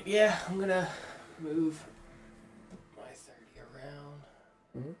 Alright, yeah, I'm gonna move my 30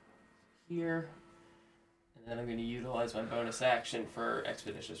 around here. And then I'm gonna utilize my bonus action for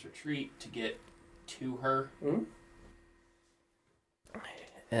Expeditious Retreat to get to her. Mm-hmm.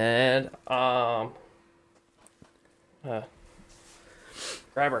 And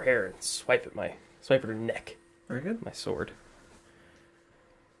grab her hair and swipe at her neck. Very good. My sword.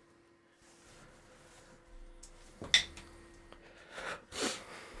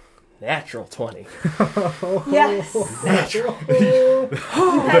 Natural 20. Yes. The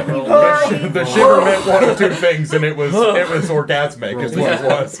shiver meant one of two things, and it was orgasmic, is what it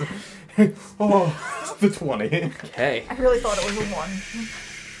was. Oh, the 20. Okay. I really thought it was a 1.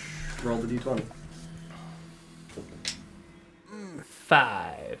 Roll the d20.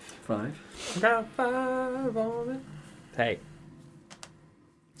 5. 5. Got 5 on it. Hey.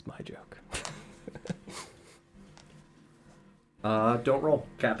 It's my joke. Don't roll.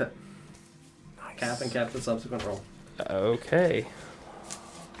 Cap it. Cap and cap the subsequent roll. Okay.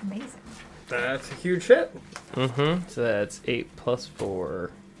 Amazing. That's a huge hit. Mm-hmm. So that's 8 plus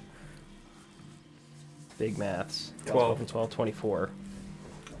 4. Big maths. 12. And 12, 24.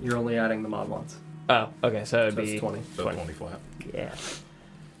 You're only adding the mod once. Oh, okay, so it'd So be it's 20. So 20 flat. Yeah.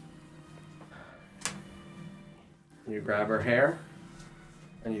 You grab her hair,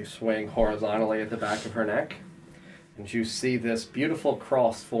 and you swing horizontally at the back of her neck, and you see this beautiful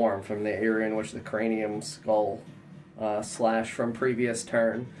cross form from the area in which the cranium skull slash from previous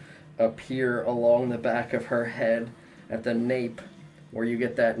turn appear along the back of her head at the nape, where you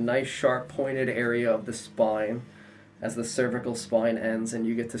get that nice sharp pointed area of the spine as the cervical spine ends, and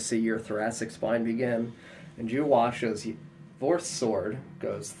you get to see your thoracic spine begin. And you watch as Vorth's sword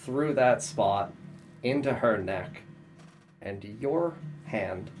goes through that spot into her neck, and your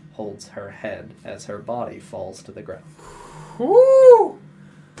hand holds her head as her body falls to the ground. Woo!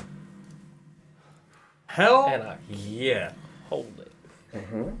 Hell And I yeah. hold it.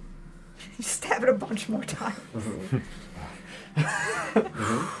 Just stab it a bunch more times.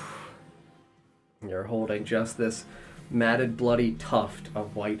 You're holding just this matted, bloody tuft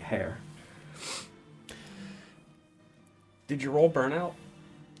of white hair. Did you roll burnout?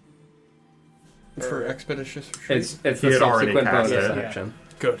 For expeditious retreat? It's He the had already subsequent cast bonus it. action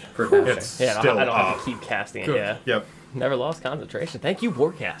Good. for dashing. It's Yeah, still I don't have up. to keep casting it, Good. yeah. Yep. Never lost concentration. Thank you,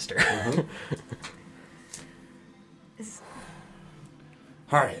 Warcaster.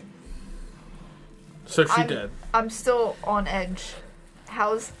 Alright. So she I'm- dead. I'm still on edge.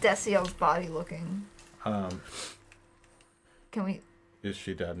 How's Desiel's body looking? Can we? Is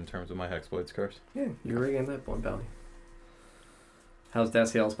she dead in terms of my Hexblade's curse? Yeah, you regain that point bounty. How's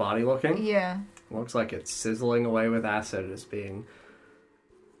Desiel's body looking? Yeah. Looks like it's sizzling away with acid as being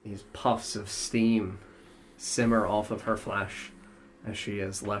these puffs of steam simmer off of her flesh as she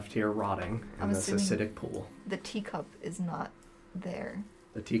is left here rotting in I'm this assuming- acidic pool. The teacup is not there.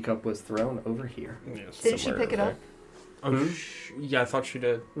 The teacup was thrown over here. Yes. Did she pick it up? Oh, yeah, I thought she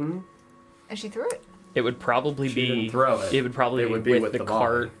did. Mm-hmm. And she threw it. It would probably She be. didn't throw it. It would probably It would be with, with the the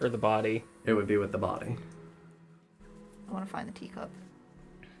cart body. or the body. It would be with the body. I want to find the teacup.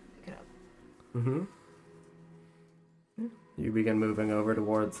 Pick it up. Mm-hmm. You begin moving over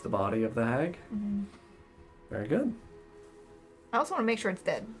towards the body of the hag. Mm-hmm. Very good. I also want to make sure it's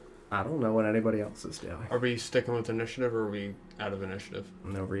dead. I don't know what anybody else is doing. Are we sticking with initiative or are we out of initiative?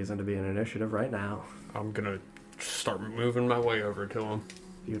 No reason to be in initiative right now. I'm gonna start moving my way over to him.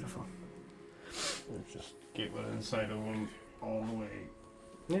 Beautiful. Just get within sight of him all the way.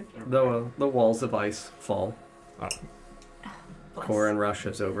 Yeah. The walls of ice fall. Bless. Corin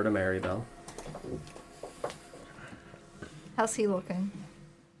rushes over to Maribel. How's he looking?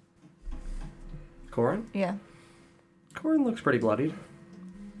 Corin? Yeah. Corin looks pretty bloodied.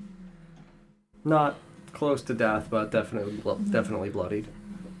 Not close to death, but definitely bloodied.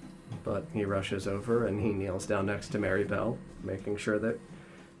 But he rushes over and he kneels down next to Maribel, making sure that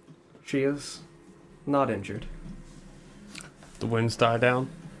she is not injured. The winds die down.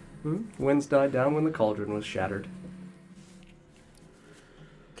 Winds died down when the cauldron was shattered.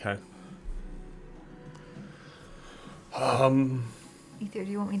 Okay. Ether,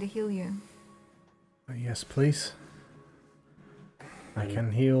 do you want me to heal you? Yes, please. I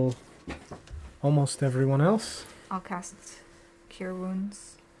can heal almost everyone else. I'll cast Cure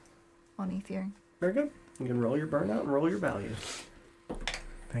Wounds on Ether. Very good. You can roll your burnout and roll your value.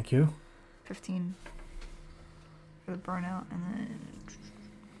 Thank you. 15 for the burnout, and then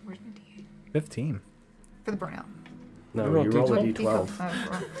where's my D8? 15. For the burnout. No, You roll you roll a D12. d12. Oh,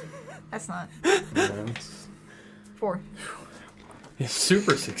 well, that's not That's- 4. He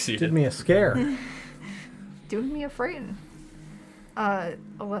super Did succeeded. me a scare. Doing me a frighten.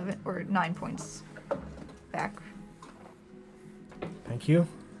 11 or 9 points back. Thank you.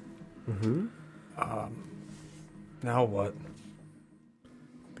 Now what?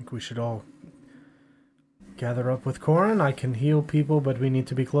 I think we should all gather up with Corin. I can heal people, but we need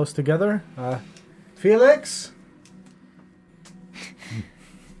to be close together. Felix?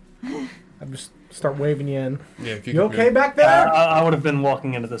 I'm just start waving you in. Yeah, if You could okay move. back there? I would have been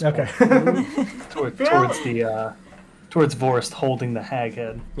walking into this Okay. point towards Vorst holding the hag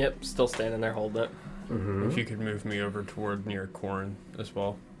head. Yep, still standing there holding it. If you could move me over toward near Corin as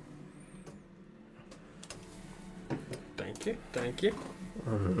well. Thank you. Thank you.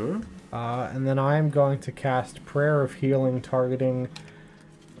 And then I'm going to cast Prayer of Healing targeting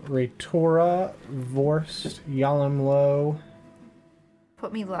Retora, Vorst, Yalimlo,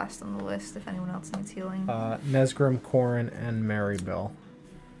 Put me last on the list if anyone else needs healing. Nesgrim, Corin, and Maribel.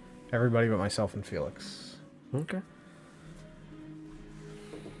 Everybody but myself and Felix. Okay.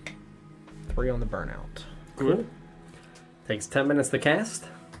 3 on the burnout. Cool. Takes 10 minutes to cast.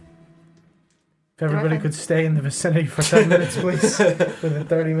 If everybody could stay in the vicinity for 10 minutes, please. Within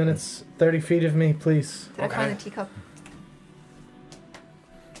 30 minutes, 30 feet of me, please. Did I find the teacup?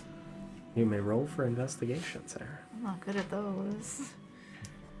 You may roll for investigation, Sarah. I'm not good at those.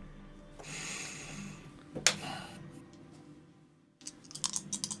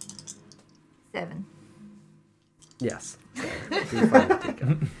 Seven. Yes. You find it, take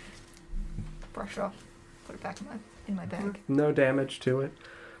it. Brush it off. Put it back in my bag. No damage to it.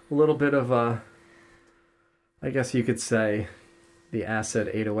 A little bit of I guess you could say the acid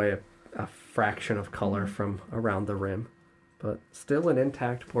ate away a fraction of color from around the rim, but still an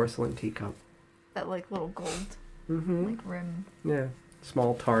intact porcelain teacup. That like little gold Mm-hmm. like rim. Yeah,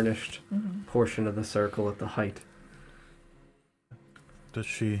 small tarnished portion of the circle at the height. Does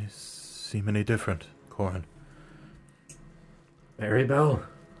she seem any different, Corin? Mary Bell?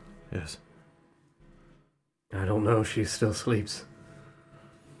 Yes. I don't know. She still sleeps.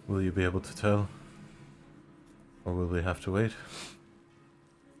 Will you be able to tell? Or will we have to wait?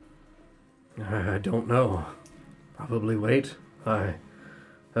 I don't know. Probably wait. I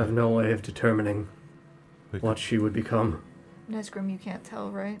have no way of determining what she would become. Nesgrim, you can't tell,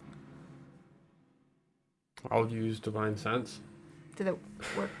 right? I'll use Divine Sense. Did it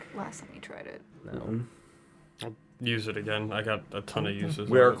work last time you tried it? No. I'll use it again. I got a ton of uses.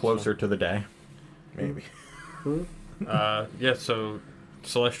 We on are it, closer to the day. Maybe. So. Yeah, so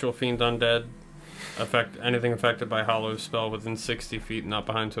Celestial Fiend Undead. Anything affected by Hollow spell within 60 feet, not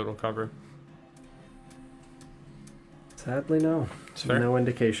behind total cover. Sadly, no. It's fair. No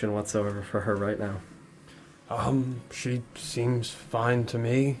indication whatsoever for her right now. She seems fine to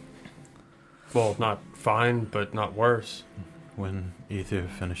me. Well, not fine, but not worse. When Ether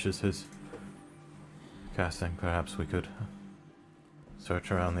finishes his casting, perhaps we could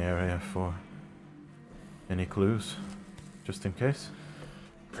search around the area for any clues, just in case.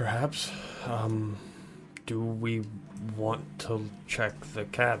 Perhaps. Do we want to check the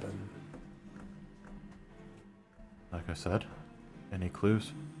cabin? Like I said, any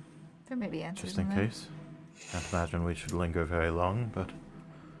clues, There may be answers just in there. case. Can't imagine we should linger very long, but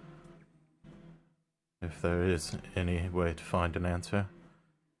if there is any way to find an answer,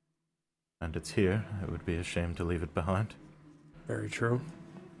 and it's here, it would be a shame to leave it behind. Very true.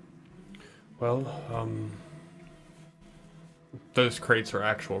 Well, those crates are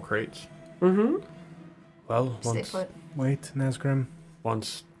actual crates. Mm-hmm. Well, Stay put. Wait, Nesgrim.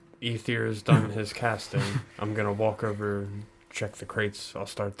 once Ether has done his casting, I'm gonna walk over and check the crates. I'll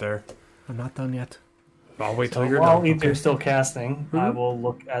start there. I'm not done yet. I'll wait So till you're while done. Ether's still casting, I Mhm. will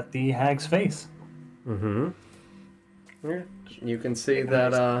look at the hag's face. Mm-hmm. Yeah. You can see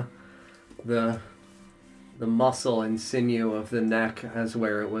that the muscle and sinew of the neck, as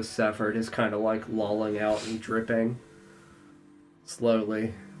where it was severed, is kind of like lolling out and dripping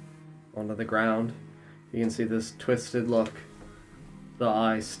slowly onto the ground. You can see this twisted look. The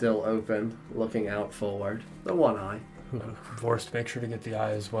eyes still open, looking out forward. The one eye. Forced, make sure to get the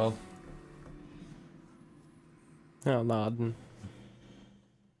eye as well. I'll nod.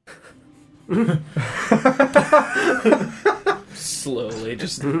 Slowly,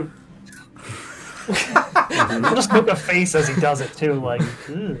 just I'll just make a face as he does it too, like.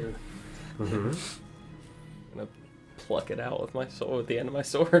 "Ugh." Mm-hmm. gonna pluck it out with my sword, with the end of my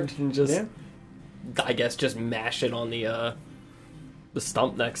sword, and just, Yeah. I guess, just mash it on the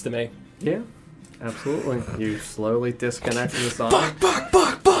stump next to me. Yeah. Absolutely. You slowly disconnect this eye.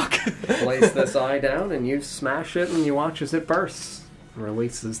 Buck! Place this eye down and you smash it and you watch as it bursts. And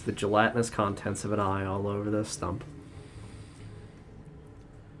releases the gelatinous contents of an eye all over the stump.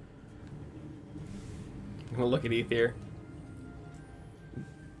 I'm gonna look at Ether. Do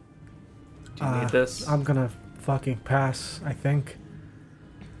you need this? I'm gonna fucking pass, I think.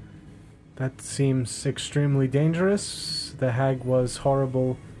 That seems extremely dangerous. The hag was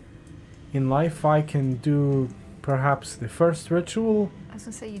horrible in life. I can do perhaps the first ritual. I was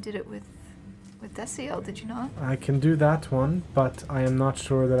gonna say you did it with Desiel, did you not? I can do that one, but I am not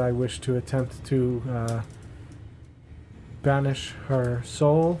sure that I wish to attempt to banish her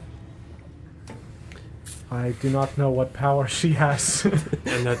soul. I do not know what power she has.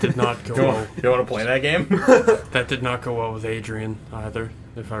 And that did not go well. You want to play that game? That did not go well with Adrian either,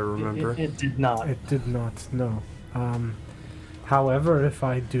 if I remember. It did not. It did not, no. However, if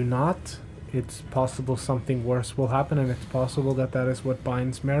I do not, it's possible something worse will happen, and it's possible that that is what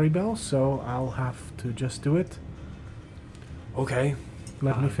binds Maribel, so I'll have to just do it. Okay.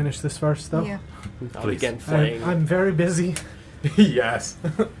 Let me finish this first, though. Yeah. I'll Please. begin flaying. I'm very busy. Yes.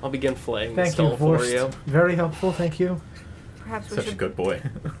 I'll begin flaying the Thank you, skull for Vorst. you. Very helpful, thank you. Perhaps we Such a should good boy.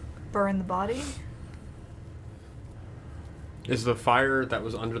 burn the body. Is the fire that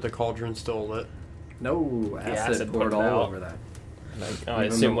was under the cauldron still lit? No, acid, acid poured poured all out. over that. I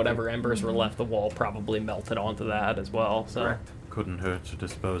Even assume though- whatever embers were left, the wall probably melted onto that as well. So Correct. Couldn't hurt to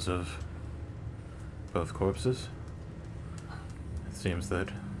dispose of both corpses. It seems that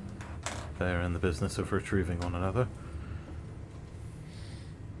they are in the business of retrieving one another.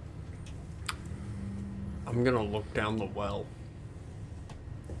 I'm gonna look down the well.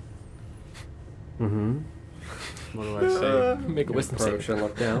 Mm-hmm. What do I say? Make a wisdom Approach save. and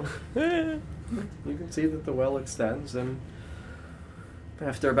look down. You can see that the well extends, and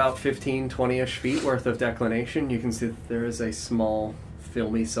after about 15, 20-ish feet worth of declination, you can see that there is a small,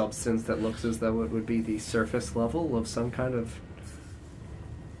 filmy substance that looks as though it would be the surface level of some kind of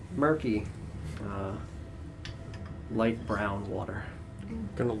murky, light brown water. I'm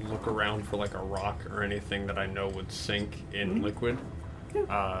gonna look around for like a rock or anything that I know would sink in liquid.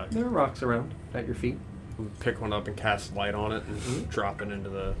 Yeah. There are rocks around at your feet. Pick one up and cast light on it and drop it into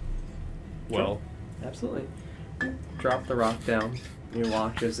the well. Absolutely. Drop the rock down. You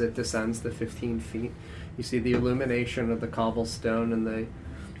watch as it descends the 15 feet. You see the illumination of the cobblestone and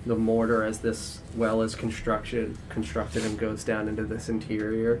the mortar as this well is constructed and goes down into this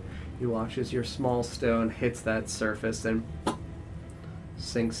interior. You watch as your small stone hits that surface and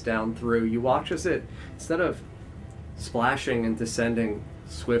sinks down through. You watch as it, instead of splashing and descending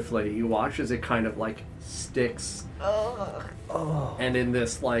swiftly, you watch as it kind of like sticks. And in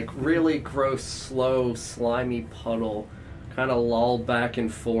this like really gross, slow, slimy puddle, kind of lull back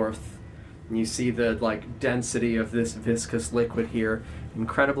and forth. And you see the like density of this viscous liquid here,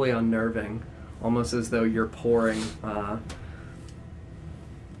 incredibly unnerving, almost as though you're pouring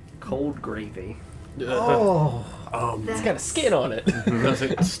cold gravy. Oh, It's got a skin on it. Does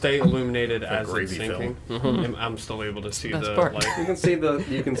it stay illuminated as it's gravy sinking? I'm still able to see Best the part. light. You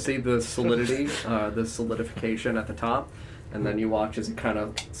can see the solidity, the solidification at the top, and then you watch as it kind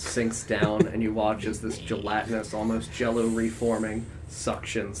of sinks down, and you watch as this gelatinous, almost jello reforming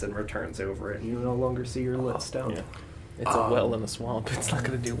suctions and returns over it. And you no longer see your lit stone. Yeah. It's a well in a swamp. It's not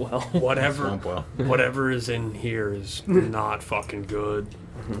going to do well. Whatever, Swamp well. whatever is in here is not fucking good.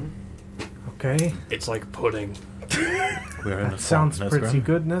 okay. It's like pudding. We're in That a sounds swamp, pretty Nesgrim.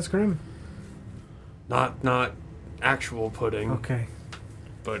 good, Nesgrim. Not actual pudding, Okay.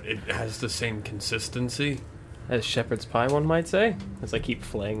 but it has the same consistency. As shepherd's pie, one might say. As I keep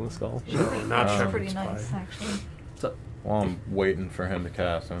flaying the skull. Not That's shepherd's pretty pie. nice, actually. While I'm waiting for him to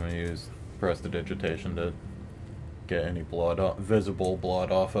cast, I'm going to use prestidigitation to get any visible blood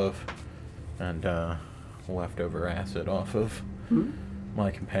off of, and leftover acid off of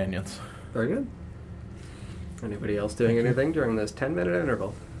my companions. Very good. Anybody else doing anything during this 10-minute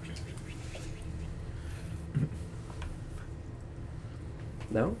interval?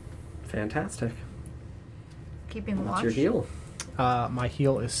 No? Fantastic. Keeping What's watch. your heal? My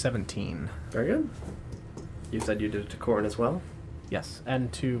heal is 17. Very good. You said you did it to Corrin as well? Yes,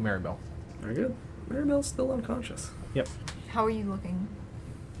 and to Maribel. Very good. Maribel's still unconscious. Yep, How are you looking?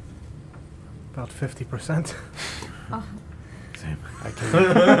 about 50%. Same. I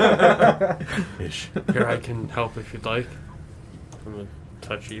can, Ish. here, I can help if you'd like. I'm gonna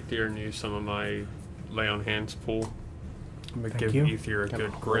touch Ether and use some of my lay on hands pool. I'm gonna Thank give you. Ether a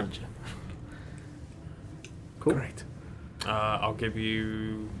good grip. Cool. Great. I'll give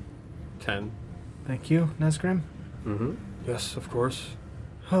you 10. Thank you, Nesgrim. Mm-hmm. Yes, of course.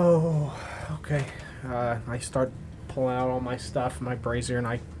 Oh, okay. I start pulling out all my stuff, my brazier, and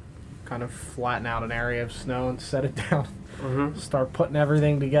I kind of flatten out an area of snow and set it down. Mm-hmm. Start putting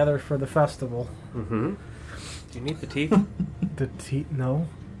everything together for the festival. Mm-hmm. Do you need the teeth? The no,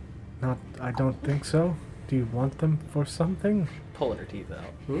 not. I don't think so. Do you want them for something? Pulling her teeth out.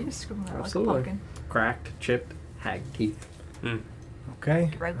 Just scribbling out like a Absolutely. pumpkin. Cracked, chipped, hag teeth.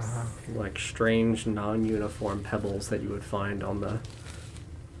 Okay. Gross. Like strange, non-uniform pebbles that you would find on the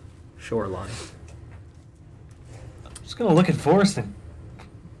shoreline. I'm just gonna look at Forrest and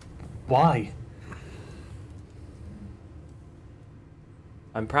why?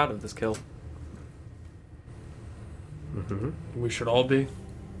 I'm proud of this kill. Mm-hmm. We should all be.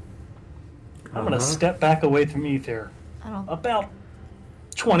 I'm gonna step back away from Ether, I don't. about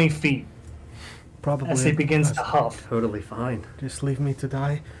 20 feet, Probably. as he begins to huff. Totally fine. Just leave me to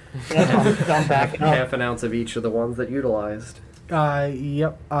die. I'm backing up. Half an ounce of each of the ones that utilized.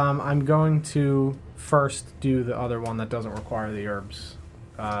 Yep. I'm going to first do the other one that doesn't require the herbs.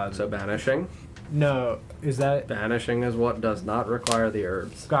 So banishing. No, is that Banishing is what does not require the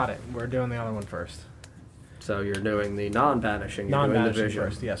herbs. got it? We're doing the other one first. So you're doing the non-banishing. You're doing the Non-banishing vision.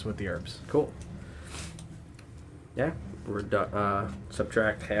 first, yes, with the herbs. Cool. Yeah.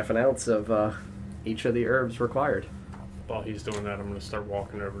 Subtract half an ounce of each of the herbs required. While he's doing that, I'm gonna start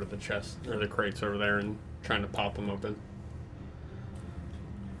walking over to the chest or the crates over there and trying to pop them open.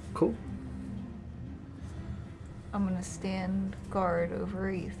 Cool. I'm gonna stand guard over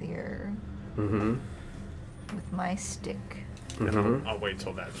Ether. Mm-hmm. with my stick. Mhm. I'll wait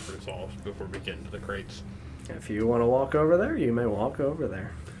till that's resolved before we get into the crates. If you want to walk over there, you may walk over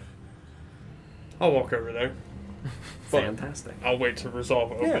there. I'll walk over there. But Fantastic. I'll wait to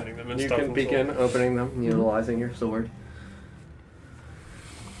resolve opening them and you stuff. can until- begin opening them, utilizing your sword.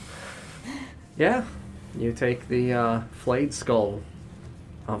 Yeah, you take the flayed skull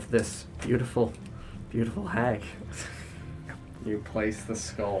of this beautiful, beautiful hag. You place the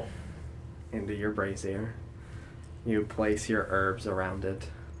skull into your brazier. You place your herbs around it.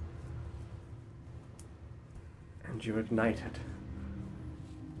 And you ignite it.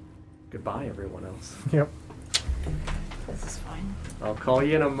 Goodbye, everyone else. Yep. This is fine. I'll call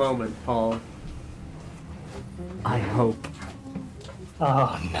you in a moment, Paul. I hope.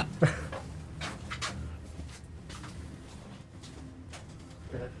 Oh no.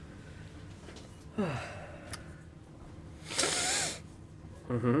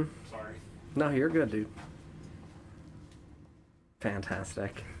 Mm-hmm. Sorry. No, you're good, dude.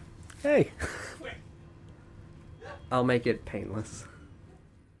 Fantastic. Hey. I'll make it painless.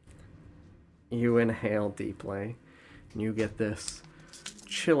 You inhale deeply, and you get this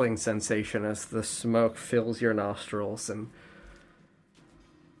chilling sensation as the smoke fills your nostrils, and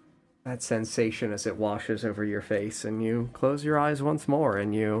that sensation as it washes over your face, and you close your eyes once more,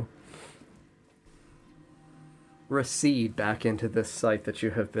 and you recede back into this sight that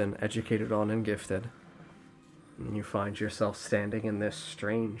you have been educated on and gifted. And you find yourself standing in this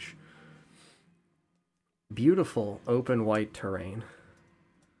strange, beautiful, open white terrain.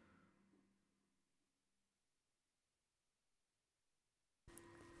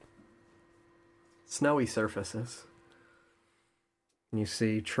 Snowy surfaces. You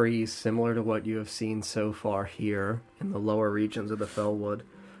see trees similar to what you have seen so far here in the lower regions of the Fellwood,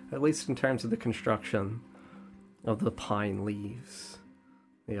 at least in terms of the construction of the pine leaves,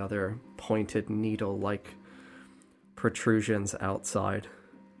 the other pointed needle-like protrusions outside.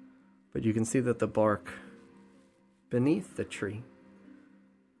 But you can see that the bark beneath the tree,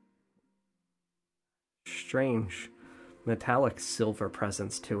 strange metallic silver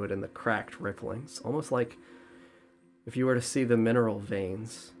presence to it in the cracked ripplings, almost like if you were to see the mineral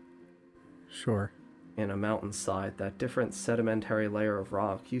veins Sure. in a mountainside, that different sedimentary layer of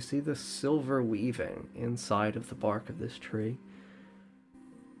rock, you see the silver weaving inside of the bark of this tree.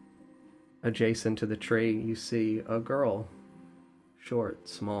 Adjacent to the tree, you see a girl, short,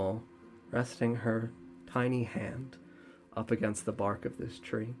 small, resting her tiny hand up against the bark of this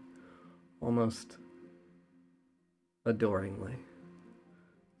tree, almost adoringly.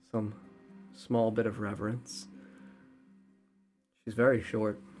 Some small bit of reverence. She's very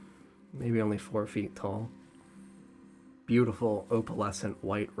short, maybe only 4 feet tall. Beautiful opalescent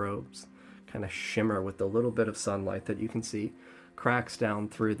white robes kind of shimmer with the little bit of sunlight that you can see cracks down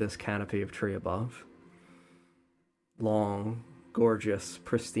through this canopy of tree above. Long, gorgeous,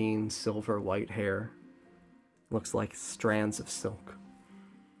 pristine silver white hair. Looks like strands of silk.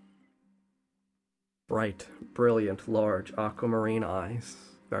 Bright, brilliant, large aquamarine eyes,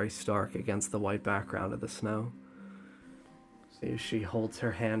 very stark against the white background of the snow. See, she holds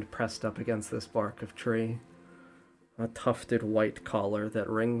her hand pressed up against this bark of tree. A tufted white collar that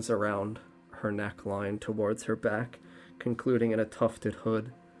rings around her neckline towards her back, concluding in a tufted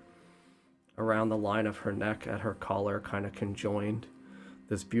hood. Around the line of her neck at her collar, kind of conjoined,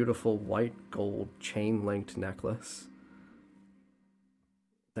 this beautiful white gold chain-linked necklace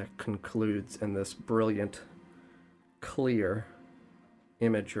that concludes in this brilliant, clear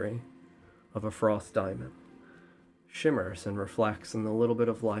imagery of a frost diamond. Shimmers and reflects in the little bit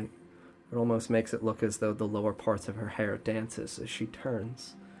of light. It almost makes it look as though the lower parts of her hair dances as she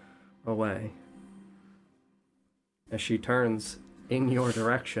turns away. As she turns in your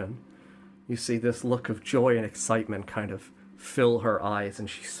direction, you see this look of joy and excitement kind of fill her eyes, and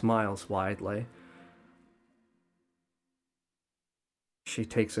she smiles widely. She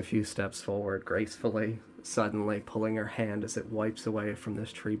takes a few steps forward gracefully, suddenly pulling her hand as it wipes away from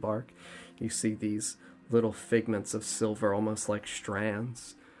this tree bark. You see these little figments of silver, almost like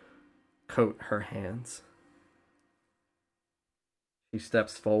strands, coat her hands. She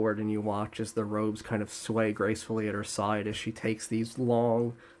steps forward and you watch as the robes kind of sway gracefully at her side as she takes these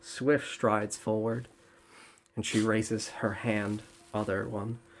long, swift strides forward. And she raises her hand, other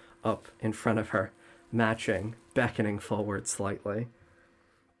one, up in front of her, matching, beckoning forward slightly.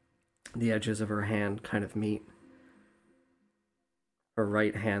 The edges of her hand kind of meet. Her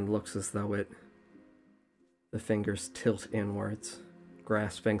right hand looks as though the fingers tilt inwards,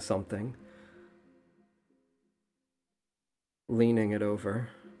 grasping something, leaning it over.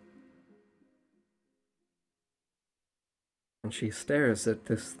 And she stares at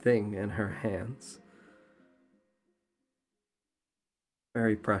this thing in her hands,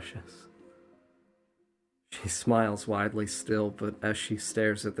 very precious. She smiles widely still, but as she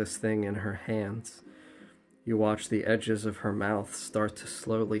stares at this thing in her hands, you watch the edges of her mouth start to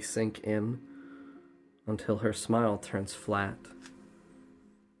slowly sink in until her smile turns flat.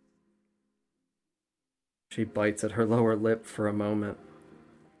 She bites at her lower lip for a moment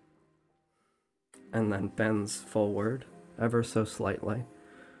and then bends forward ever so slightly,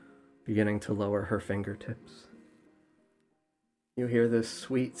 beginning to lower her fingertips. You hear this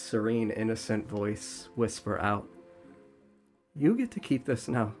sweet, serene, innocent voice whisper out, "You get to keep this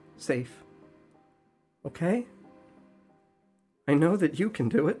now, safe. Okay? I know that you can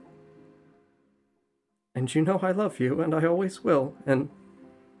do it. And you know I love you, and I always will, and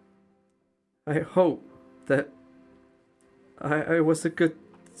I hope that I was a good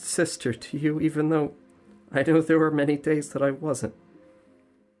sister to you, even though I know there were many days that I wasn't."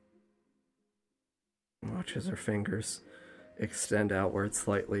 Watch as her fingers extend outward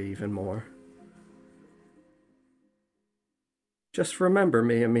slightly even more. "Just remember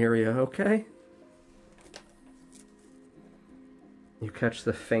me, Emiria, okay?" You catch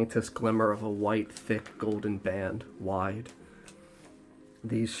the faintest glimmer of a white, thick, golden band, wide.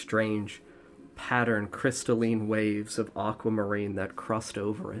 These strange, patterned, crystalline waves of aquamarine that crust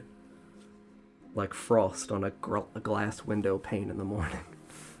over it, like frost on a glass window pane in the morning.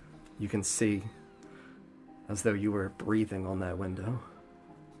 You can see as though you were breathing on that window.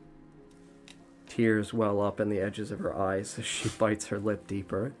 Tears well up in the edges of her eyes as she bites her lip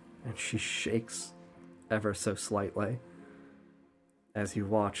deeper, and she shakes ever so slightly as you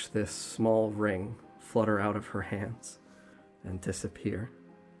watch this small ring flutter out of her hands and disappear.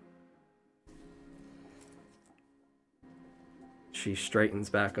 She straightens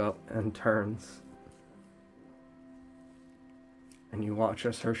back up and turns, and you watch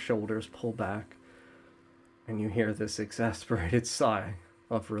as her shoulders pull back, and you hear this exasperated sigh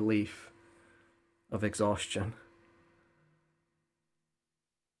of relief, of exhaustion.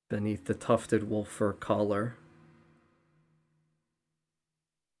 Beneath the tufted wolf fur collar,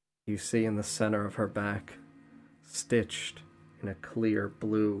 you see in the center of her back, stitched in a clear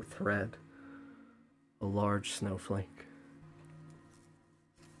blue thread, a large snowflake.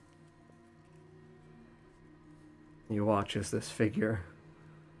 You watch as this figure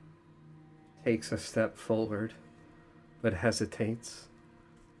takes a step forward, but hesitates.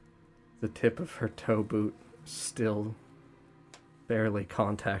 The tip of her toe boot still barely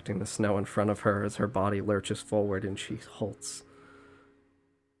contacting the snow in front of her as her body lurches forward and she halts.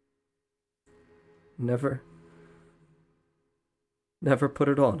 Never put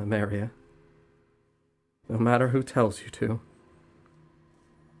it on, Emeria. No matter who tells you to.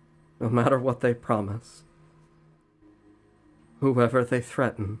 No matter what they promise. Whoever they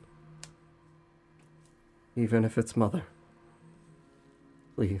threaten. Even if it's Mother.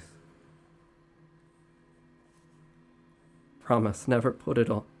 Please. Promise, never put it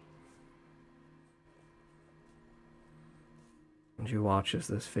on. And you watch as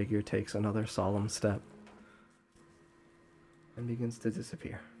this figure takes another solemn step and begins to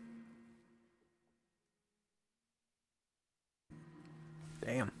disappear.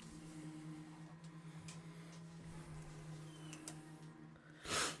 Damn.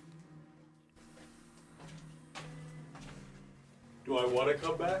 Do I want to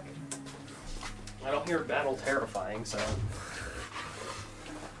come back? I don't hear battle terrifying, so.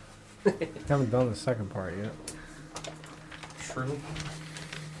 Haven't done the second part yet. True.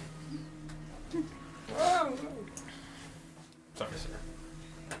 Sorry, sir.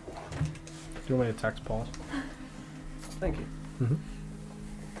 Do you want me to text Paul? Thank you.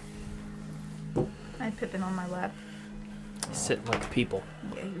 I had Pippin on my lap. Sitting like people.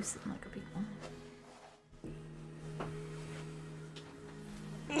 Yeah, he was sitting like a people.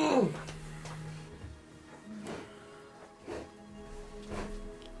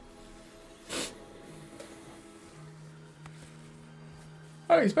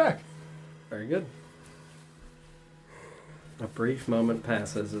 Oh, he's back. Very good. A brief moment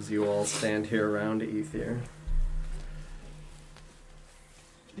passes as you all stand here around Ether.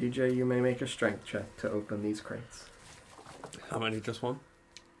 DJ, you may make a strength check to open these crates. How many? Just one?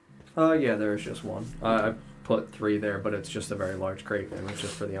 Yeah, there is just one. I put 3 there, but it's just a very large crate, and it's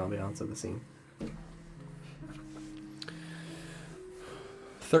just for the ambiance of the scene.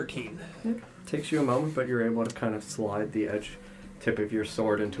 13. Takes you a moment, but you're able to kind of slide the tip of your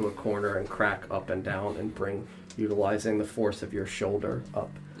sword into a corner and crack up and down and bring, utilizing the force of your shoulder up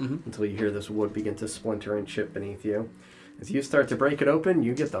until you hear this wood begin to splinter and chip beneath you. As you start to break it open,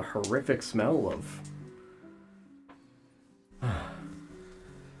 you get the horrific smell of...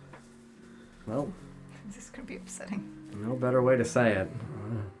 well, This is gonna be upsetting. No better way to say it.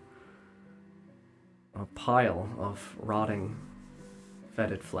 A pile of rotting,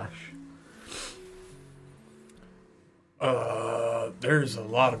 fetid flesh. There's a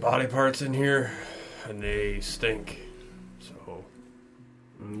lot of body parts in here, and they stink. So,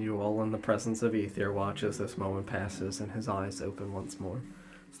 You all in the presence of Ether watch as this moment passes and his eyes open once more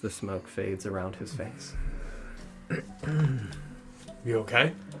as the smoke fades around his face. you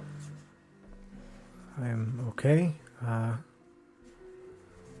okay? I am okay. A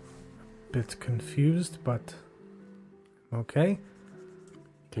bit confused, but okay.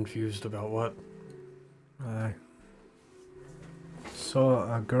 Confused about what? I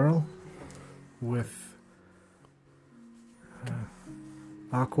saw a girl with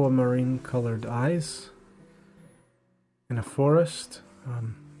aquamarine colored eyes in a forest,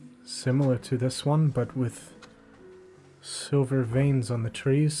 similar to this one, but with silver veins on the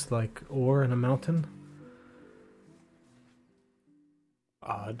trees like ore in a mountain.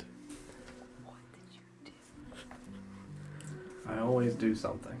 Odd. I always do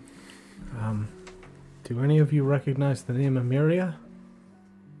something. Do any of you recognize the name Emiria?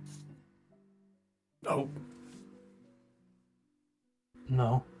 Nope.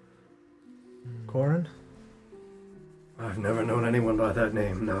 No. Corin? I've never known anyone by that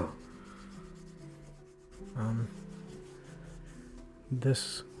name, no.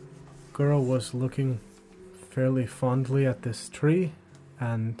 This girl was looking fairly fondly at this tree,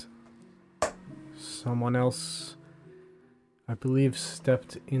 and someone else, I believe,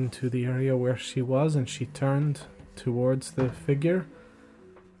 stepped into the area where she was, and she turned towards the figure,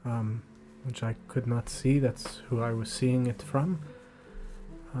 which I could not see. That's who I was seeing it from,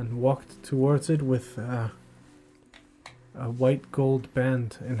 and walked towards it with a white gold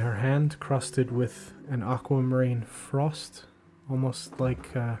band in her hand, crusted with an aquamarine frost, almost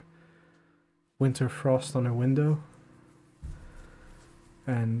like winter frost on a window.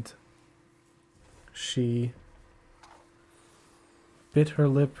 And she bit her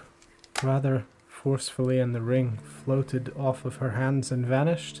lip rather forcefully, and the ring floated off of her hands and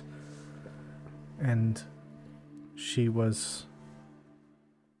vanished. And she was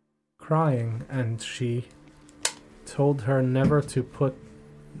crying, and she told Emiria never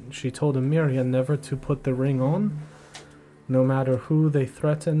to put the ring on, no matter who they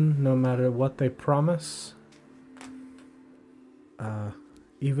threaten, no matter what they promise,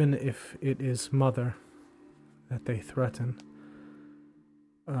 even if it is Mother that they threaten.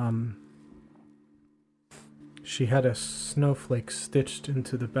 She had a snowflake stitched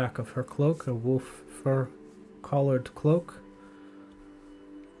into the back of her cloak, a wolf fur collared cloak.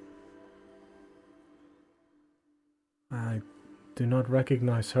 I do not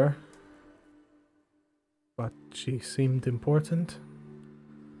recognize her, but she seemed important.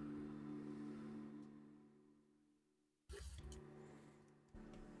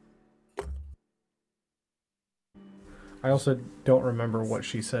 I also don't remember what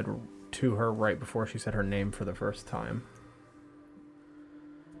she said to her right before she said her name for the first time.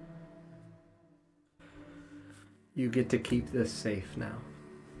 You get to keep this safe now.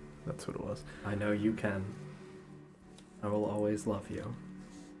 That's what it was. I know you can. I will always love you.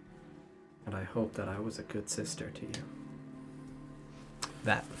 And I hope that I was a good sister to you.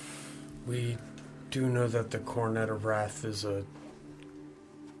 That. We do know that the Coronet of Wrath is a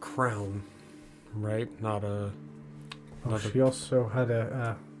crown, right? Not a... Oh, she also had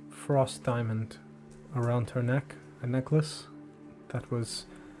a frost diamond around her neck, a necklace that was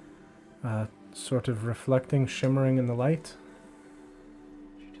sort of reflecting, shimmering in the light.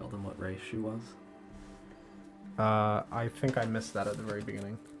 Did you tell them what race she was? I think I missed that at the very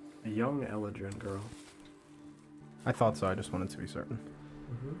beginning. A young Eladrin girl. I thought so, I just wanted to be certain.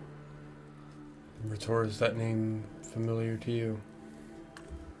 Ritor, is that name familiar to you?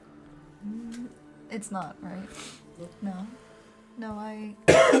 It's not, right? No. No,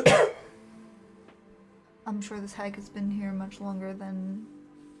 I'm sure this hag has been here much longer than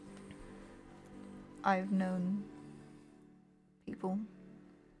I've known people.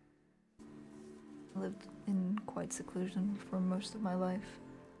 I lived in quite seclusion for most of my life.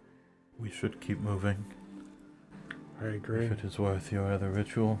 We should keep moving. I agree. If it is worth your other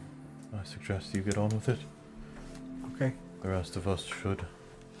ritual, I suggest you get on with it. Okay. The rest of us should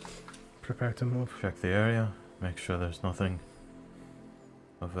Prepare to move. check the area, make sure there's nothing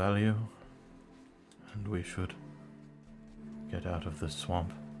of value, and we should get out of this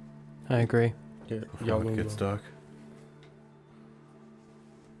swamp I agree. Yeah, before it gets dark.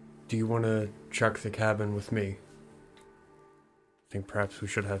 Do you want to check the cabin with me? I think perhaps we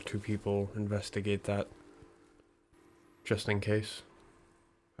should have 2 people investigate that. Just in case.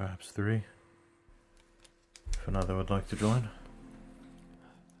 Perhaps 3. If another would like to join,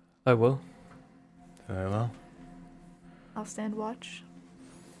 I will. very well. I'll stand watch.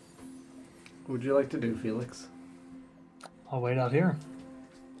 What would you like to do, Felix? I'll wait out here.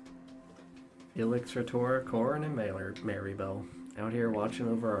 Felix, Rator, Corin, and Marybelle. Out here watching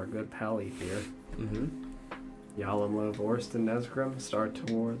over our good pal Ether. Mm-hmm. Yalimlo, Vorst, and Nesgrim start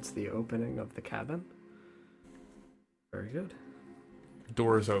towards the opening of the cabin. Very good.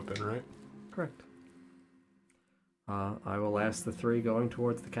 Door is open, right? Correct. I will ask the three going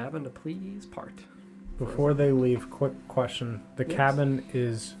towards the cabin to please part. Before they leave, quick question. The Yes. cabin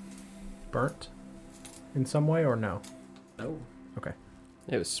is burnt in some way or no? No.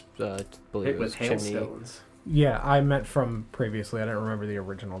 It was, I believe Hit it with was chimney. hailstones. Yeah, I meant from previously. I didn't remember the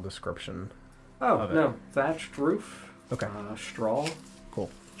original description. Oh, Of it. no. Thatched roof. Okay. Straw. Cool.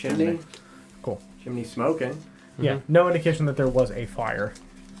 Chimney. Cool. Chimney smoking. Yeah, no indication that there was a fire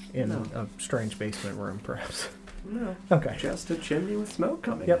in No. a strange basement room, perhaps. No. Okay, Just a chimney with smoke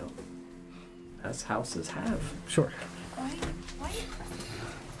coming Yep. out. As houses have. sure. Why?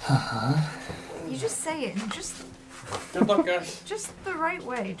 You just say it, just Good luck, guys. the right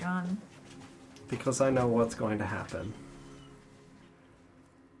way, John. Because I know what's going to happen.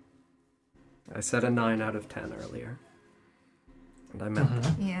 I said a 9 out of 10 earlier. And I meant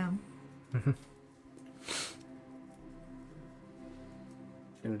that. Yeah.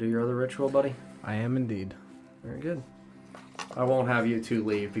 Gonna do your other ritual, buddy? I am indeed. Very good. I won't have you two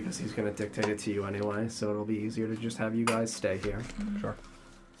leave because he's gonna dictate it to you anyway, so it'll be easier to just have you guys stay here. Sure.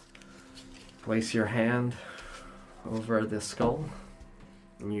 Place your hand over this skull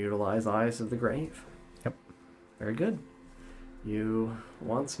and utilize Eyes of the Grave. Yep. Very good. You,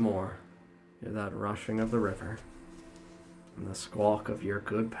 once more, hear that rushing of the river and the squawk of your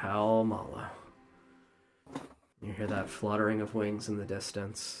good pal Malo. You hear that fluttering of wings in the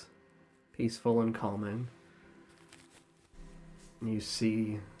distance, peaceful and calming. You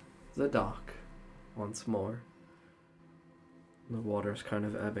see the dock once more. The water's kind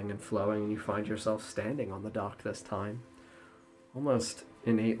of ebbing and flowing, and you find yourself standing on the dock this time, almost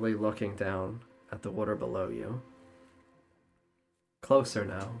innately looking down at the water below you. Closer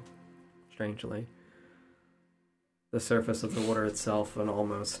now, strangely. The surface of the water itself, an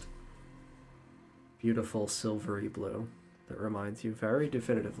almost beautiful silvery blue that reminds you very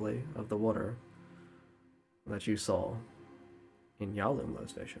definitively of the water that you saw in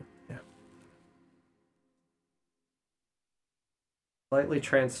Yalumlo's vision. Yeah. Slightly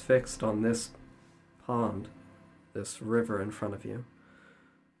transfixed on this pond, this river in front of you,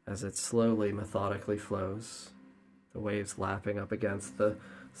 as it slowly, methodically flows, the waves lapping up against the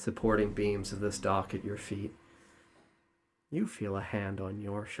supporting beams of this dock at your feet. You feel a hand on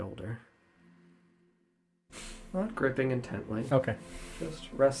your shoulder. Not gripping intently, Okay. just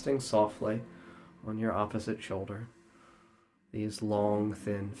resting softly on your opposite shoulder. These long,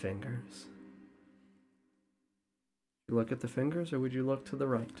 thin fingers. You look at the fingers, or would you look to the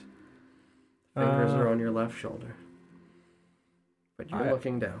right? Fingers are on your left shoulder. But you're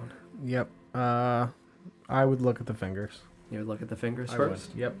looking down. Yep. I would look at the fingers. You would look at the fingers I first?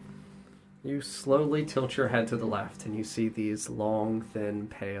 would. Yep. You slowly tilt your head to the left, and you see these long, thin,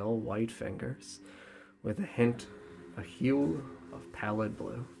 pale, white fingers with a hue of pallid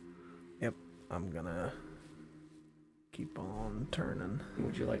blue. I'm gonna keep on turning.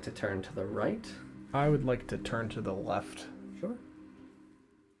 Would you like to turn to the right? I would like to turn to the left Sure.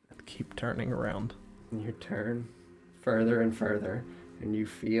 and keep turning around. And you turn further and further, and you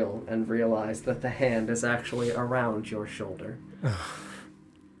feel and realize that the hand is actually around your shoulder.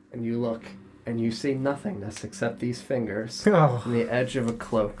 And you look, and you see nothingness except these fingers Oh. and the edge of a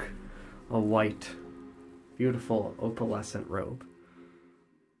cloak, a white, beautiful opalescent robe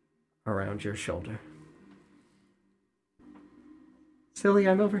around your shoulder. Silly,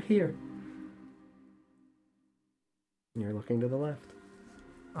 I'm over here. You're looking to the left.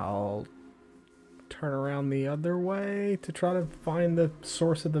 I'll turn around the other way to try to find the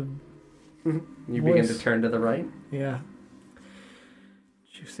source of the... You begin to Voice. turn to the right. Yeah.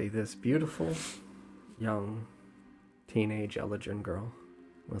 You see this beautiful, young, teenage Elegant girl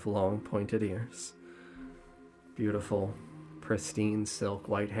with long pointed ears, beautiful, pristine silk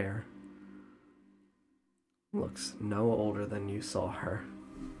white hair. Looks no older than you saw her.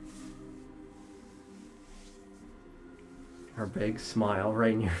 Her big smile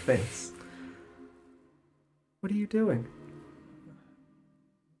right in your face. What are you doing?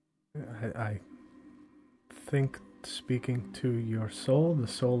 I think speaking to your soul, the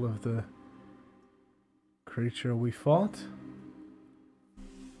soul of the creature we fought.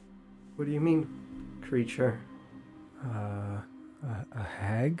 What do you mean, creature? A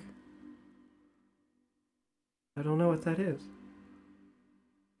hag? I don't know what that is.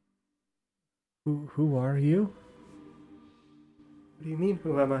 Who are you? What do you mean,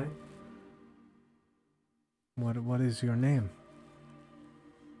 who am I? What is your name?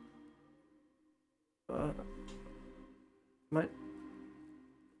 My...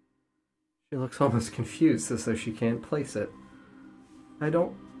 She looks almost confused, as though she can't place it. I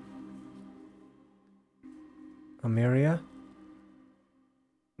don't... Amiria?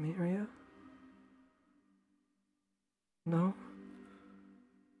 Miria? No.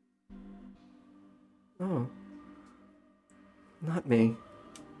 No. Not me.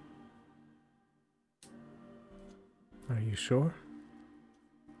 Are you sure?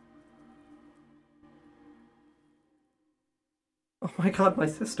 Oh my god, my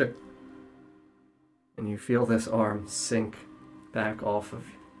sister. And you feel this arm sink back off of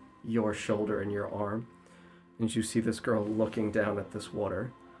your shoulder and your arm. And you see this girl looking down at this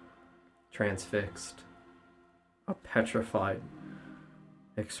water, transfixed, a petrified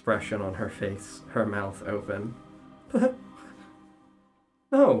expression on her face, her mouth open.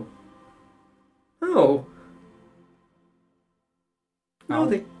 No. No. No,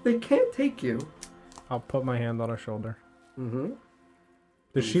 they can't take you. I'll put my hand on her shoulder. Mm-hmm.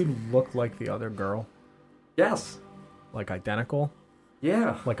 Does she look like the other girl? Yes. Like identical?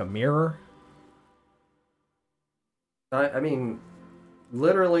 Yeah. Like a mirror? I mean,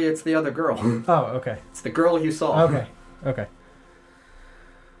 literally, it's the other girl. Oh, okay. It's the girl you saw. Okay.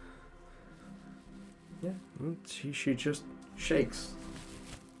 Yeah. She just shakes,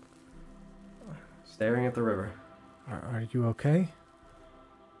 staring at the river. Are you okay?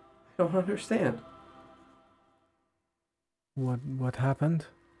 I don't understand. What happened?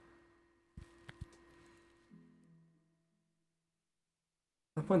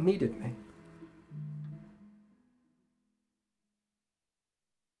 Someone needed me.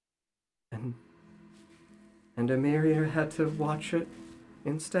 And Amiria had to watch it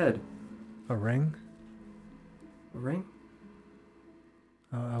instead. A ring? A ring?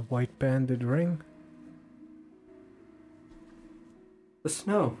 A white banded ring? The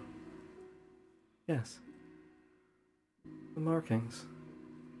snow. Yes. The markings.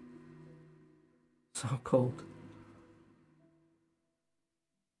 So cold.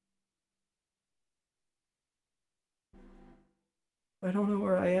 I don't know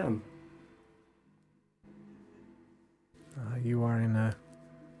where I am. You are in a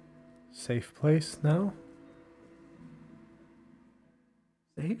safe place now?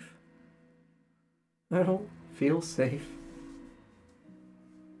 Safe? I don't feel safe.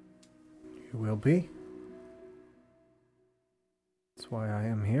 You will be. That's why I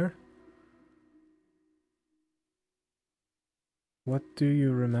am here. What do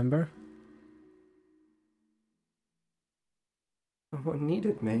you remember? Someone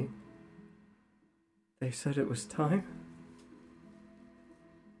needed me. They said it was time.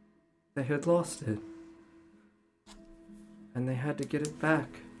 They had lost it. And they had to get it back.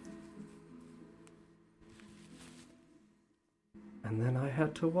 And then I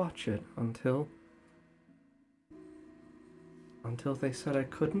had to watch it until they said I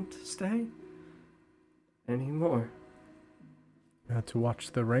couldn't stay anymore. You had to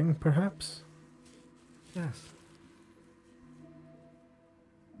watch the ring, perhaps? Yes.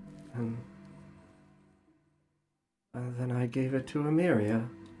 And then I gave it to Amiria.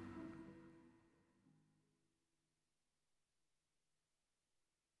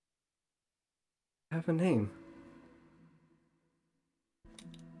 I have a name.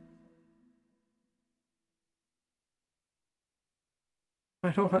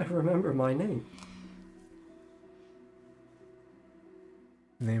 Why don't I remember my name?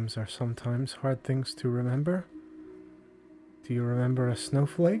 Names are sometimes hard things to remember. Do you remember a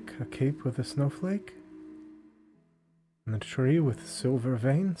snowflake? A cape with a snowflake? And a tree with silver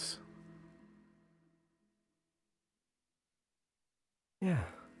veins? Yeah.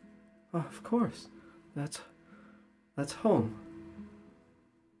 Oh, of course. That's home.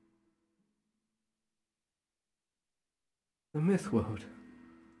 The Mythwoad.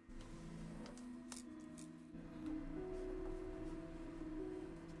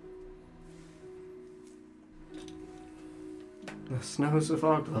 The snows of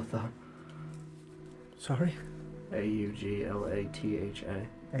Oglothar. Sorry? Auglatha.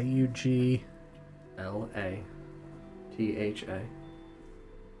 A-U-G... Latha.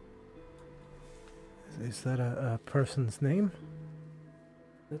 Is that a person's name?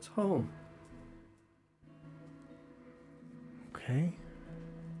 It's home. Okay.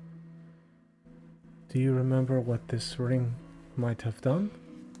 Do you remember what this ring might have done?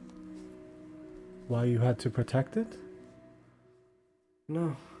 Why you had to protect it?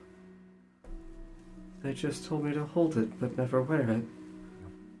 No. They just told me to hold it, but never wear it.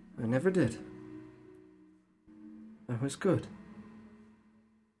 I never did. I was good.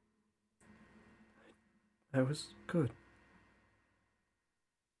 I was good.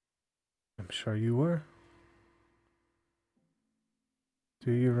 I'm sure you were.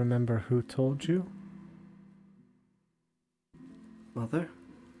 Do you remember who told you? Mother?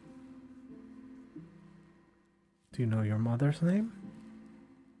 Do you know your mother's name?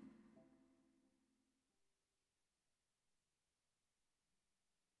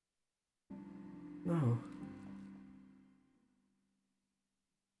 No.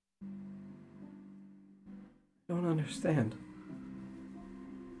 I don't understand.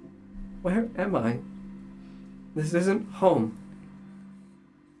 Where am I? This isn't home.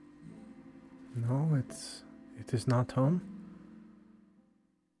 No, it is not home.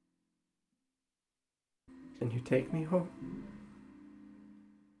 Can you take me home?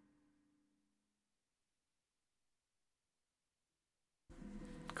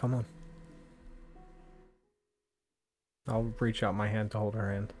 Come on. I'll reach out my hand to hold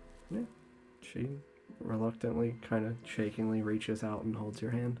her hand. She reluctantly, kind of shakingly reaches out and holds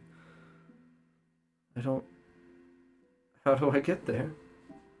your hand. How do I get there?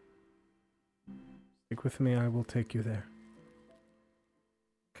 Stick with me, I will take you there.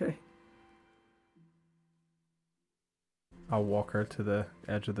 Okay. I'll walk her to the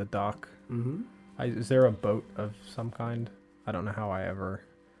edge of the dock. Mm-hmm. Is there a boat of some kind? I don't know how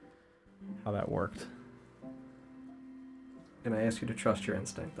that worked. Can I ask you to trust your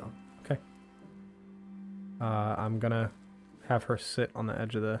instinct, though? I'm gonna have her sit on the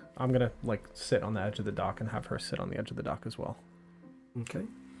edge of the... I'm gonna, sit on the edge of the dock and have her sit on the edge of the dock as well. Okay.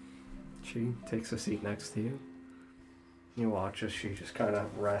 She takes a seat next to you. You watch as she just kind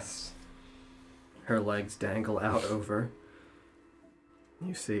of rests. Her legs dangle out over.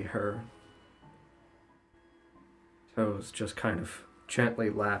 You see her toes just kind of gently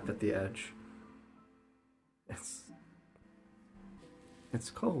lap at the edge.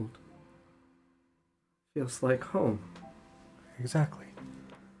 It's cold. Feels like home. Exactly.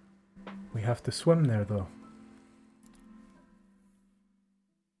 We have to swim there, though.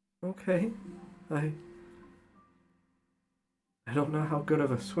 Okay. I don't know how good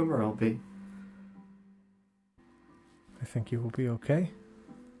of a swimmer I'll be. I think you will be okay.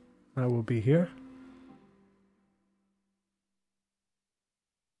 I will be here.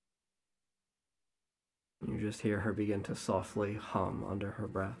 You just hear her begin to softly hum under her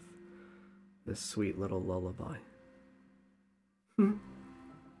breath. This sweet little lullaby.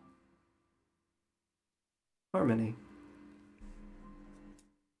 Harmony.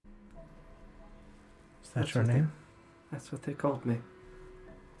 Is that That's your what name? That's what they called me.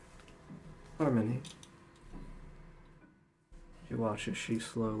 Harmony. You watch as she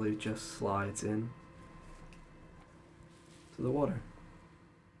slowly just slides in to the water.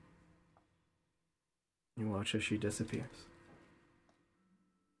 You watch as she disappears.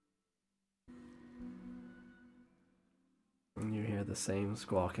 And you hear the same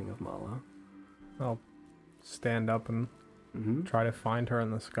squawking of Mala. I'll stand up and try to find her in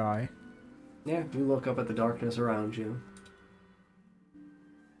the sky. Yeah, you look up at the darkness around you.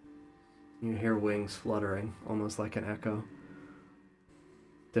 You hear wings fluttering, almost like an echo.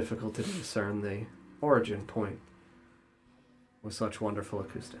 Difficult to discern the origin point with such wonderful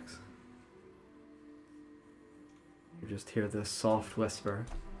acoustics. You just hear this soft whisper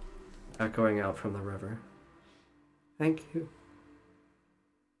echoing out from the river. Thank you.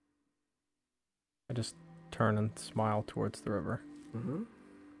 I just turn and smile towards the river. And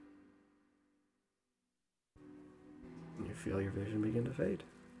you feel your vision begin to fade.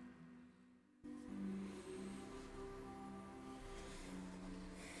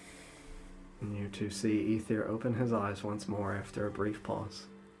 And you two see Ether open his eyes once more after a brief pause.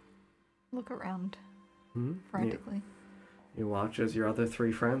 Look around You, frantically. you watch as your other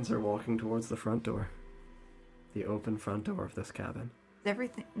three friends are walking towards the front door. The open front door of this cabin.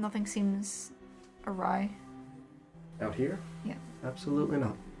 Nothing seems awry. Out here? Yeah. Absolutely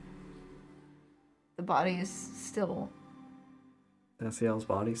not. The body is still. Dasiel's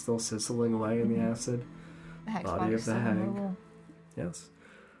body still sizzling away in the acid. The hex Body body of is the still hag. immobile. Yes.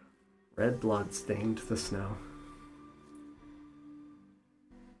 Red blood stained the snow.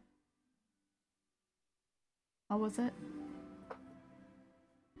 How was it?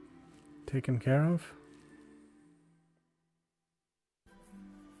 Taken care of?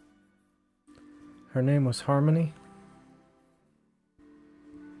 Her name was Harmony.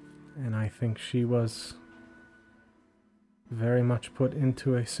 And I think she was very much put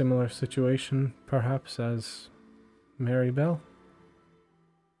into a similar situation, perhaps, as Mary Bell.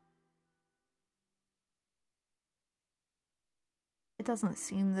 It doesn't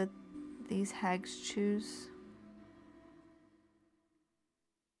seem that these hags choose.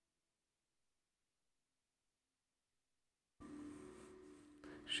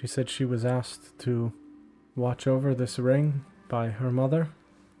 She said she was asked to watch over this ring by her mother.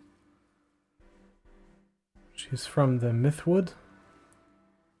 She's from the Mythwood.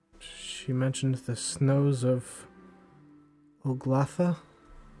 She mentioned the snows of Oglatha.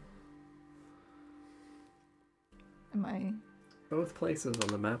 Am I Both places on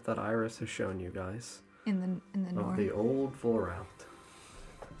the map that Iris has shown you guys in the of north? the old Volraut.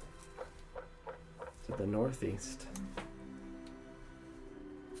 To the northeast.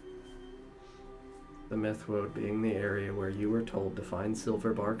 The Mythwood being the area where you were told to find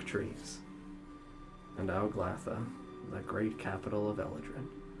silverbark trees. And Oglatha, the great capital of Eladrin.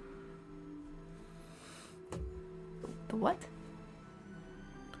 The what?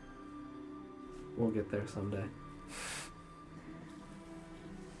 We'll get there someday.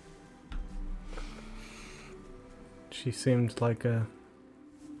 She seemed like a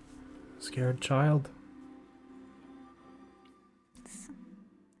scared child.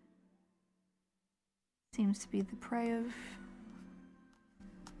 Seems to be the prey of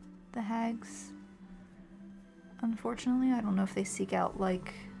the hags. Unfortunately, I don't know if they seek out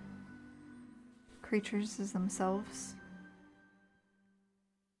like creatures as themselves.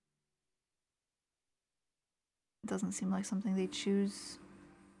 It doesn't seem like something they choose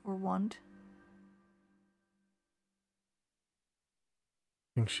or want.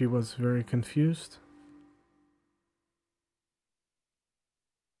 I think she was very confused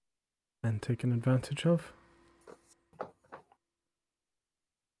and taken advantage of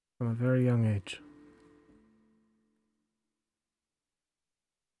from a very young age.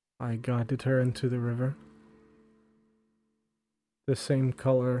 I guided her into the river, the same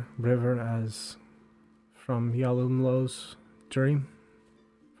color river as from Yalumlo's dream,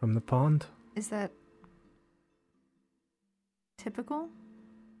 from the pond. Is that typical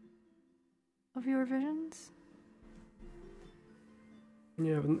of your visions?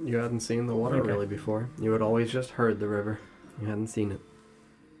 You hadn't seen the water Okay. really before. You had always just heard the river. You hadn't seen it.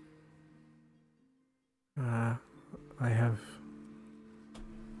 I have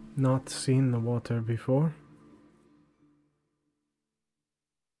not seen the water before.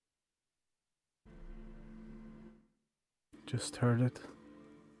 Just heard it.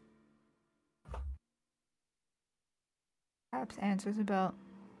 Perhaps answers about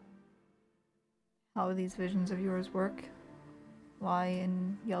how these visions of yours work lie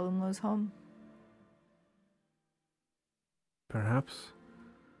in Yalumlo's home. Perhaps.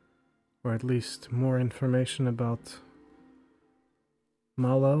 Or at least more information about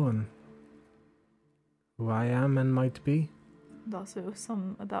Malo and who I am and might be. And also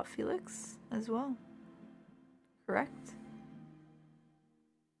some about Felix as well. Correct?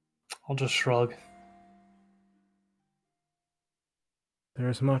 I'll just shrug.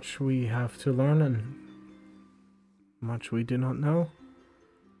 There's much we have to learn and much we do not know.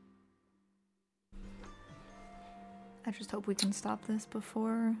 I just hope we can stop this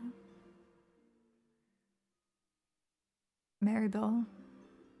before Maribel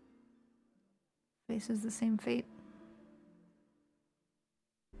faces the same fate.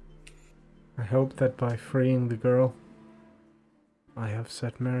 I hope that by freeing the girl, I have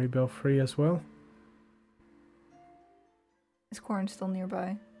set Maribel free as well. Is Corin still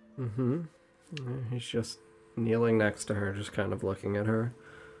nearby? Mm-hmm. He's just kneeling next to her, just kind of looking at her.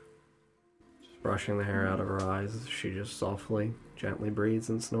 Just brushing the hair out of her eyes as she just softly, gently breathes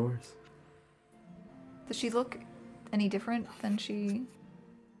and snores. Does she look any different than she...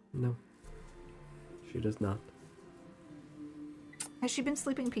 No. She does not. Has she been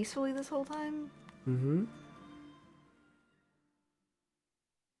sleeping peacefully this whole time? Mm-hmm.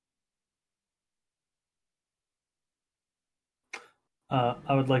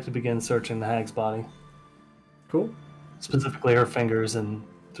 I would like to begin searching the hag's body, Cool. specifically her fingers and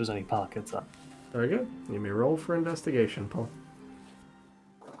if there's any pockets up. Very good. You may roll for investigation, Paul.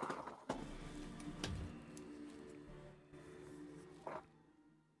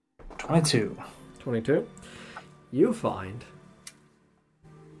 22. 22. You find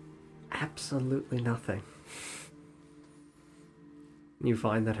absolutely nothing. You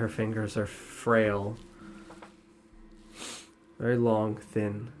find that her fingers are frail, very long,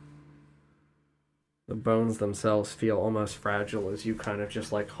 thin. The bones themselves feel almost fragile as you kind of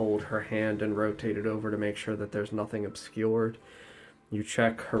just like hold her hand and rotate it over to make sure that there's nothing obscured. You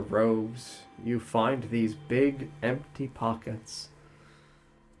check her robes. You find these big empty pockets.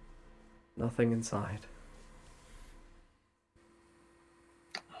 Nothing inside.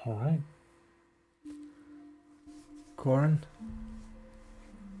 All right. Corin,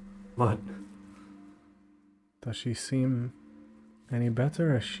 What? Does she seem any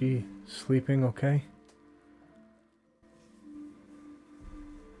better? Is she sleeping okay?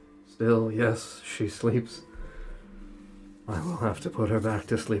 Still, yes, she sleeps. I will have to put her back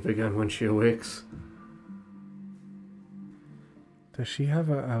to sleep again when she awakes. Does she have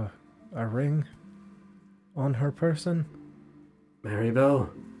a ring on her person? Maribel?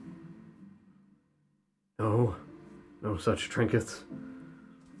 No. No such trinkets.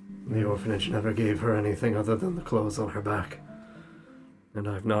 The orphanage never gave her anything other than the clothes on her back. And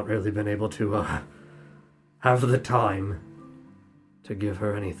I've not really been able to, have the time to give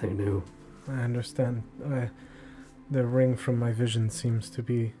her anything new. I understand. The ring from my vision seems to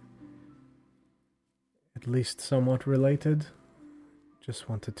be at least somewhat related. Just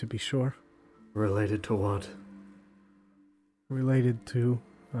wanted to be sure. Related to what? Related to,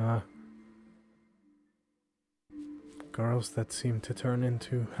 girls that seem to turn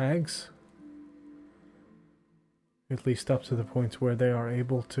into hags. At least up to the point where they are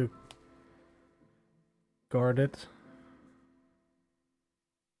able to guard it.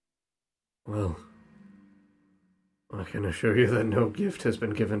 Well, I can assure you that no gift has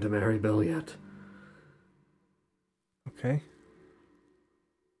been given to Maribel yet. Okay.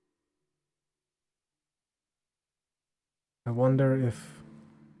 I wonder if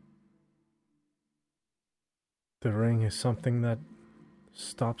the ring is something that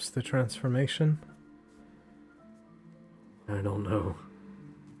stops the transformation. I don't know.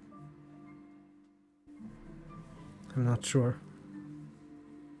 I'm not sure.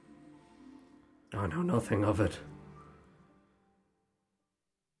 I know nothing of it.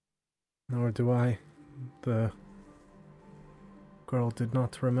 Nor do I. The girl did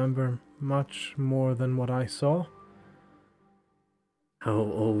not remember much more than what I saw. How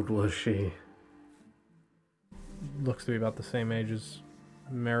old was she? Looks to be about the same age as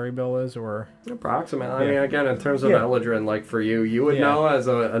Maribel is, or... Approximately. I Yeah. mean, again, in terms of Yeah. Eladrin, like for you, you would Yeah. know as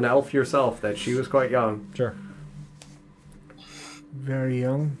an elf yourself that she was quite young. Sure. Very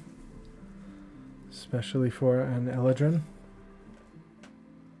young. Especially for an Eladrin.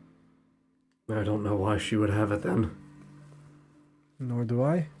 I don't know why she would have it then. Nor do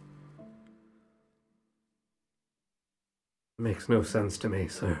I. Makes no sense to me,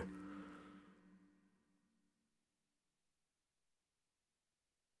 sir.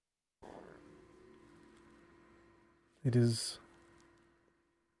 It is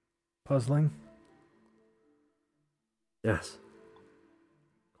puzzling. Yes.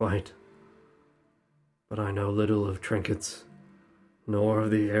 Quite. But I know little of trinkets, nor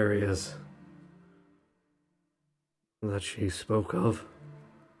of the areas that she spoke of.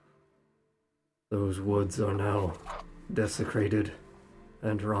 Those woods are now desecrated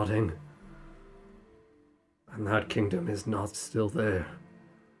and rotting, and that kingdom is not still there.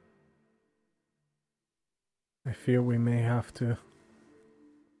 I fear we may have to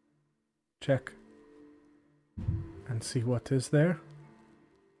check and see what is there.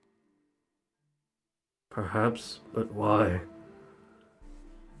 Perhaps, but why?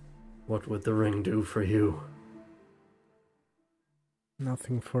 What would the ring do for you?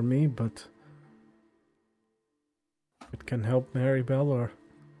 Nothing for me, but it can help Maribel or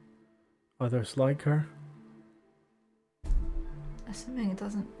others like her. Assuming it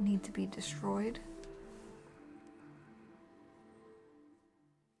doesn't need to be destroyed.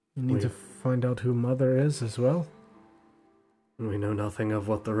 You need We- to find out who Mother is as well. We know nothing of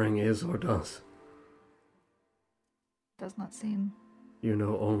what the ring is or does. Does not seem. You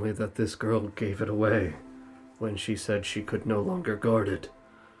know only that this girl gave it away when she said she could no longer guard it.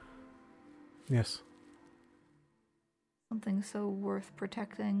 Yes. Something so worth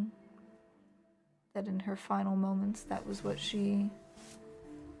protecting that in her final moments, that was what she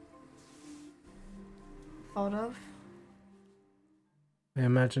thought of. I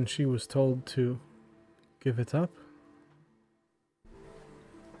imagine she was told to give it up.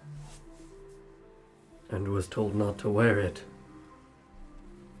 And was told not to wear it.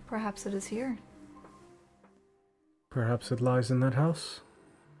 Perhaps it is here. Perhaps it lies in that house.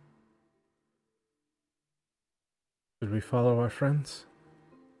 Should we follow our friends?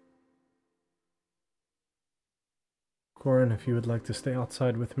 Corin, if you would like to stay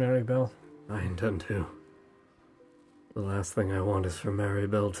outside with Maribel. I intend to. The last thing I want is for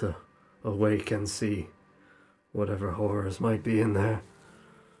Maribel to awake and see whatever horrors might be in there.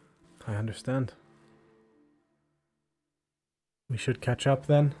 I understand. We should catch up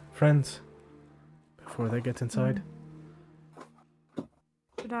then, friends, before they get inside.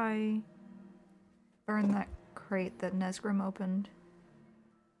 Should I burn that crate that Nesgrim opened?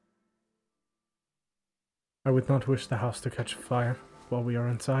 I would not wish the house to catch fire while we are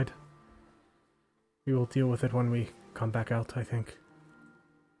inside. We will deal with it when we come back out, I think.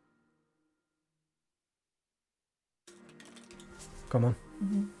 Come on.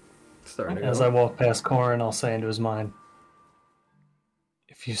 Starting to As go. I walk past Corin, I'll say into his mind,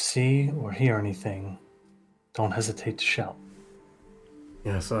 if you see or hear anything, don't hesitate to shout.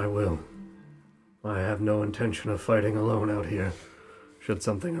 Yes, I will. I have no intention of fighting alone out here, should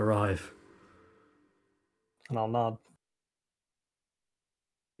something arrive. And I'll nod.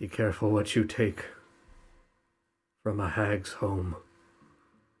 Be careful what you take from a hag's home.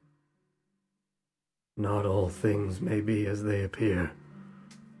 Not all things may be as they appear.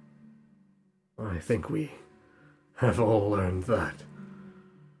 I think we have all learned that.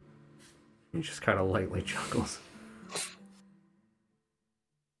 He just kind of lightly chuckles.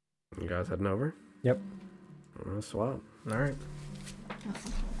 You guys heading over? Yep. Swap. All right.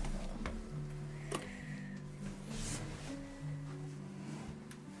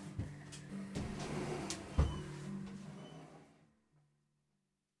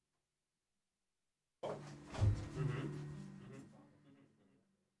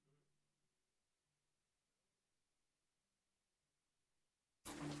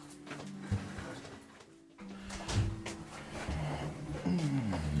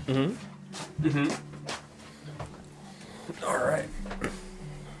 All right.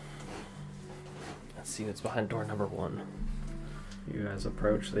 Let's see what's behind door number 1. You guys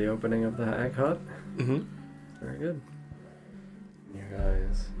approach the opening of the hag hut. Mm-hmm. Very good. You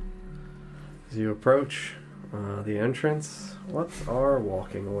guys, as you approach the entrance, what's our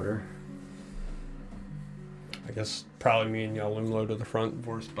walking order? I guess probably me and Yalumlo to the front,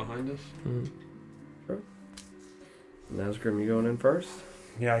 Vorst behind us. Sure. Nazgrim, you going in first?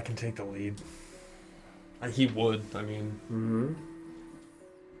 Yeah, I can take the lead. He would, I mean. Mm-hmm.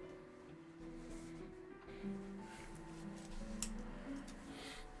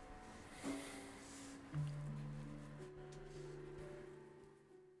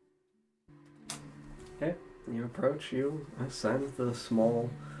 Okay, you approach, you ascend the small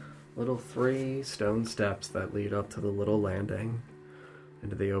little 3 stone steps that lead up to the little landing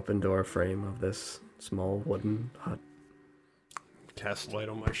into the open door frame of this small wooden hut. Cast light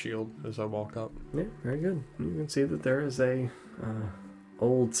on my shield as I walk up. Yeah, very good. You can see that there is a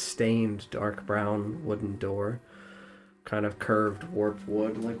old stained dark brown wooden door, kind of curved warped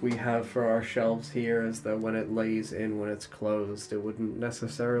wood like we have for our shelves here, as though when it lays in when it's closed it wouldn't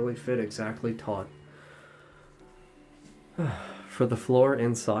necessarily fit exactly taut. For the floor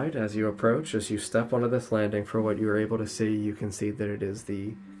inside, as you approach, as you step onto this landing, for what you're able to see, you can see that it is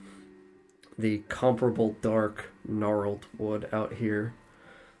the comparable dark gnarled wood out here.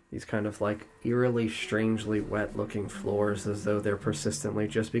 These kind of like eerily, strangely wet looking floors, as though they're persistently,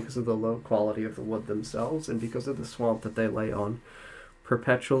 just because of the low quality of the wood themselves and because of the swamp that they lay on,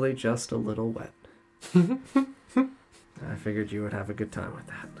 perpetually just a little wet. I figured you would have a good time with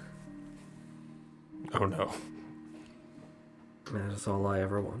that. Oh no. That is all I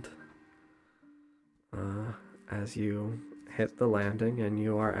ever want. As you hit the landing and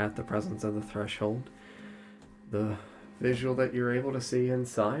you are at the presence of the threshold, the visual that you're able to see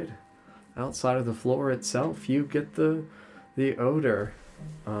inside, outside of the floor itself, you get the odor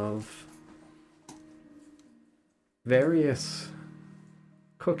of various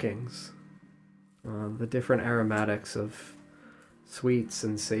cookings, the different aromatics of sweets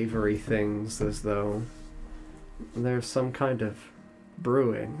and savory things, as though there's some kind of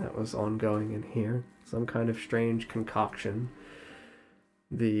brewing that was ongoing in here, some kind of strange concoction.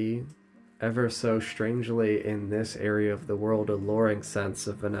 The ever so strangely in this area of the world alluring sense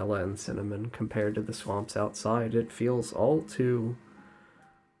of vanilla and cinnamon compared to the swamps outside, it feels all too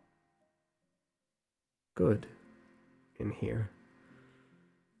good in here.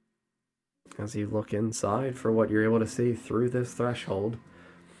 As you look inside, for what you're able to see through this threshold,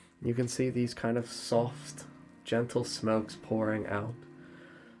 you can see these kind of soft, gentle smokes pouring out.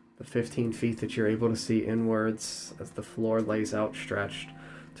 The 15 feet that you're able to see inwards as the floor lays outstretched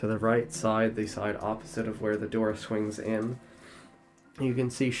to the right side, the side opposite of where the door swings in, you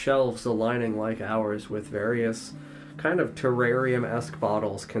can see shelves aligning like ours with various kind of terrarium-esque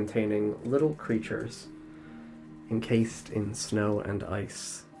bottles containing little creatures encased in snow and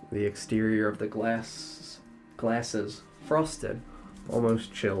ice. The exterior of the glasses frosted,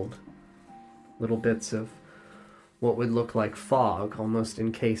 almost chilled. Little bits of what would look like fog almost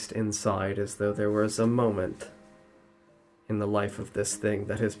encased inside, as though there was a moment in the life of this thing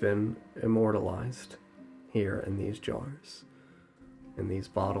that has been immortalized here in these jars, in these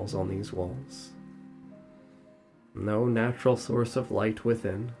bottles on these walls. No natural source of light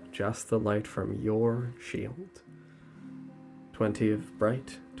within, just the light from your shield. 20 of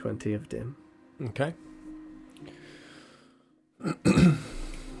bright, 20 of dim. Okay.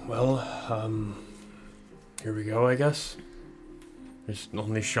 Well, here we go, I guess. There's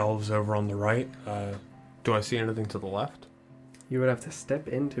only shelves over on the right. Do I see anything to the left? You would have to step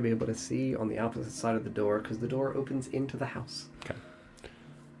in to be able to see on the opposite side of the door, because the door opens into the house. Okay.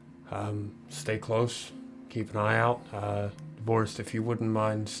 Stay close. Keep an eye out. Boris, if you wouldn't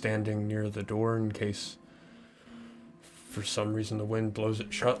mind standing near the door in case for some reason the wind blows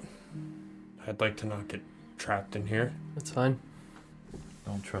it shut. I'd like to not get trapped in here. That's fine.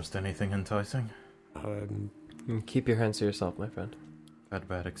 Don't trust anything enticing. Keep your hands to yourself, my friend. Had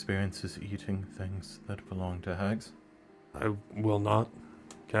bad experiences eating things that belong to hags. I will not.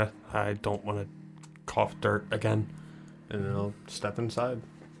 Yeah, I don't want to cough dirt again. And then I'll step inside.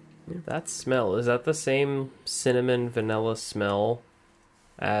 That smell, is that the same cinnamon vanilla smell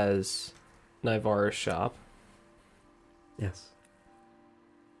as Nivara's shop? Yes.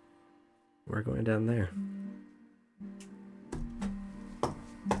 We're going down there.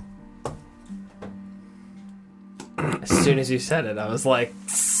 As soon as you said it, I was like,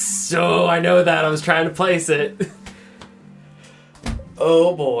 so I know that. I was trying to place it.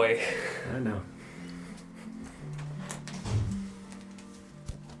 Oh boy. I know.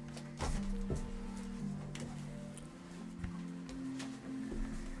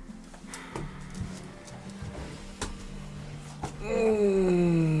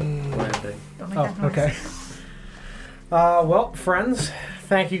 Don't make Oh, that noise. okay. Well, friends,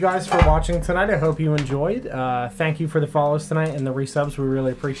 thank you guys for watching tonight. I hope you enjoyed. Thank you for the follows tonight and the resubs. We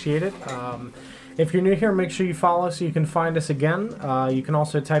really appreciate it. If you're new here, make sure you follow so you can find us again. You can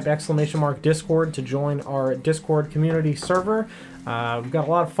also type !Discord to join our Discord community server. We've got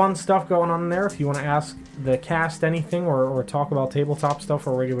a lot of fun stuff going on there. If you want to ask the cast anything or talk about tabletop stuff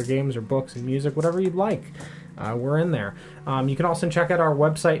or regular games or books and music, whatever you'd like, we're in there. You can also check out our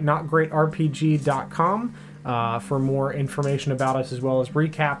website, notgreatrpg.com. For more information about us, as well as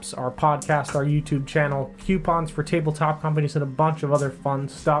recaps, our podcast, our YouTube channel, coupons for tabletop companies, and a bunch of other fun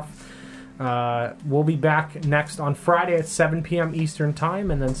stuff. We'll be back next on Friday at 7 p.m. Eastern Time,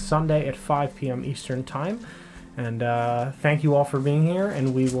 and then Sunday at 5 p.m. Eastern Time. And thank you all for being here,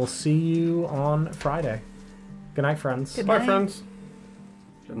 and we will see you on Friday. Good night, friends. Good Bye, night. friends.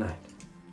 Good night.